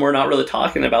 We're not really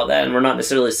talking about that, and we're not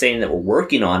necessarily saying that we're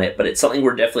working on it, but it's something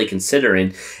we're definitely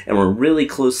considering, and we're really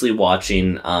closely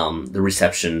watching the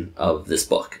reception of this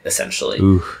book, essentially.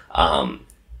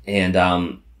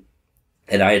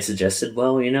 And I had suggested,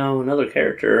 well, another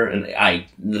character, and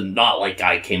not like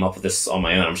I came up with this on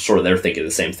my own. I'm sure they're thinking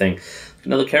the same thing.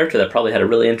 Another character that probably had a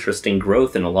really interesting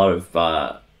growth and a lot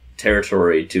of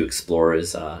territory to explore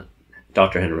is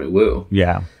Dr. Henry Wu.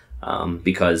 Yeah.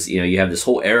 Because, you have this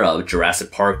whole era of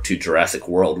Jurassic Park to Jurassic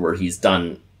World where he's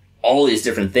done all these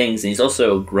different things, and he's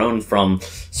also grown from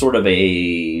sort of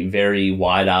a very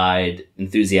wide-eyed,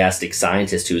 enthusiastic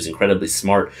scientist who is incredibly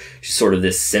smart to sort of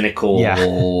this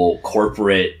cynical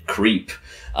corporate creep.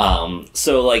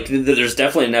 So like there's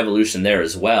definitely an evolution there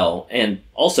as well. And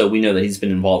also we know that he's been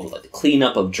involved with like the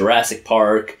cleanup of Jurassic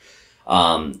Park,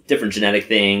 different genetic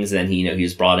things. And he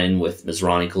was brought in with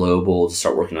Masrani Global to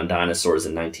start working on dinosaurs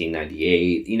in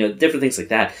 1998, different things like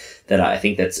that I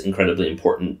think that's incredibly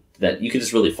important, that you can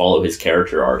just really follow his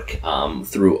character arc,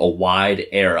 through a wide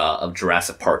era of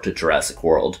Jurassic Park to Jurassic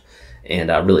World. And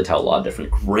really tell a lot of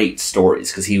different great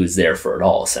stories because he was there for it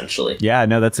all, essentially. Yeah,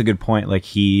 no, that's a good point. Like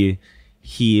he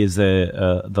is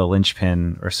the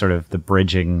linchpin, or sort of the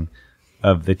bridging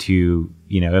of the two,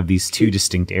 of these two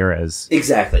distinct eras.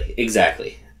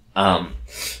 Exactly.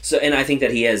 So, and I think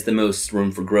that he has the most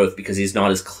room for growth because he's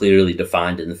not as clearly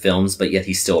defined in the films, but yet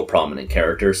he's still a prominent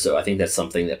character. So I think that's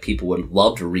something that people would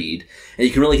love to read. And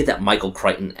you can really get that Michael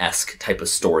Crichton-esque type of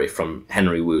story from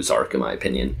Henry Wu's arc, in my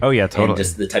opinion. Oh, yeah, totally. And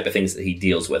just the type of things that he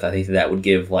deals with. I think that would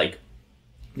give, like,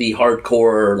 the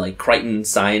hardcore, like, Crichton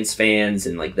science fans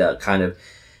and, like, the kind of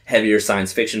heavier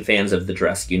science fiction fans of the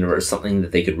Jurassic universe something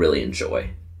that they could really enjoy.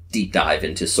 Deep dive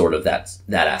into sort of that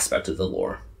aspect of the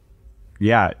lore.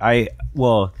 Yeah, I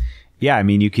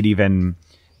mean, you could even,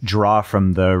 draw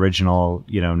from the original,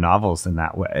 novels in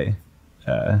that way.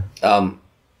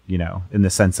 In the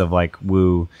sense of like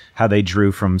how they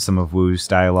drew from some of Wu's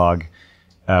dialogue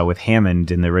with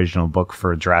Hammond in the original book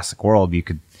for Jurassic World. You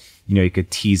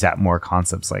could tease out more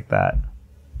concepts like that.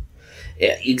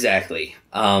 Yeah, exactly.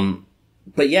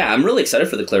 But yeah, I'm really excited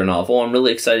for the Claire novel. I'm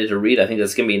really excited to read. I think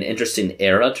that's going to be an interesting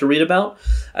era to read about.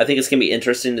 I think it's going to be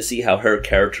interesting to see how her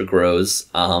character grows.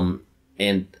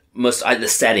 And the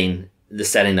setting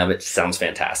of it sounds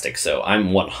fantastic. So I'm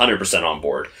 100% on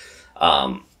board.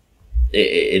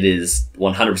 It is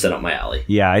 100% up my alley.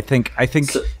 Yeah, I think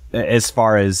so, as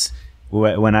far as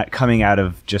coming out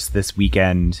of just this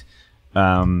weekend,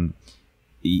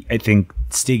 I think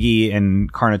Stiggy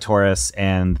and Carnotaurus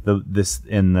and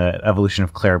the Evolution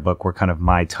of Claire book were kind of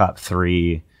my top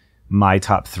three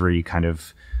kind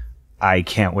of, I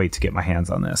can't wait to get my hands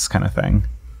on this kind of thing.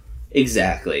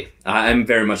 Exactly. I'm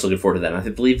very much looking forward to that. I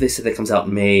believe they said that comes out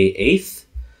May 8th.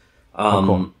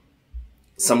 Cool.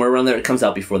 Somewhere around there. It comes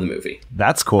out before the movie.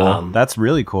 That's cool. That's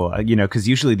really cool. Because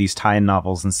usually these tie-in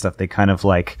novels and stuff, they kind of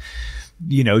like,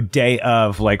 day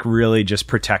of, like, really just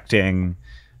protecting.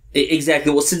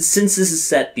 Exactly. Well, since this is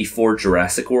set before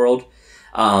Jurassic World,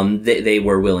 they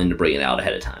were willing to bring it out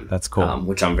ahead of time. That's cool.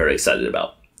 Which I'm very excited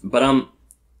about. But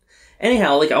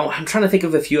anyhow, like I'm trying to think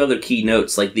of a few other key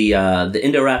notes. Like the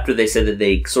Indoraptor, they said that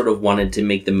they sort of wanted to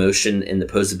make the motion and the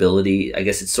posability. I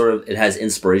guess it has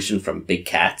inspiration from big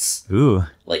cats. Ooh.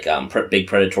 Like big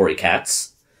predatory cats.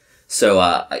 So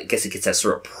I guess it gets that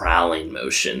sort of prowling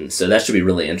motion. So that should be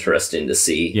really interesting to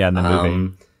see. Yeah, in the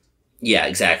movie. Yeah,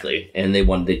 exactly. And they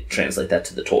wanted to translate that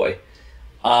to the toy.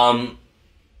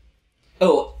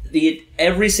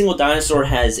 Every single dinosaur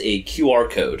has a QR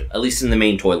code, at least in the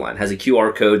main toy line, has a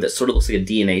QR code that sort of looks like a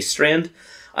DNA strand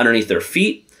underneath their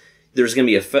feet. There's going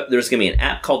to be an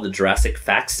app called the Jurassic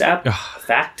Facts app.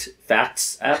 Facts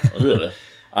app.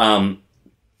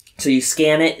 So you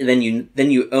scan it, and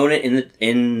then you own it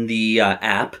in the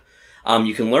app.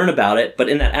 You can learn about it, but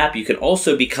in that app, you can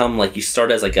also become you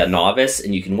start as like a novice,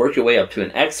 and you can work your way up to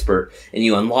an expert, and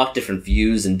you unlock different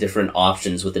views and different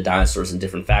options with the dinosaurs and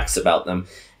different facts about them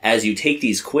as you take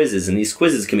these quizzes. And these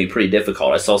quizzes can be pretty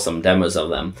difficult. I saw some demos of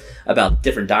them about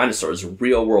different dinosaurs,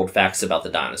 real world facts about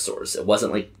the dinosaurs. It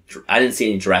wasn't I didn't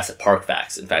see any Jurassic Park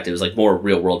facts. In fact, it was more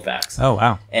real world facts. Oh,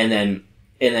 wow. And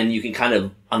then you can kind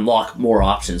of unlock more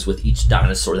options with each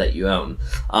dinosaur that you own.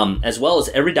 As well as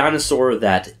every dinosaur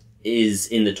that is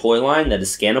in the toy line that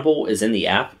is scannable is in the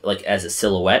app, as a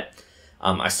silhouette.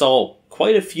 I saw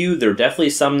quite a few. There are definitely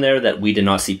some there that we did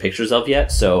not see pictures of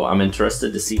yet, so I'm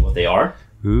interested to see what they are.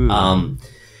 Ooh.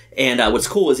 And what's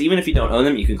cool is even if you don't own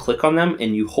them, you can click on them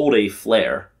and you hold a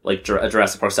flare, like a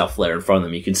Jurassic Park style flare in front of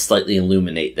them. You can slightly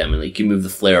illuminate them, and you can move the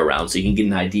flare around so you can get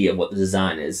an idea of what the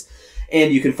design is.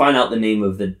 And you can find out the name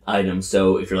of the item.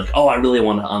 So if you're like, oh, I really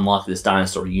want to unlock this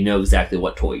dinosaur, you know exactly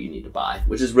what toy you need to buy,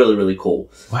 which is really, really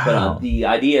cool. Wow. But the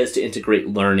idea is to integrate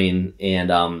learning and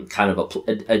kind of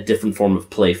a different form of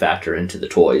play factor into the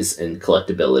toys and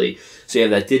collectability. So you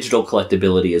have that digital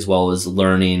collectability as well as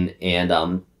learning and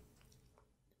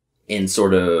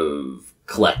sort of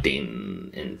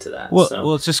collecting into that.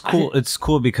 Well, it's just cool. It's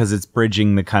cool because it's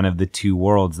bridging the kind of the two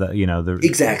worlds that,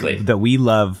 exactly that we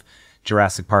love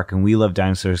Jurassic Park and we love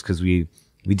dinosaurs because we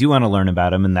do want to learn about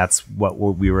them, and that's what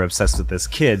we were obsessed with as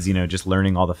kids, just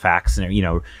learning all the facts and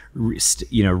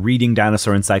reading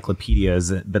dinosaur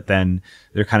encyclopedias. But then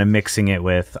they're kind of mixing it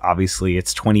with, obviously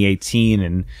it's 2018,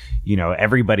 and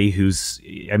everybody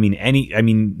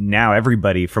now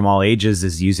everybody from all ages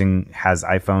has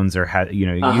iPhones or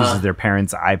uses their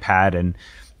parents' iPad, and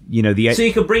so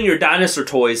you can bring your dinosaur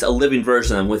toys, a living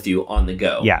version of them, with you on the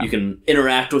go. Yeah, you can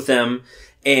interact with them.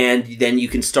 And then you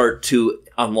can start to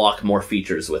unlock more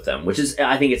features with them,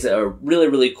 I think it's a really,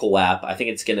 really cool app. I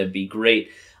think it's going to be great.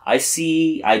 I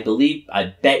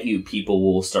bet you people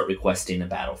will start requesting a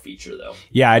battle feature, though.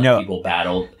 Yeah, I know. People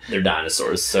battle their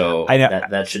dinosaurs, so I know.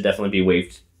 That should definitely be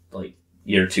waived,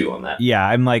 year 2 on that. Yeah,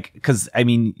 I'm because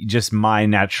just my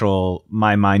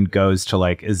mind goes to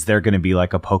is there going to be a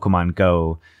Pokemon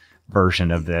Go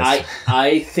version of this?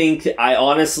 I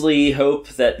honestly hope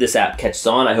that this app catches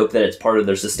on. I hope that it's part of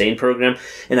their sustain program,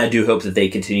 and I do hope that they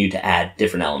continue to add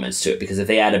different elements to it, because if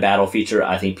they add a battle feature,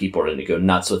 I think people are going to go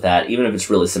nuts with that. Even if it's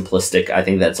really simplistic, I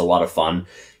think that's a lot of fun.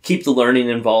 Keep the learning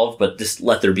involved, but just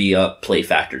let there be a play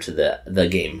factor to the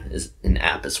game as an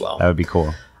app as well. That would be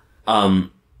cool.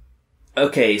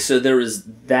 Okay, so there was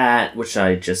that, which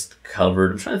I just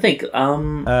covered. I'm trying to think.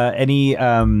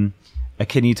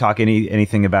 Can you talk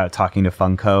anything about talking to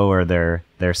Funko or their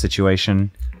situation?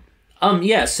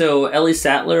 Yeah. So Ellie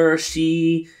Sattler,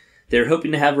 They're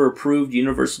hoping to have her approved.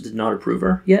 Universal did not approve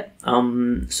her yet.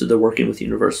 So they're working with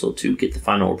Universal to get the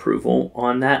final approval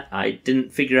on that. I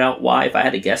didn't figure out why. If I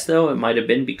had to guess, though, it might have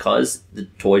been because the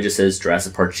toy just says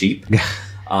Jurassic Park cheap.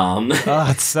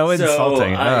 It's so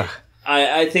insulting.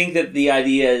 I think that the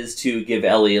idea is to give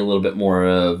Ellie a little bit more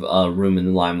of room in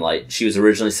the limelight. She was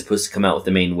originally supposed to come out with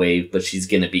the main wave, but she's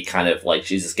going to be kind of like,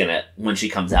 she's just going to, when she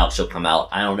comes out, she'll come out.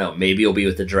 I don't know. Maybe it'll be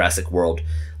with the Jurassic World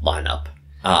lineup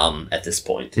at this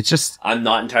point. It's just, I'm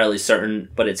not entirely certain,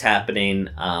 but it's happening.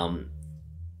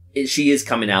 She is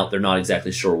coming out. They're not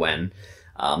exactly sure when.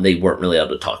 They weren't really able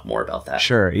to talk more about that.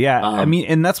 Sure. Yeah. I mean,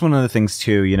 and that's one of the things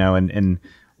too, you know, and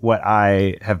what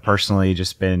I have personally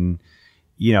just been,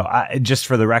 you know, just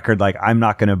for the record, like, I'm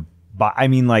not going to buy, I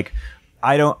mean, like,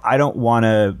 I don't want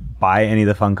to buy any of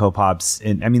the Funko Pops.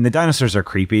 I mean, the dinosaurs are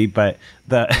creepy, but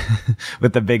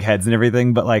with the big heads and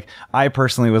everything. But like, I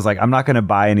personally was like, I'm not going to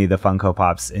buy any of the Funko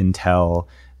Pops until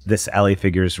this Ellie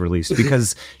figure is released,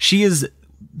 because she is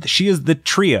the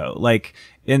trio. Like,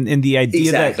 and the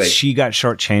idea that she got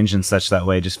shortchanged and such that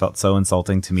way just felt so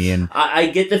insulting to me. And I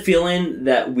get the feeling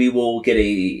that we will get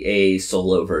a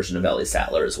solo version of Ellie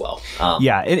Sattler as well.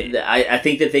 I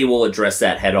think that they will address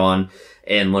that head on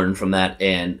and learn from that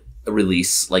and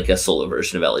release like a solo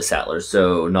version of Ellie Sattler.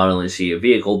 So not only is she a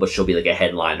vehicle, but she'll be like a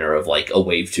headliner of like a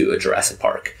wave 2 of Jurassic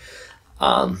Park.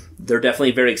 They're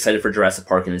definitely very excited for Jurassic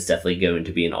Park, and it's definitely going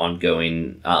to be an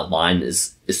ongoing line,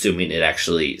 is assuming it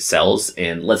actually sells.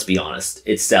 And let's be honest,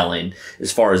 it's selling.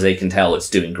 As far as they can tell, it's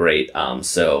doing great.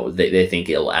 So they think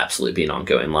it'll absolutely be an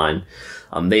ongoing line.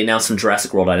 They announced some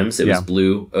Jurassic World items. It was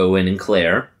Blue, Owen, and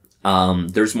Claire.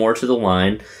 There's more to the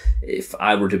line. If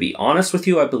I were to be honest with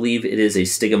you, I believe it is a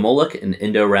Stygimoloch, an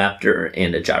Indoraptor,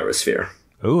 and a Gyrosphere.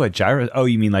 Oh, a gyro. Oh,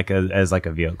 you mean like as like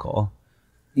a vehicle?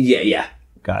 Yeah.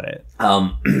 Got it.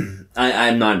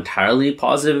 I'm not entirely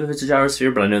positive if it's a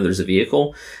Gyrosphere, but I know there's a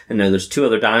vehicle. I know there's 2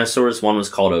 other dinosaurs. One was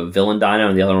called a villain dino,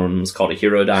 and the other one was called a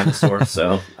hero dinosaur.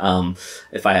 So,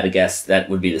 if I had to guess, that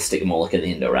would be the Stygimoloch and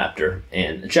the Indoraptor.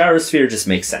 And a Gyrosphere just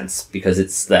makes sense because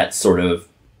it's that sort of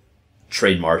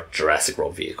trademark Jurassic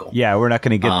World vehicle. Yeah, we're not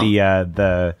going to get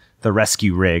the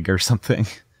rescue rig or something.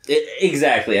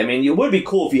 Exactly. I mean, it would be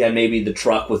cool if you had maybe the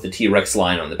truck with the T-Rex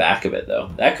line on the back of it, though.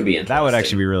 That could be interesting. That would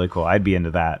actually be really cool. I'd be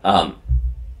into that.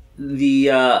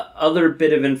 The other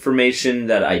bit of information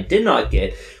that I did not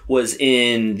get was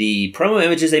in the promo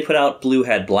images they put out, Blue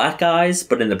had black eyes,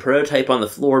 but in the prototype on the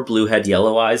floor, Blue had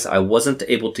yellow eyes. I wasn't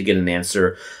able to get an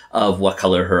answer of what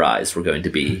color her eyes were going to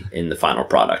be in the final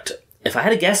product. If I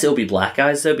had to guess, it'll be black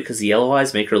eyes, though, because the yellow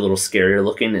eyes make her a little scarier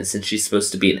looking, and since she's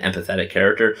supposed to be an empathetic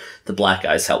character, the black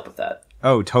eyes help with that.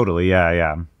 Oh, totally.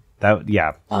 Yeah.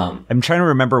 I'm trying to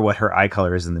remember what her eye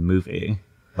color is in the movie.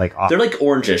 They're like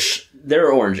orangish.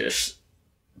 They're orangish.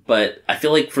 But I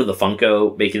feel like for the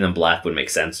Funko, making them black would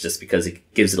make sense, just because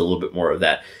it gives it a little bit more of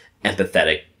that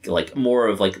empathetic, like more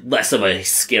of like less of a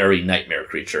scary nightmare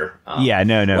creature. No.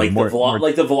 Like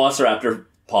like the Velociraptor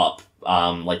Pop.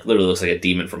 Like literally looks like a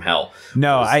demon from hell.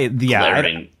 No, I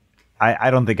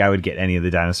don't think I would get any of the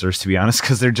dinosaurs, to be honest,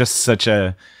 because they're just such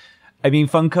a. I mean,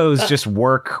 Funkos just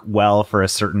work well for a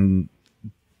certain,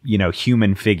 you know,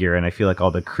 human figure, and I feel like all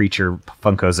the creature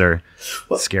Funkos are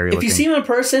scary looking. If you see them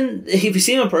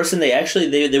in person, they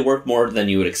actually they work more than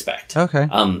you would expect. Okay.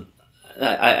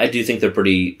 I do think they're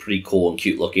pretty cool and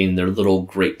cute looking. They're a little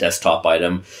great desktop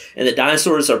item. And the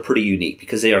dinosaurs are pretty unique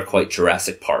because they are quite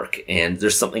Jurassic Park. And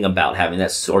there's something about having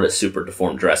that sort of super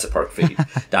deformed Jurassic Park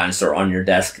dinosaur on your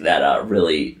desk that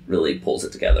really, really pulls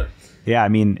it together. Yeah, I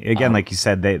mean, again, like you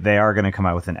said, they are going to come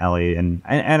out with an Ellie, and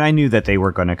I knew that they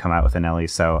were going to come out with an Ellie,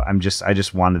 so I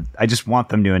just want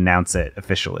them to announce it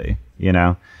officially, you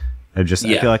know? I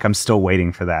feel like I'm still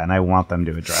waiting for that, and I want them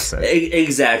to address it.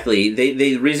 Exactly.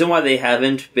 The reason why they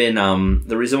haven't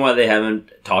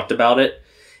talked about it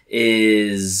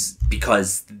is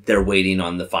because they're waiting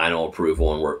on the final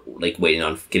approval, and we're like waiting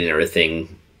on getting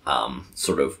everything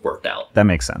sort of worked out. That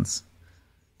makes sense.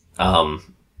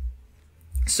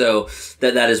 So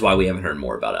that is why we haven't heard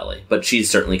more about Ellie, but she's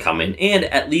certainly coming, and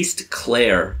at least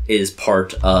Claire is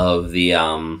part of the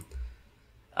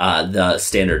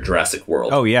standard Jurassic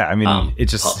World. Oh yeah, I mean it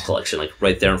just pop collection, like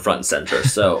right there in front and center.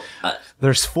 So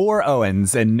there's 4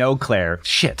 Owens and no Claire.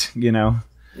 Shit, you know.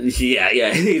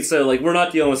 Yeah. So like we're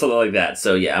not dealing with something like that.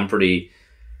 So yeah, I'm pretty.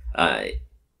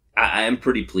 I am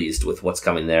pretty pleased with what's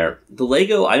coming there. The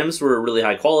Lego items were really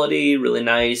high quality, really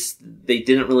nice. They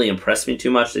didn't really impress me too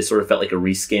much. They sort of felt like a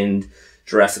reskinned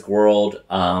Jurassic World,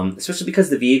 especially because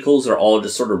the vehicles are all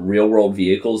just sort of real world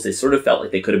vehicles. They sort of felt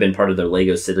like they could have been part of their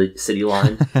Lego City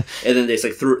line, and then they just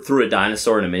like threw a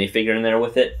dinosaur and a minifigure in there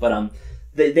with it. But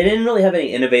they didn't really have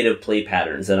any innovative play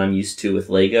patterns that I'm used to with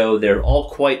Lego. They're all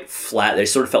quite flat. They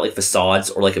sort of felt like facades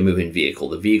or like a moving vehicle.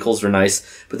 The vehicles were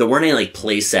nice, but there weren't any like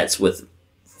play sets with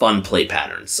fun play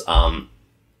patterns.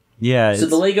 Yeah. So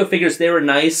the Lego figures, they were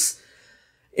nice.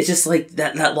 It's just like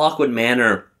that Lockwood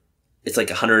Manor, it's like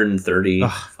 $130,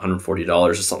 $140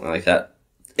 or something like that.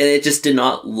 And it just did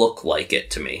not look like it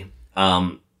to me.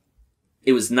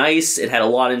 It was nice. It had a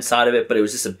lot inside of it, but it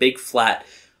was just a big flat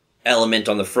element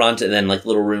on the front and then like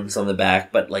little rooms on the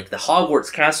back. But like the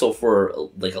Hogwarts castle for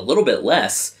like a little bit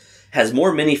less has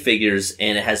more minifigures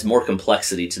and it has more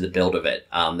complexity to the build of it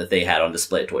that they had on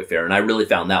display at Toy Fair, and I really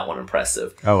found that one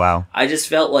impressive. Oh wow! I just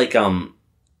felt like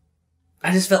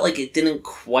it didn't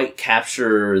quite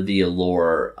capture the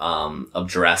allure of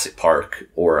Jurassic Park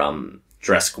or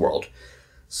Jurassic World.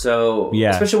 So, yeah.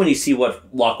 Especially when you see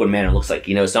what Lockwood Manor looks like,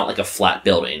 it's not like a flat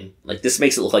building. Like, this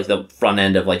makes it look like the front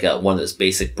end of, like, one of those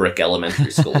basic brick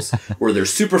elementary schools, where they're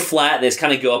super flat, and they just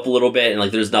kind of go up a little bit, and,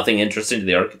 like, there's nothing interesting to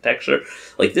the architecture.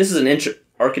 Like, this is an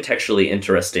architecturally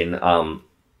interesting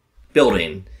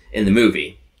building in the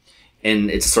movie,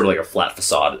 and it's sort of like a flat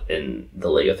facade in the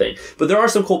Lego thing. But there are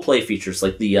some cool play features,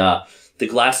 like the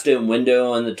glass dome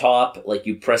window on the top, like,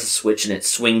 you press a switch and it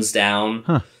swings down.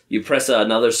 Huh. You press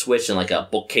another switch and like a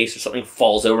bookcase or something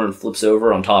falls over and flips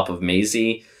over on top of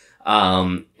Maisie.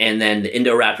 And then the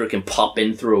Indoraptor can pop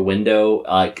in through a window,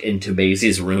 into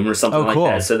Maisie's room or something like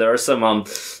that. So there are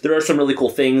some really cool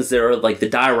things. There are like the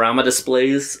diorama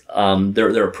displays.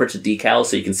 There are printed decals,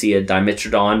 so you can see a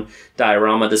Dimetrodon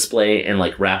diorama display and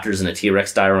like Raptors and a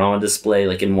T-Rex diorama display,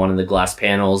 like in one of the glass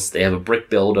panels. They have a brick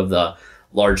build of the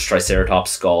large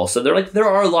Triceratops skull. So there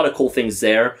are a lot of cool things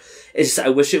there. It's just, I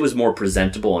wish it was more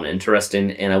presentable and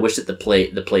interesting, and I wish that the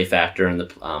play factor and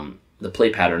the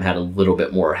play pattern had a little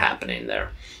bit more happening there.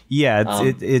 Yeah,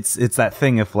 it's that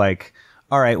thing of like,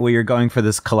 all right, well, you're going for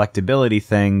this collectability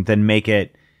thing, then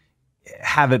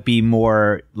have it be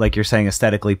more, like you're saying,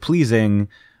 aesthetically pleasing,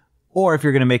 or if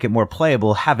you're going to make it more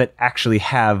playable, have it actually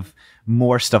have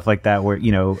more stuff like that where,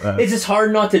 it's just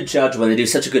hard not to judge when they do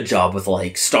such a good job with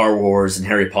like Star Wars and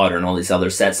Harry Potter and all these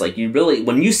other sets. Like, you really,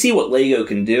 when you see what Lego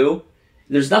can do,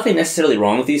 there's nothing necessarily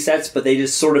wrong with these sets, but they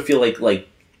just sort of feel like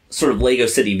sort of Lego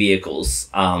City vehicles,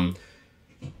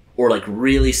 or like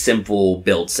really simple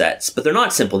build sets. But they're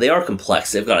not simple. They are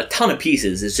complex. They've got a ton of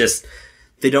pieces. It's just,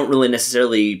 they don't really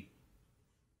necessarily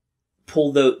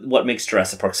pull what makes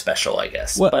Jurassic Park special, I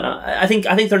guess. Well, but I think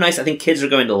they're nice. I think kids are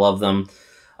going to love them.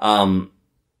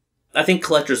 I think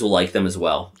collectors will like them as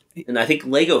well. And I think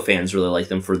Lego fans really like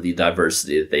them for the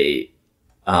diversity that they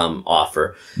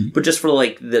offer. But just for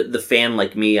like the fan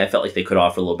like me, I felt like they could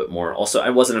offer a little bit more. Also, I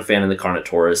wasn't a fan of the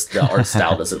Carnotaurus. The art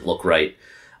style doesn't look right.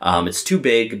 It's too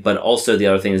big, but also the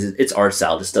other thing is its art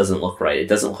style just doesn't look right. It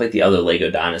doesn't look like the other Lego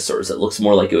dinosaurs. It looks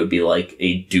more like it would be like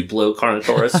a Duplo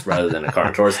Carnotaurus rather than a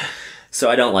Carnotaurus. So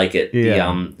I don't like it.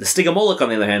 Yeah. The Stygimoloch, on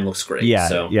the other hand, looks great. Yeah,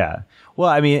 so. Yeah. Well,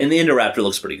 I mean, and the Indoraptor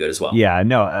looks pretty good as well. Yeah,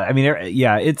 no, I mean,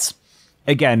 yeah, it's,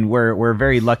 again, we're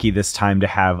very lucky this time to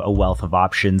have a wealth of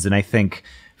options, and I think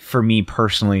for me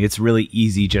personally, it's really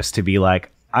easy just to be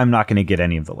like, I'm not going to get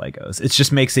any of the Legos. It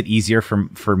just makes it easier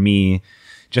for me,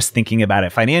 just thinking about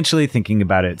it financially, thinking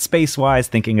about it space-wise,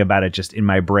 thinking about it just in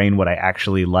my brain, what I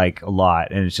actually like a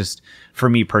lot, and it's just, for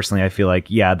me personally, I feel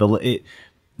like, yeah,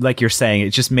 like you're saying, it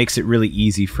just makes it really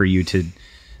easy for you to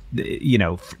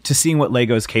seeing what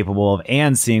Lego is capable of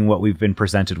and seeing what we've been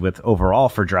presented with overall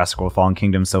for Jurassic World Fallen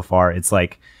Kingdom so far. It's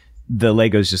like the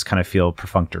Legos just kind of feel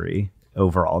perfunctory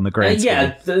overall in the grand scheme.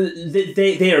 Yeah,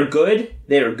 they are good.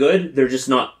 They are good. They're just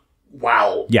not,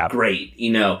 wow, great,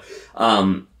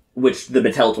 which the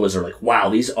Mattel toys are like, wow,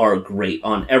 these are great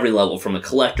on every level, from a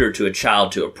collector to a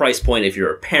child to a price point. If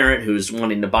you're a parent who's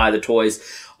wanting to buy the toys,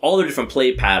 all their different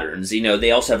play patterns.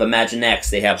 They also have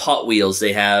Imaginext, they have Hot Wheels,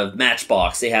 they have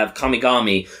Matchbox, they have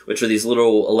Kamigami, which are these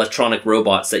little electronic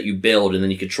robots that you build and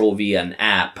then you control via an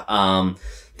app.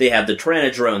 They have the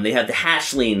Tyrannodrome, they have the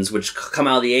Hatchlings, which come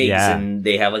out of the eggs, and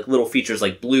they have like little features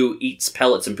like Blue eats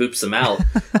pellets and poops them out.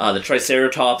 The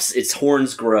Triceratops, its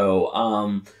horns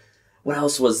grow. What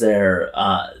else was there?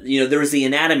 There was the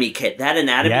anatomy kit. That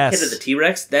anatomy kit of the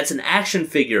T-Rex, that's an action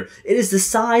figure. It is the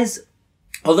size...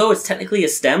 Although it's technically a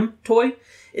STEM toy,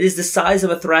 it is the size of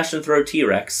a Thrash and Throw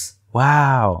T-Rex.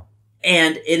 Wow.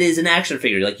 And it is an action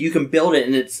figure. Like, you can build it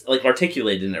and it's like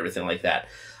articulated and everything like that.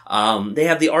 They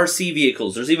have the RC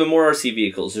vehicles. There's even more RC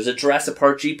vehicles. There's a Jurassic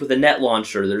Park Jeep with a net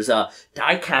launcher. There's a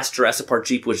die-cast Jurassic Park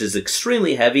Jeep, which is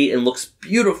extremely heavy and looks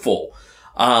beautiful.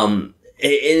 And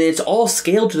it's all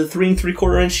scaled to the 3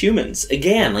 3/4 inch humans.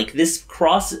 Again, like, this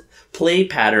cross play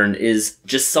pattern is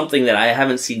just something that I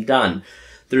haven't seen done.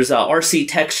 There's RC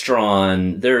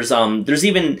Textron. There's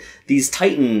even these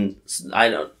Titans.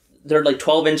 They're like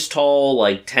 12-inch tall,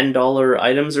 like $10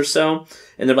 items or so,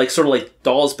 and they're like sort of like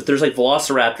dolls. But there's like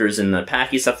Velociraptors and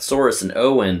Pachycephalosaurus and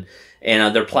Owen,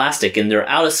 and they're plastic and they're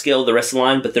out of scale the rest of the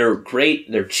line, but they're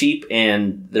great. They're cheap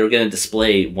and they're going to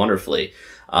display wonderfully.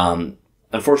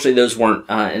 Unfortunately, those weren't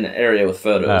in an area with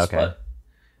photos. Okay.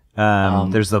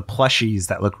 But there's the plushies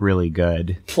that look really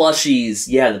good. Plushies,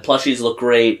 yeah, the plushies look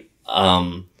great.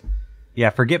 Yeah,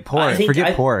 forget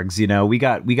Porgs. You know, we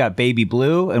got Baby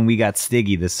Blue and we got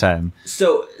Stiggy this time.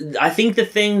 So I think the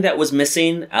thing that was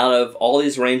missing out of all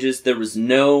these ranges, there was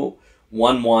no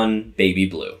 1/1 Baby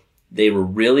Blue. They were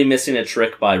really missing a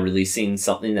trick by releasing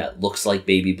something that looks like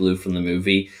Baby Blue from the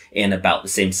movie and about the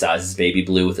same size as Baby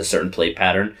Blue with a certain play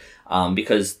pattern.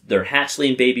 Because their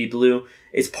hatchling Baby Blue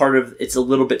is it's a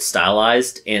little bit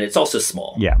stylized and it's also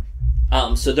small. Yeah.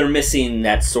 So they're missing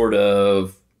that sort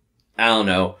of, I don't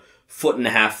know,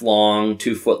 1.5 long,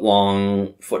 2 foot long,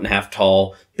 1.5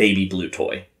 tall Baby Blue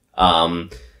toy.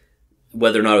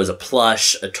 Whether or not it was a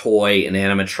plush, a toy, an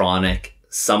animatronic,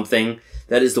 something.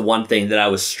 That is the one thing that I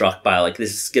was struck by. Like,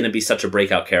 this is going to be such a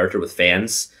breakout character with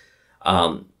fans.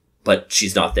 But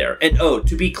she's not there. And,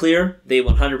 to be clear, they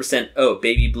 100%,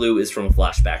 Baby Blue is from a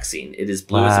flashback scene. It is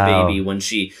Blue as a baby when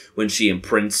she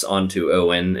imprints onto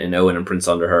Owen, and Owen imprints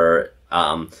onto her.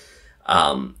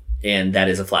 And that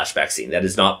is a flashback scene. That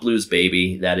is not Blue's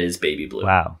baby. That is Baby Blue.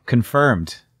 Wow.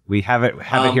 Confirmed. We have it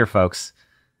here, folks.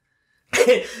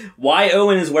 Why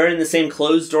Owen is wearing the same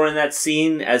clothes during that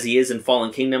scene as he is in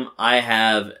Fallen Kingdom, I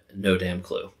have no damn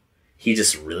clue. He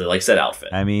just really likes that outfit.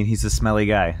 I mean, he's a smelly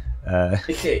guy.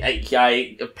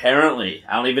 I apparently,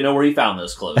 I don't even know where he found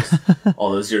those clothes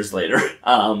all those years later.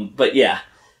 But yeah.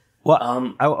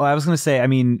 Well, I was going to say, I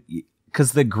mean,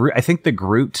 because I think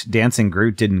the Dancing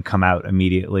Groot didn't come out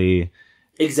immediately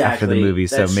after the movie.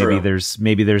 So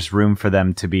maybe there's room for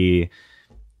them to be,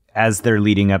 as they're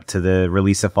leading up to the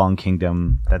release of Fallen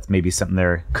Kingdom, that's maybe something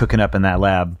they're cooking up in that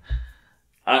lab.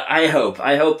 I hope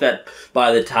that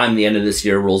by the time the end of this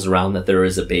year rolls around that there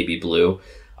is a Baby Blue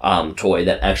toy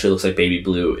that actually looks like Baby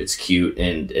Blue. It's cute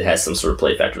and it has some sort of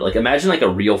play factor. Like, imagine like a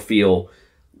real feel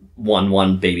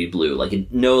 1/1 Baby Blue, like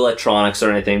no electronics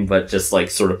or anything, but just like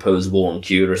sort of posable and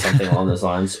cute or something along those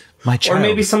lines. Or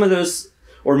maybe some of those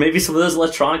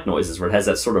electronic noises where it has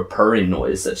that sort of purring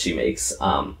noise that she makes.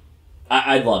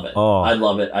 I'd love it. I'd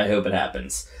love it. I hope it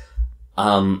happens.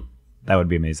 That would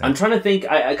be amazing. I'm trying to think,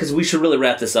 because we should really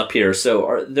wrap this up here. So,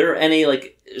 are there any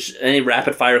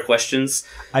rapid fire questions?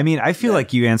 I mean, I feel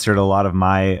like you answered a lot of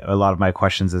my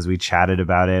questions as we chatted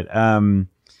about it.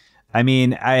 I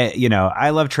mean, I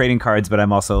love trading cards, but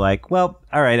I'm also like, well,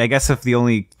 all right, I guess if the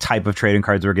only type of trading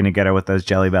cards we're going to get are with those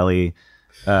Jelly Belly.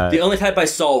 The only type I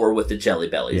saw were with the Jelly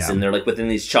Bellies, yeah. And they're like within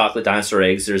these chocolate dinosaur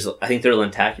eggs. I think they're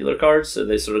lentacular cards, so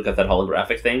they sort of got that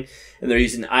holographic thing, and they're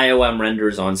using IOM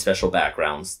renders on special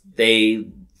backgrounds.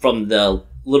 From the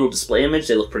little display image,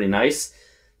 they look pretty nice.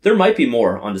 There might be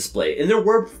more on display, and there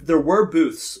were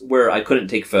booths where I couldn't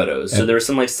take photos. So there was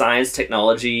some like science,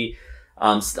 technology,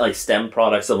 like STEM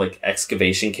products of like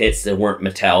excavation kits that weren't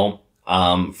Mattel.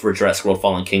 For Jurassic World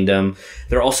Fallen Kingdom.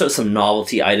 There are also some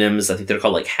novelty items. I think they're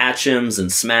called like Hatchems and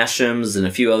Smashems and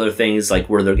a few other things like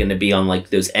where they're going to be on like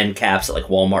those end caps at like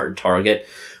Walmart and Target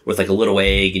with like a little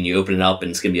egg and you open it up and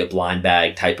it's going to be a blind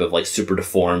bag type of like super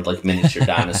deformed like miniature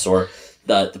dinosaur.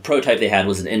 The prototype they had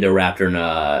was an Indoraptor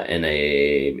and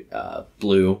a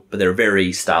blue, but they're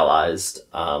very stylized.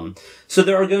 So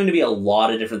there are going to be a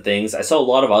lot of different things. I saw a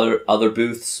lot of other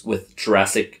booths with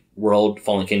Jurassic World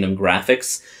Fallen Kingdom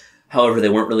graphics. However, they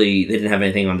didn't have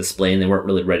anything on display and they weren't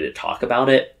really ready to talk about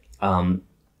it. I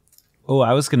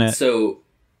was going to...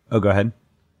 go ahead.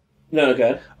 No, go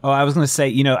ahead. I was going to say,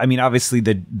 I mean, obviously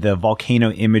the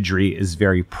volcano imagery is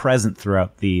very present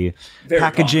throughout the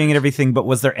packaging and everything, but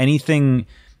was there anything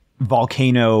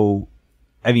volcano...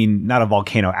 I mean, not a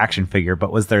volcano action figure,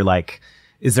 but is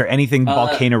there anything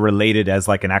volcano related as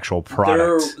like an actual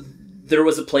product? There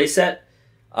was a playset.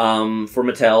 For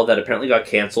Mattel that apparently got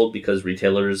canceled because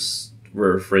retailers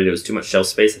were afraid it was too much shelf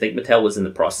space. I think Mattel was in the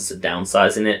process of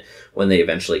downsizing it when they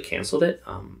eventually canceled it.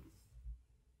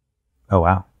 Oh,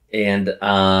 wow. And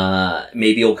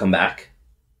maybe it'll come back.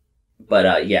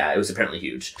 But yeah, it was apparently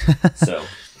huge. So,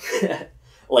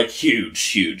 like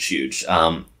huge.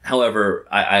 However,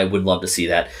 I would love to see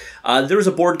that. There was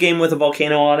a board game with a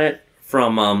volcano on it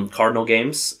from Cardinal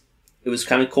Games. It was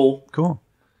kind of cool. Cool.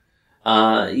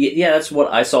 Yeah, that's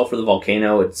what I saw for the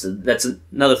volcano. That's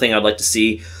another thing I'd like to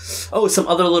see. Some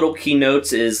other little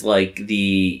keynotes is like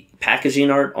the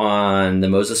packaging art on the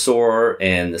mosasaur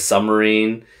and the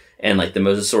submarine and like the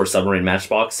Mosasaur submarine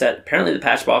matchbox set. Apparently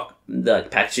the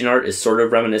packaging art is sort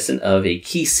of reminiscent of a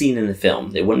key scene in the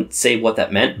film. They wouldn't say what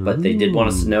that meant, but they did want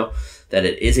us to know that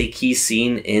it is a key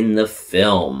scene in the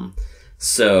film.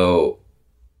 So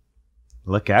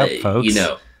look out, folks. You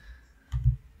know,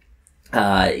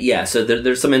 so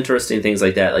there's some interesting things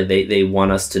like that. Like they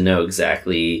want us to know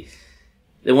exactly.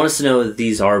 They want us to know that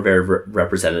these are very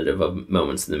representative of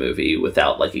moments in the movie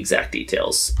without like exact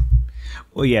details.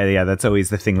 Well, yeah. That's always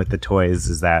the thing with the toys,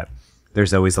 is that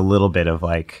there's always a little bit of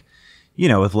like, you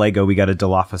know, with Lego, we got a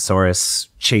Dilophosaurus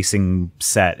chasing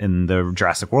set in the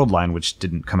Jurassic World line, which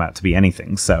didn't come out to be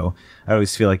anything. So I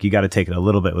always feel like you got to take it a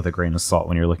little bit with a grain of salt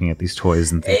when you're looking at these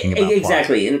toys and thinking about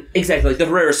exactly, plot. And exactly like the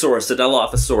Herrerasaurus, the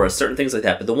Dilophosaurus, certain things like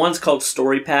that. But the ones called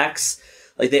story packs,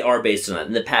 like they are based on that,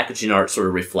 and the packaging art sort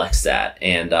of reflects that.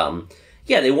 And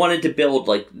they wanted to build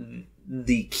like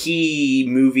the key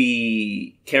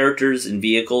movie characters and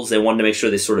vehicles. They wanted to make sure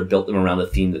they sort of built them around the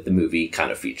theme that the movie kind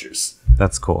of features.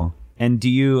 That's cool. And do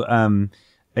you,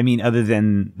 other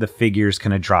than the figures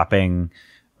kind of dropping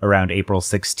around April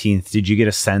 16th, did you get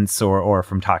a sense or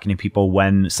from talking to people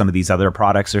when some of these other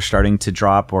products are starting to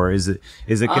drop, or is it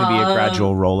going to be a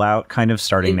gradual rollout kind of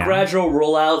starting now? Gradual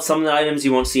rollout. Some of the items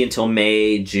you won't see until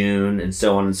May, June, and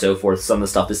so on and so forth. Some of the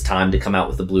stuff is timed to come out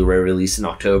with the Blu-ray release in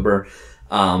October.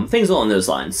 Things along those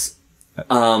lines.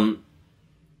 I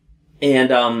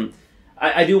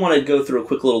do want to go through a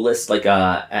quick little list. Like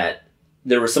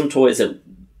there were some toys that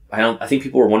I think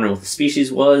people were wondering what the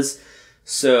species was.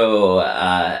 So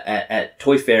at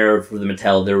Toy Fair for the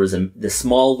Mattel, there was the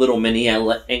small little mini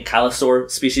ankylosaur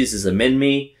species is a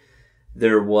Minmi.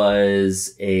 There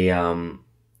was a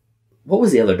what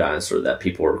was the other dinosaur that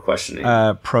people were questioning?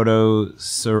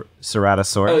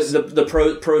 Protoceratosaurus. Oh, the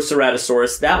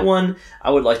Proceratosaurus. That one, I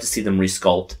would like to see them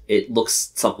resculpt. It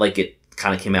looks something like it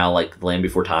kind of came out like The Land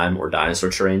Before Time or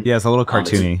Dinosaur Train. Yeah, it's a little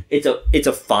cartoony. It's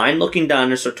a fine looking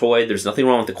dinosaur toy. There's nothing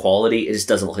wrong with the quality. It just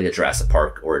doesn't look like a Jurassic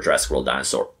Park or a Jurassic World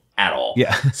dinosaur at all.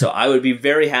 Yeah. So I would be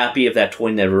very happy if that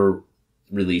toy never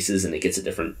releases and it gets a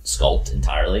different sculpt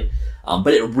entirely.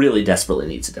 But it really desperately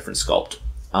needs a different sculpt.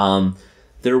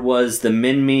 There was the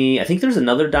Minmi. I think there's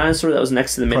another dinosaur that was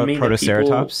next to the Minmi.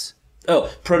 Protoceratops.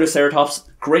 Protoceratops.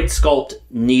 Great sculpt.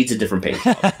 Needs a different paint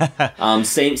job.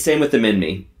 Same with the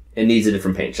Minmi. It needs a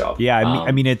different paint job. Yeah,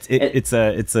 it's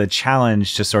a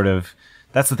challenge to sort of.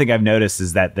 That's the thing I've noticed,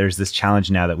 is that there's this challenge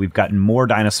now that we've gotten more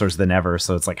dinosaurs than ever.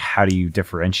 So it's like, how do you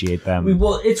differentiate them?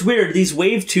 Well, it's weird. These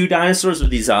Wave 2 dinosaurs, or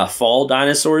these fall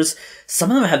dinosaurs, some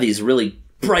of them have these really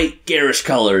bright, garish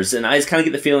colors, and I just kind of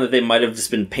get the feeling that they might have just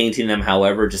been painting them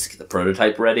however, just to get the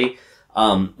prototype ready.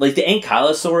 Like the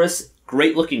Ankylosaurus,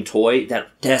 great looking toy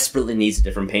that desperately needs a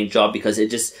different paint job because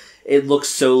it looks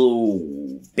so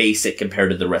basic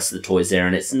compared to the rest of the toys there,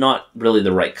 and it's not really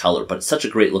the right color, but it's such a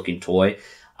great looking toy.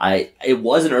 It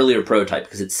was an earlier prototype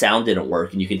because its sound didn't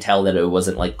work, and you can tell that it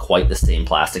wasn't like quite the same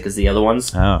plastic as the other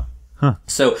ones. Oh. Huh.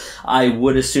 So I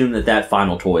would assume that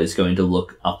final toy is going to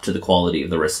look up to the quality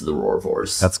of the rest of the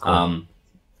Roarvors. That's cool.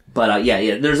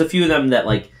 Yeah, there's a few of them that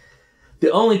like. The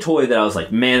only toy that I was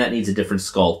like, man, that needs a different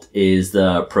sculpt is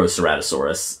the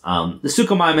Proceratosaurus. The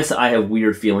Suchomimus I have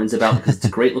weird feelings about because it's a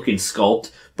great looking sculpt,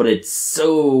 but it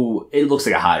looks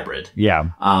like a hybrid.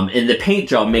 Yeah. And the paint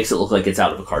job makes it look like it's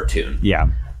out of a cartoon. Yeah.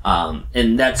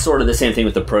 And that's sort of the same thing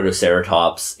with the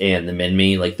Protoceratops and the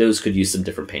Minmi. Like, those could use some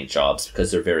different paint jobs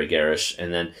because they're very garish.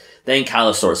 And then the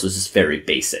Ankylosaurus was just very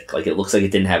basic. Like, it looks like it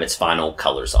didn't have its final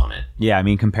colors on it. Yeah, I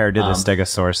mean, compared to the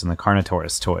Stegosaurus and the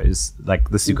Carnotaurus toys,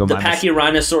 like the Suchomimus. The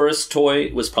Pachyrhinosaurus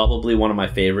toy was probably one of my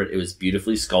favorite. It was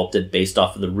beautifully sculpted based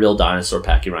off of the real dinosaur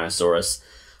Pachyrhinosaurus.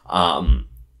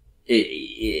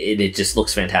 It just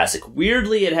looks fantastic.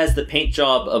 Weirdly, it has the paint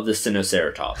job of the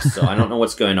Sinoceratops, so I don't know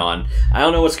what's going on. I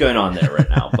don't know what's going on there right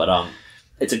now, but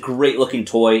it's a great looking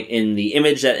toy. In the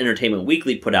image that Entertainment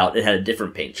Weekly put out, it had a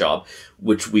different paint job,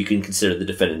 which we can consider the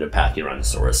definitive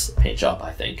Pachyrhinosaurus paint job,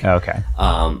 I think. Okay.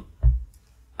 No.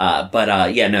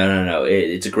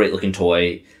 It's a great looking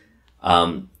toy.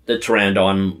 The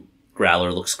Pteranodon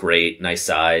Growler looks great, nice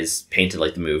size, painted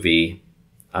like the movie.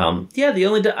 I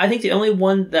think the only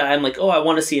one that I'm like, I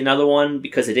want to see another one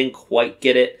because I didn't quite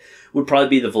get it would probably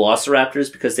be the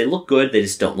Velociraptors because they look good, they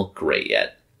just don't look great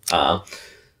yet.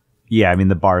 Yeah, I mean,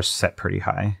 the bar's set pretty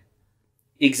high.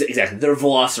 Exactly. They're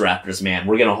Velociraptors, man.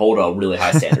 We're going to hold a really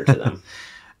high standard to them.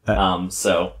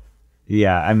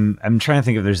 Yeah, I'm trying to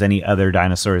think if there's any other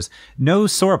dinosaurs. No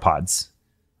sauropods.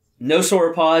 No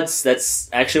sauropods. That's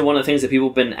actually one of the things that people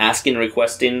have been asking and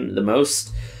requesting the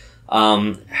most.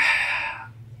 I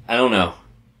don't know.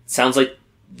 Sounds like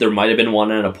there might have been one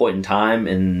at a point in time,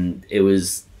 and it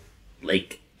was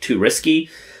like too risky.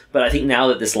 But I think now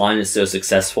that this line is so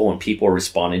successful and people are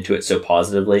responding to it so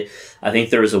positively, I think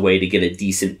there is a way to get a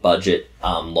decent budget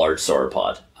large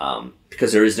sauropod.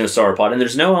 Because there is no sauropod, and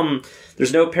there's no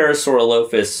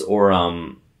Parasaurolophus or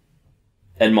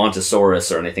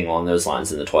Edmontosaurus or anything along those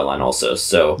lines in the toy line also.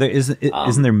 So isn't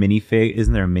there minifig?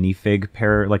 Isn't there a minifig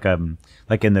pair like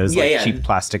in those cheap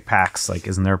plastic packs? Like,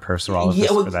 isn't there a Parasaurolophus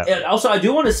for that? And also, I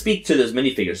do want to speak to those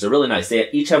minifigures. They're really nice. They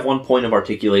each have 1 point of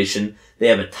articulation. They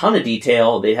have a ton of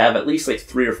detail. They have at least like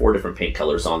 3 or 4 different paint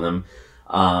colors on them.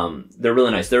 They're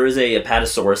really nice. There is a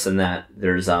Apatosaurus in that.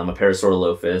 There's a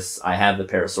Parasaurolophus. I have the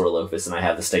Parasaurolophus and I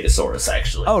have the Stegosaurus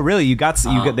actually. Oh, really?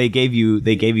 They gave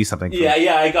you something.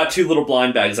 Yeah. I got 2 little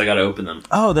blind bags. I got to open them.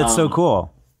 Oh, that's so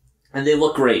cool. And they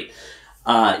look great.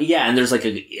 And there's I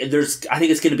think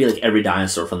it's going to be like every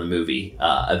dinosaur from the movie,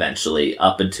 eventually,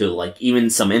 up until like even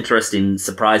some interesting,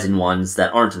 surprising ones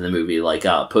that aren't in the movie, like,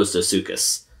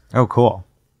 Postosuchus. Oh, cool.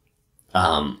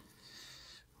 Well,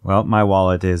 my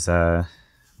wallet's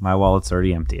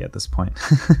already empty at this point.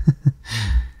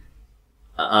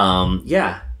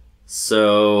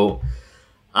 So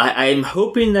I'm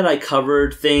hoping that I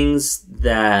covered things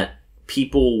that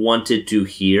people wanted to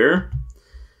hear.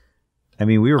 I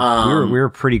mean, we were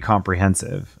pretty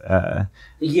comprehensive.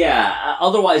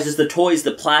 Otherwise, just the toys,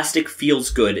 the plastic feels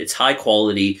good. It's high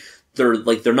quality.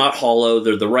 They're not hollow.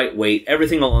 They're the right weight.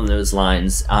 Everything along those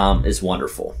lines is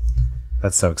wonderful.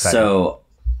 That's so exciting. So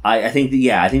I think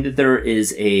that there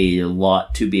is a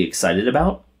lot to be excited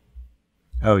about.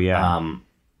 Oh yeah.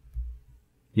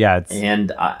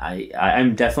 And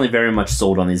I'm definitely very much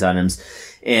sold on these items.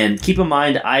 And keep in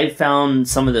mind, I found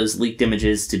some of those leaked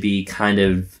images to be kind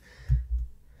of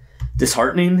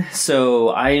disheartening, so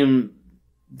I am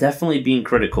definitely being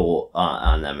critical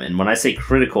on them. And when I say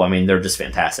critical, I mean they're just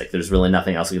fantastic. There's really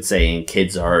nothing else I could say, and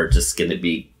kids are just going to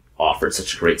be offered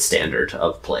such a great standard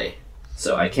of play.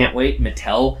 So I can't wait.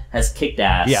 Mattel has kicked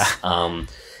ass. Yeah.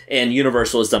 And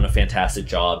Universal has done a fantastic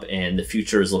job, and the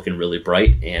future is looking really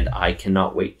bright, and I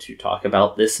cannot wait to talk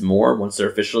about this more once they're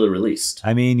officially released.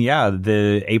 I mean,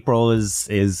 the April is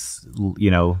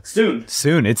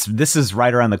soon. This is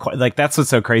right around the corner. Like, that's what's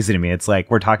so crazy to me. It's like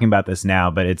we're talking about this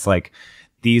now, but it's like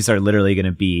these are literally going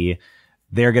to be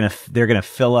they're going to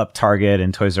fill up Target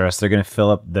and Toys R Us. They're going to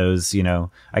fill up those,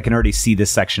 I can already see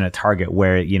this section at Target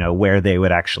where they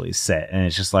would actually sit, and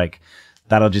it's just like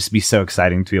that'll just be so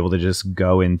exciting to be able to just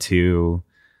go into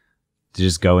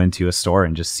a store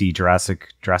and just see Jurassic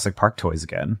Park toys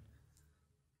again.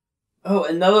 Oh,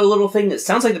 another little thing. It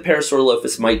sounds like the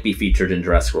Parasaurolophus might be featured in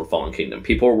Jurassic World Fallen Kingdom.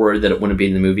 People are worried that it wouldn't be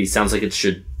in the movie. Sounds like it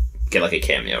should get like a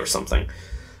cameo or something.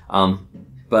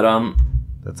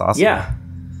 That's awesome. Yeah.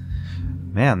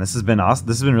 Man, this has been awesome.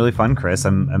 This has been really fun, Chris.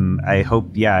 I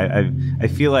hope. Yeah, I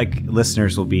feel like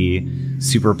listeners will be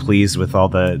super pleased with all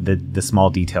the small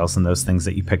details and those things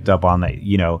that you picked up on that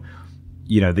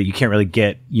that you can't really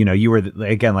get. You were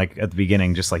again, like at the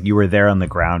beginning, just like you were there on the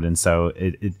ground, and so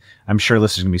I'm sure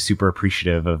listeners are gonna be super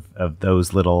appreciative of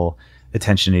those little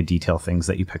attention to detail things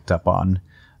that you picked up on,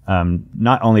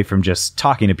 not only from just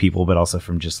talking to people, but also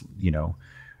from just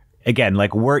again,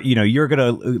 like we're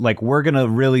gonna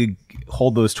really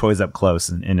hold those toys up close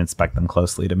and inspect them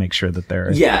closely to make sure that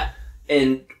they're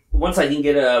and once I can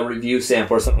get a review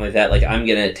sample or something like that, like I'm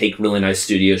gonna take really nice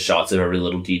studio shots of every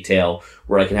little detail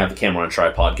where I can have the camera on a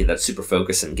tripod, get that super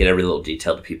focus and get every little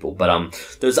detail to people. But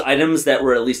those items that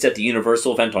were at least at the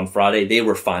Universal event on Friday, they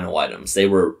were final items. They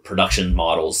were production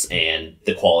models, and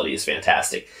the quality is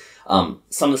fantastic. Some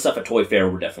of the stuff at Toy Fair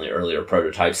were definitely earlier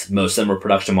prototypes. Most of them were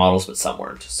production models, but some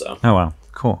weren't. So. Oh wow,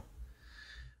 cool.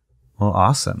 Well,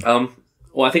 awesome.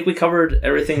 Well, I think we covered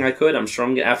everything I could. I'm sure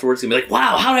I'm afterwards gonna be like,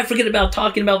 wow, how did I forget about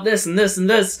talking about this and this and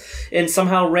this, and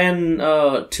somehow ran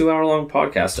a 2-hour-long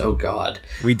podcast. Oh God,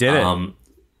 we did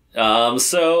it.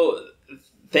 So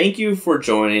thank you for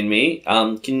joining me.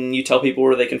 Can you tell people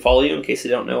where they can follow you in case they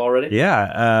don't know already?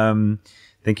 Yeah.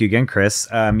 Thank you again, Chris.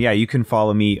 You can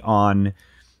follow me on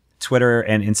Twitter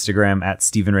and Instagram at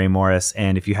Stephen Ray Morris.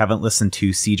 And if you haven't listened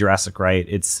to See Jurassic Right,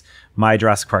 it's my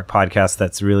Jurassic Park podcast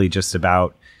that's really just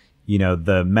about,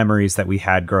 the memories that we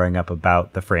had growing up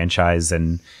about the franchise.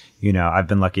 And, I've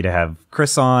been lucky to have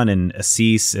Chris on and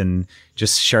Assis and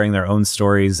just sharing their own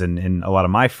stories and a lot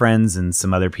of my friends and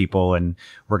some other people. And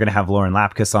we're going to have Lauren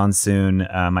Lapkus on soon.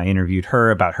 I interviewed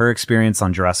her about her experience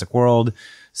on Jurassic World.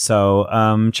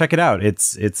 So check it out.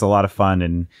 It's a lot of fun,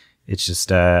 and it's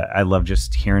just, I love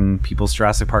just hearing people's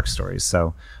Jurassic Park stories.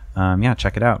 So,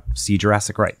 check it out. See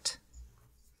Jurassic Right.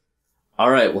 All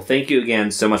right. Well, thank you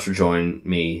again so much for joining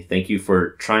me. Thank you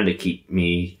for trying to keep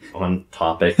me on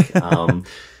topic.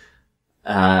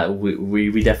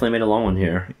 We definitely made a long one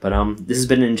here. But this has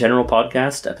been InGeneral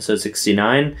Podcast, episode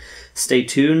 69. Stay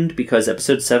tuned because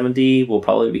episode 70 will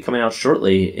probably be coming out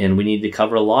shortly, and we need to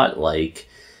cover a lot, like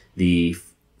the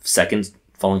second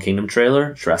Fallen Kingdom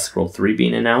trailer, Jurassic World 3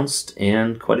 being announced,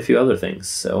 and quite a few other things.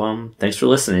 So thanks for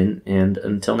listening, and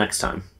until next time.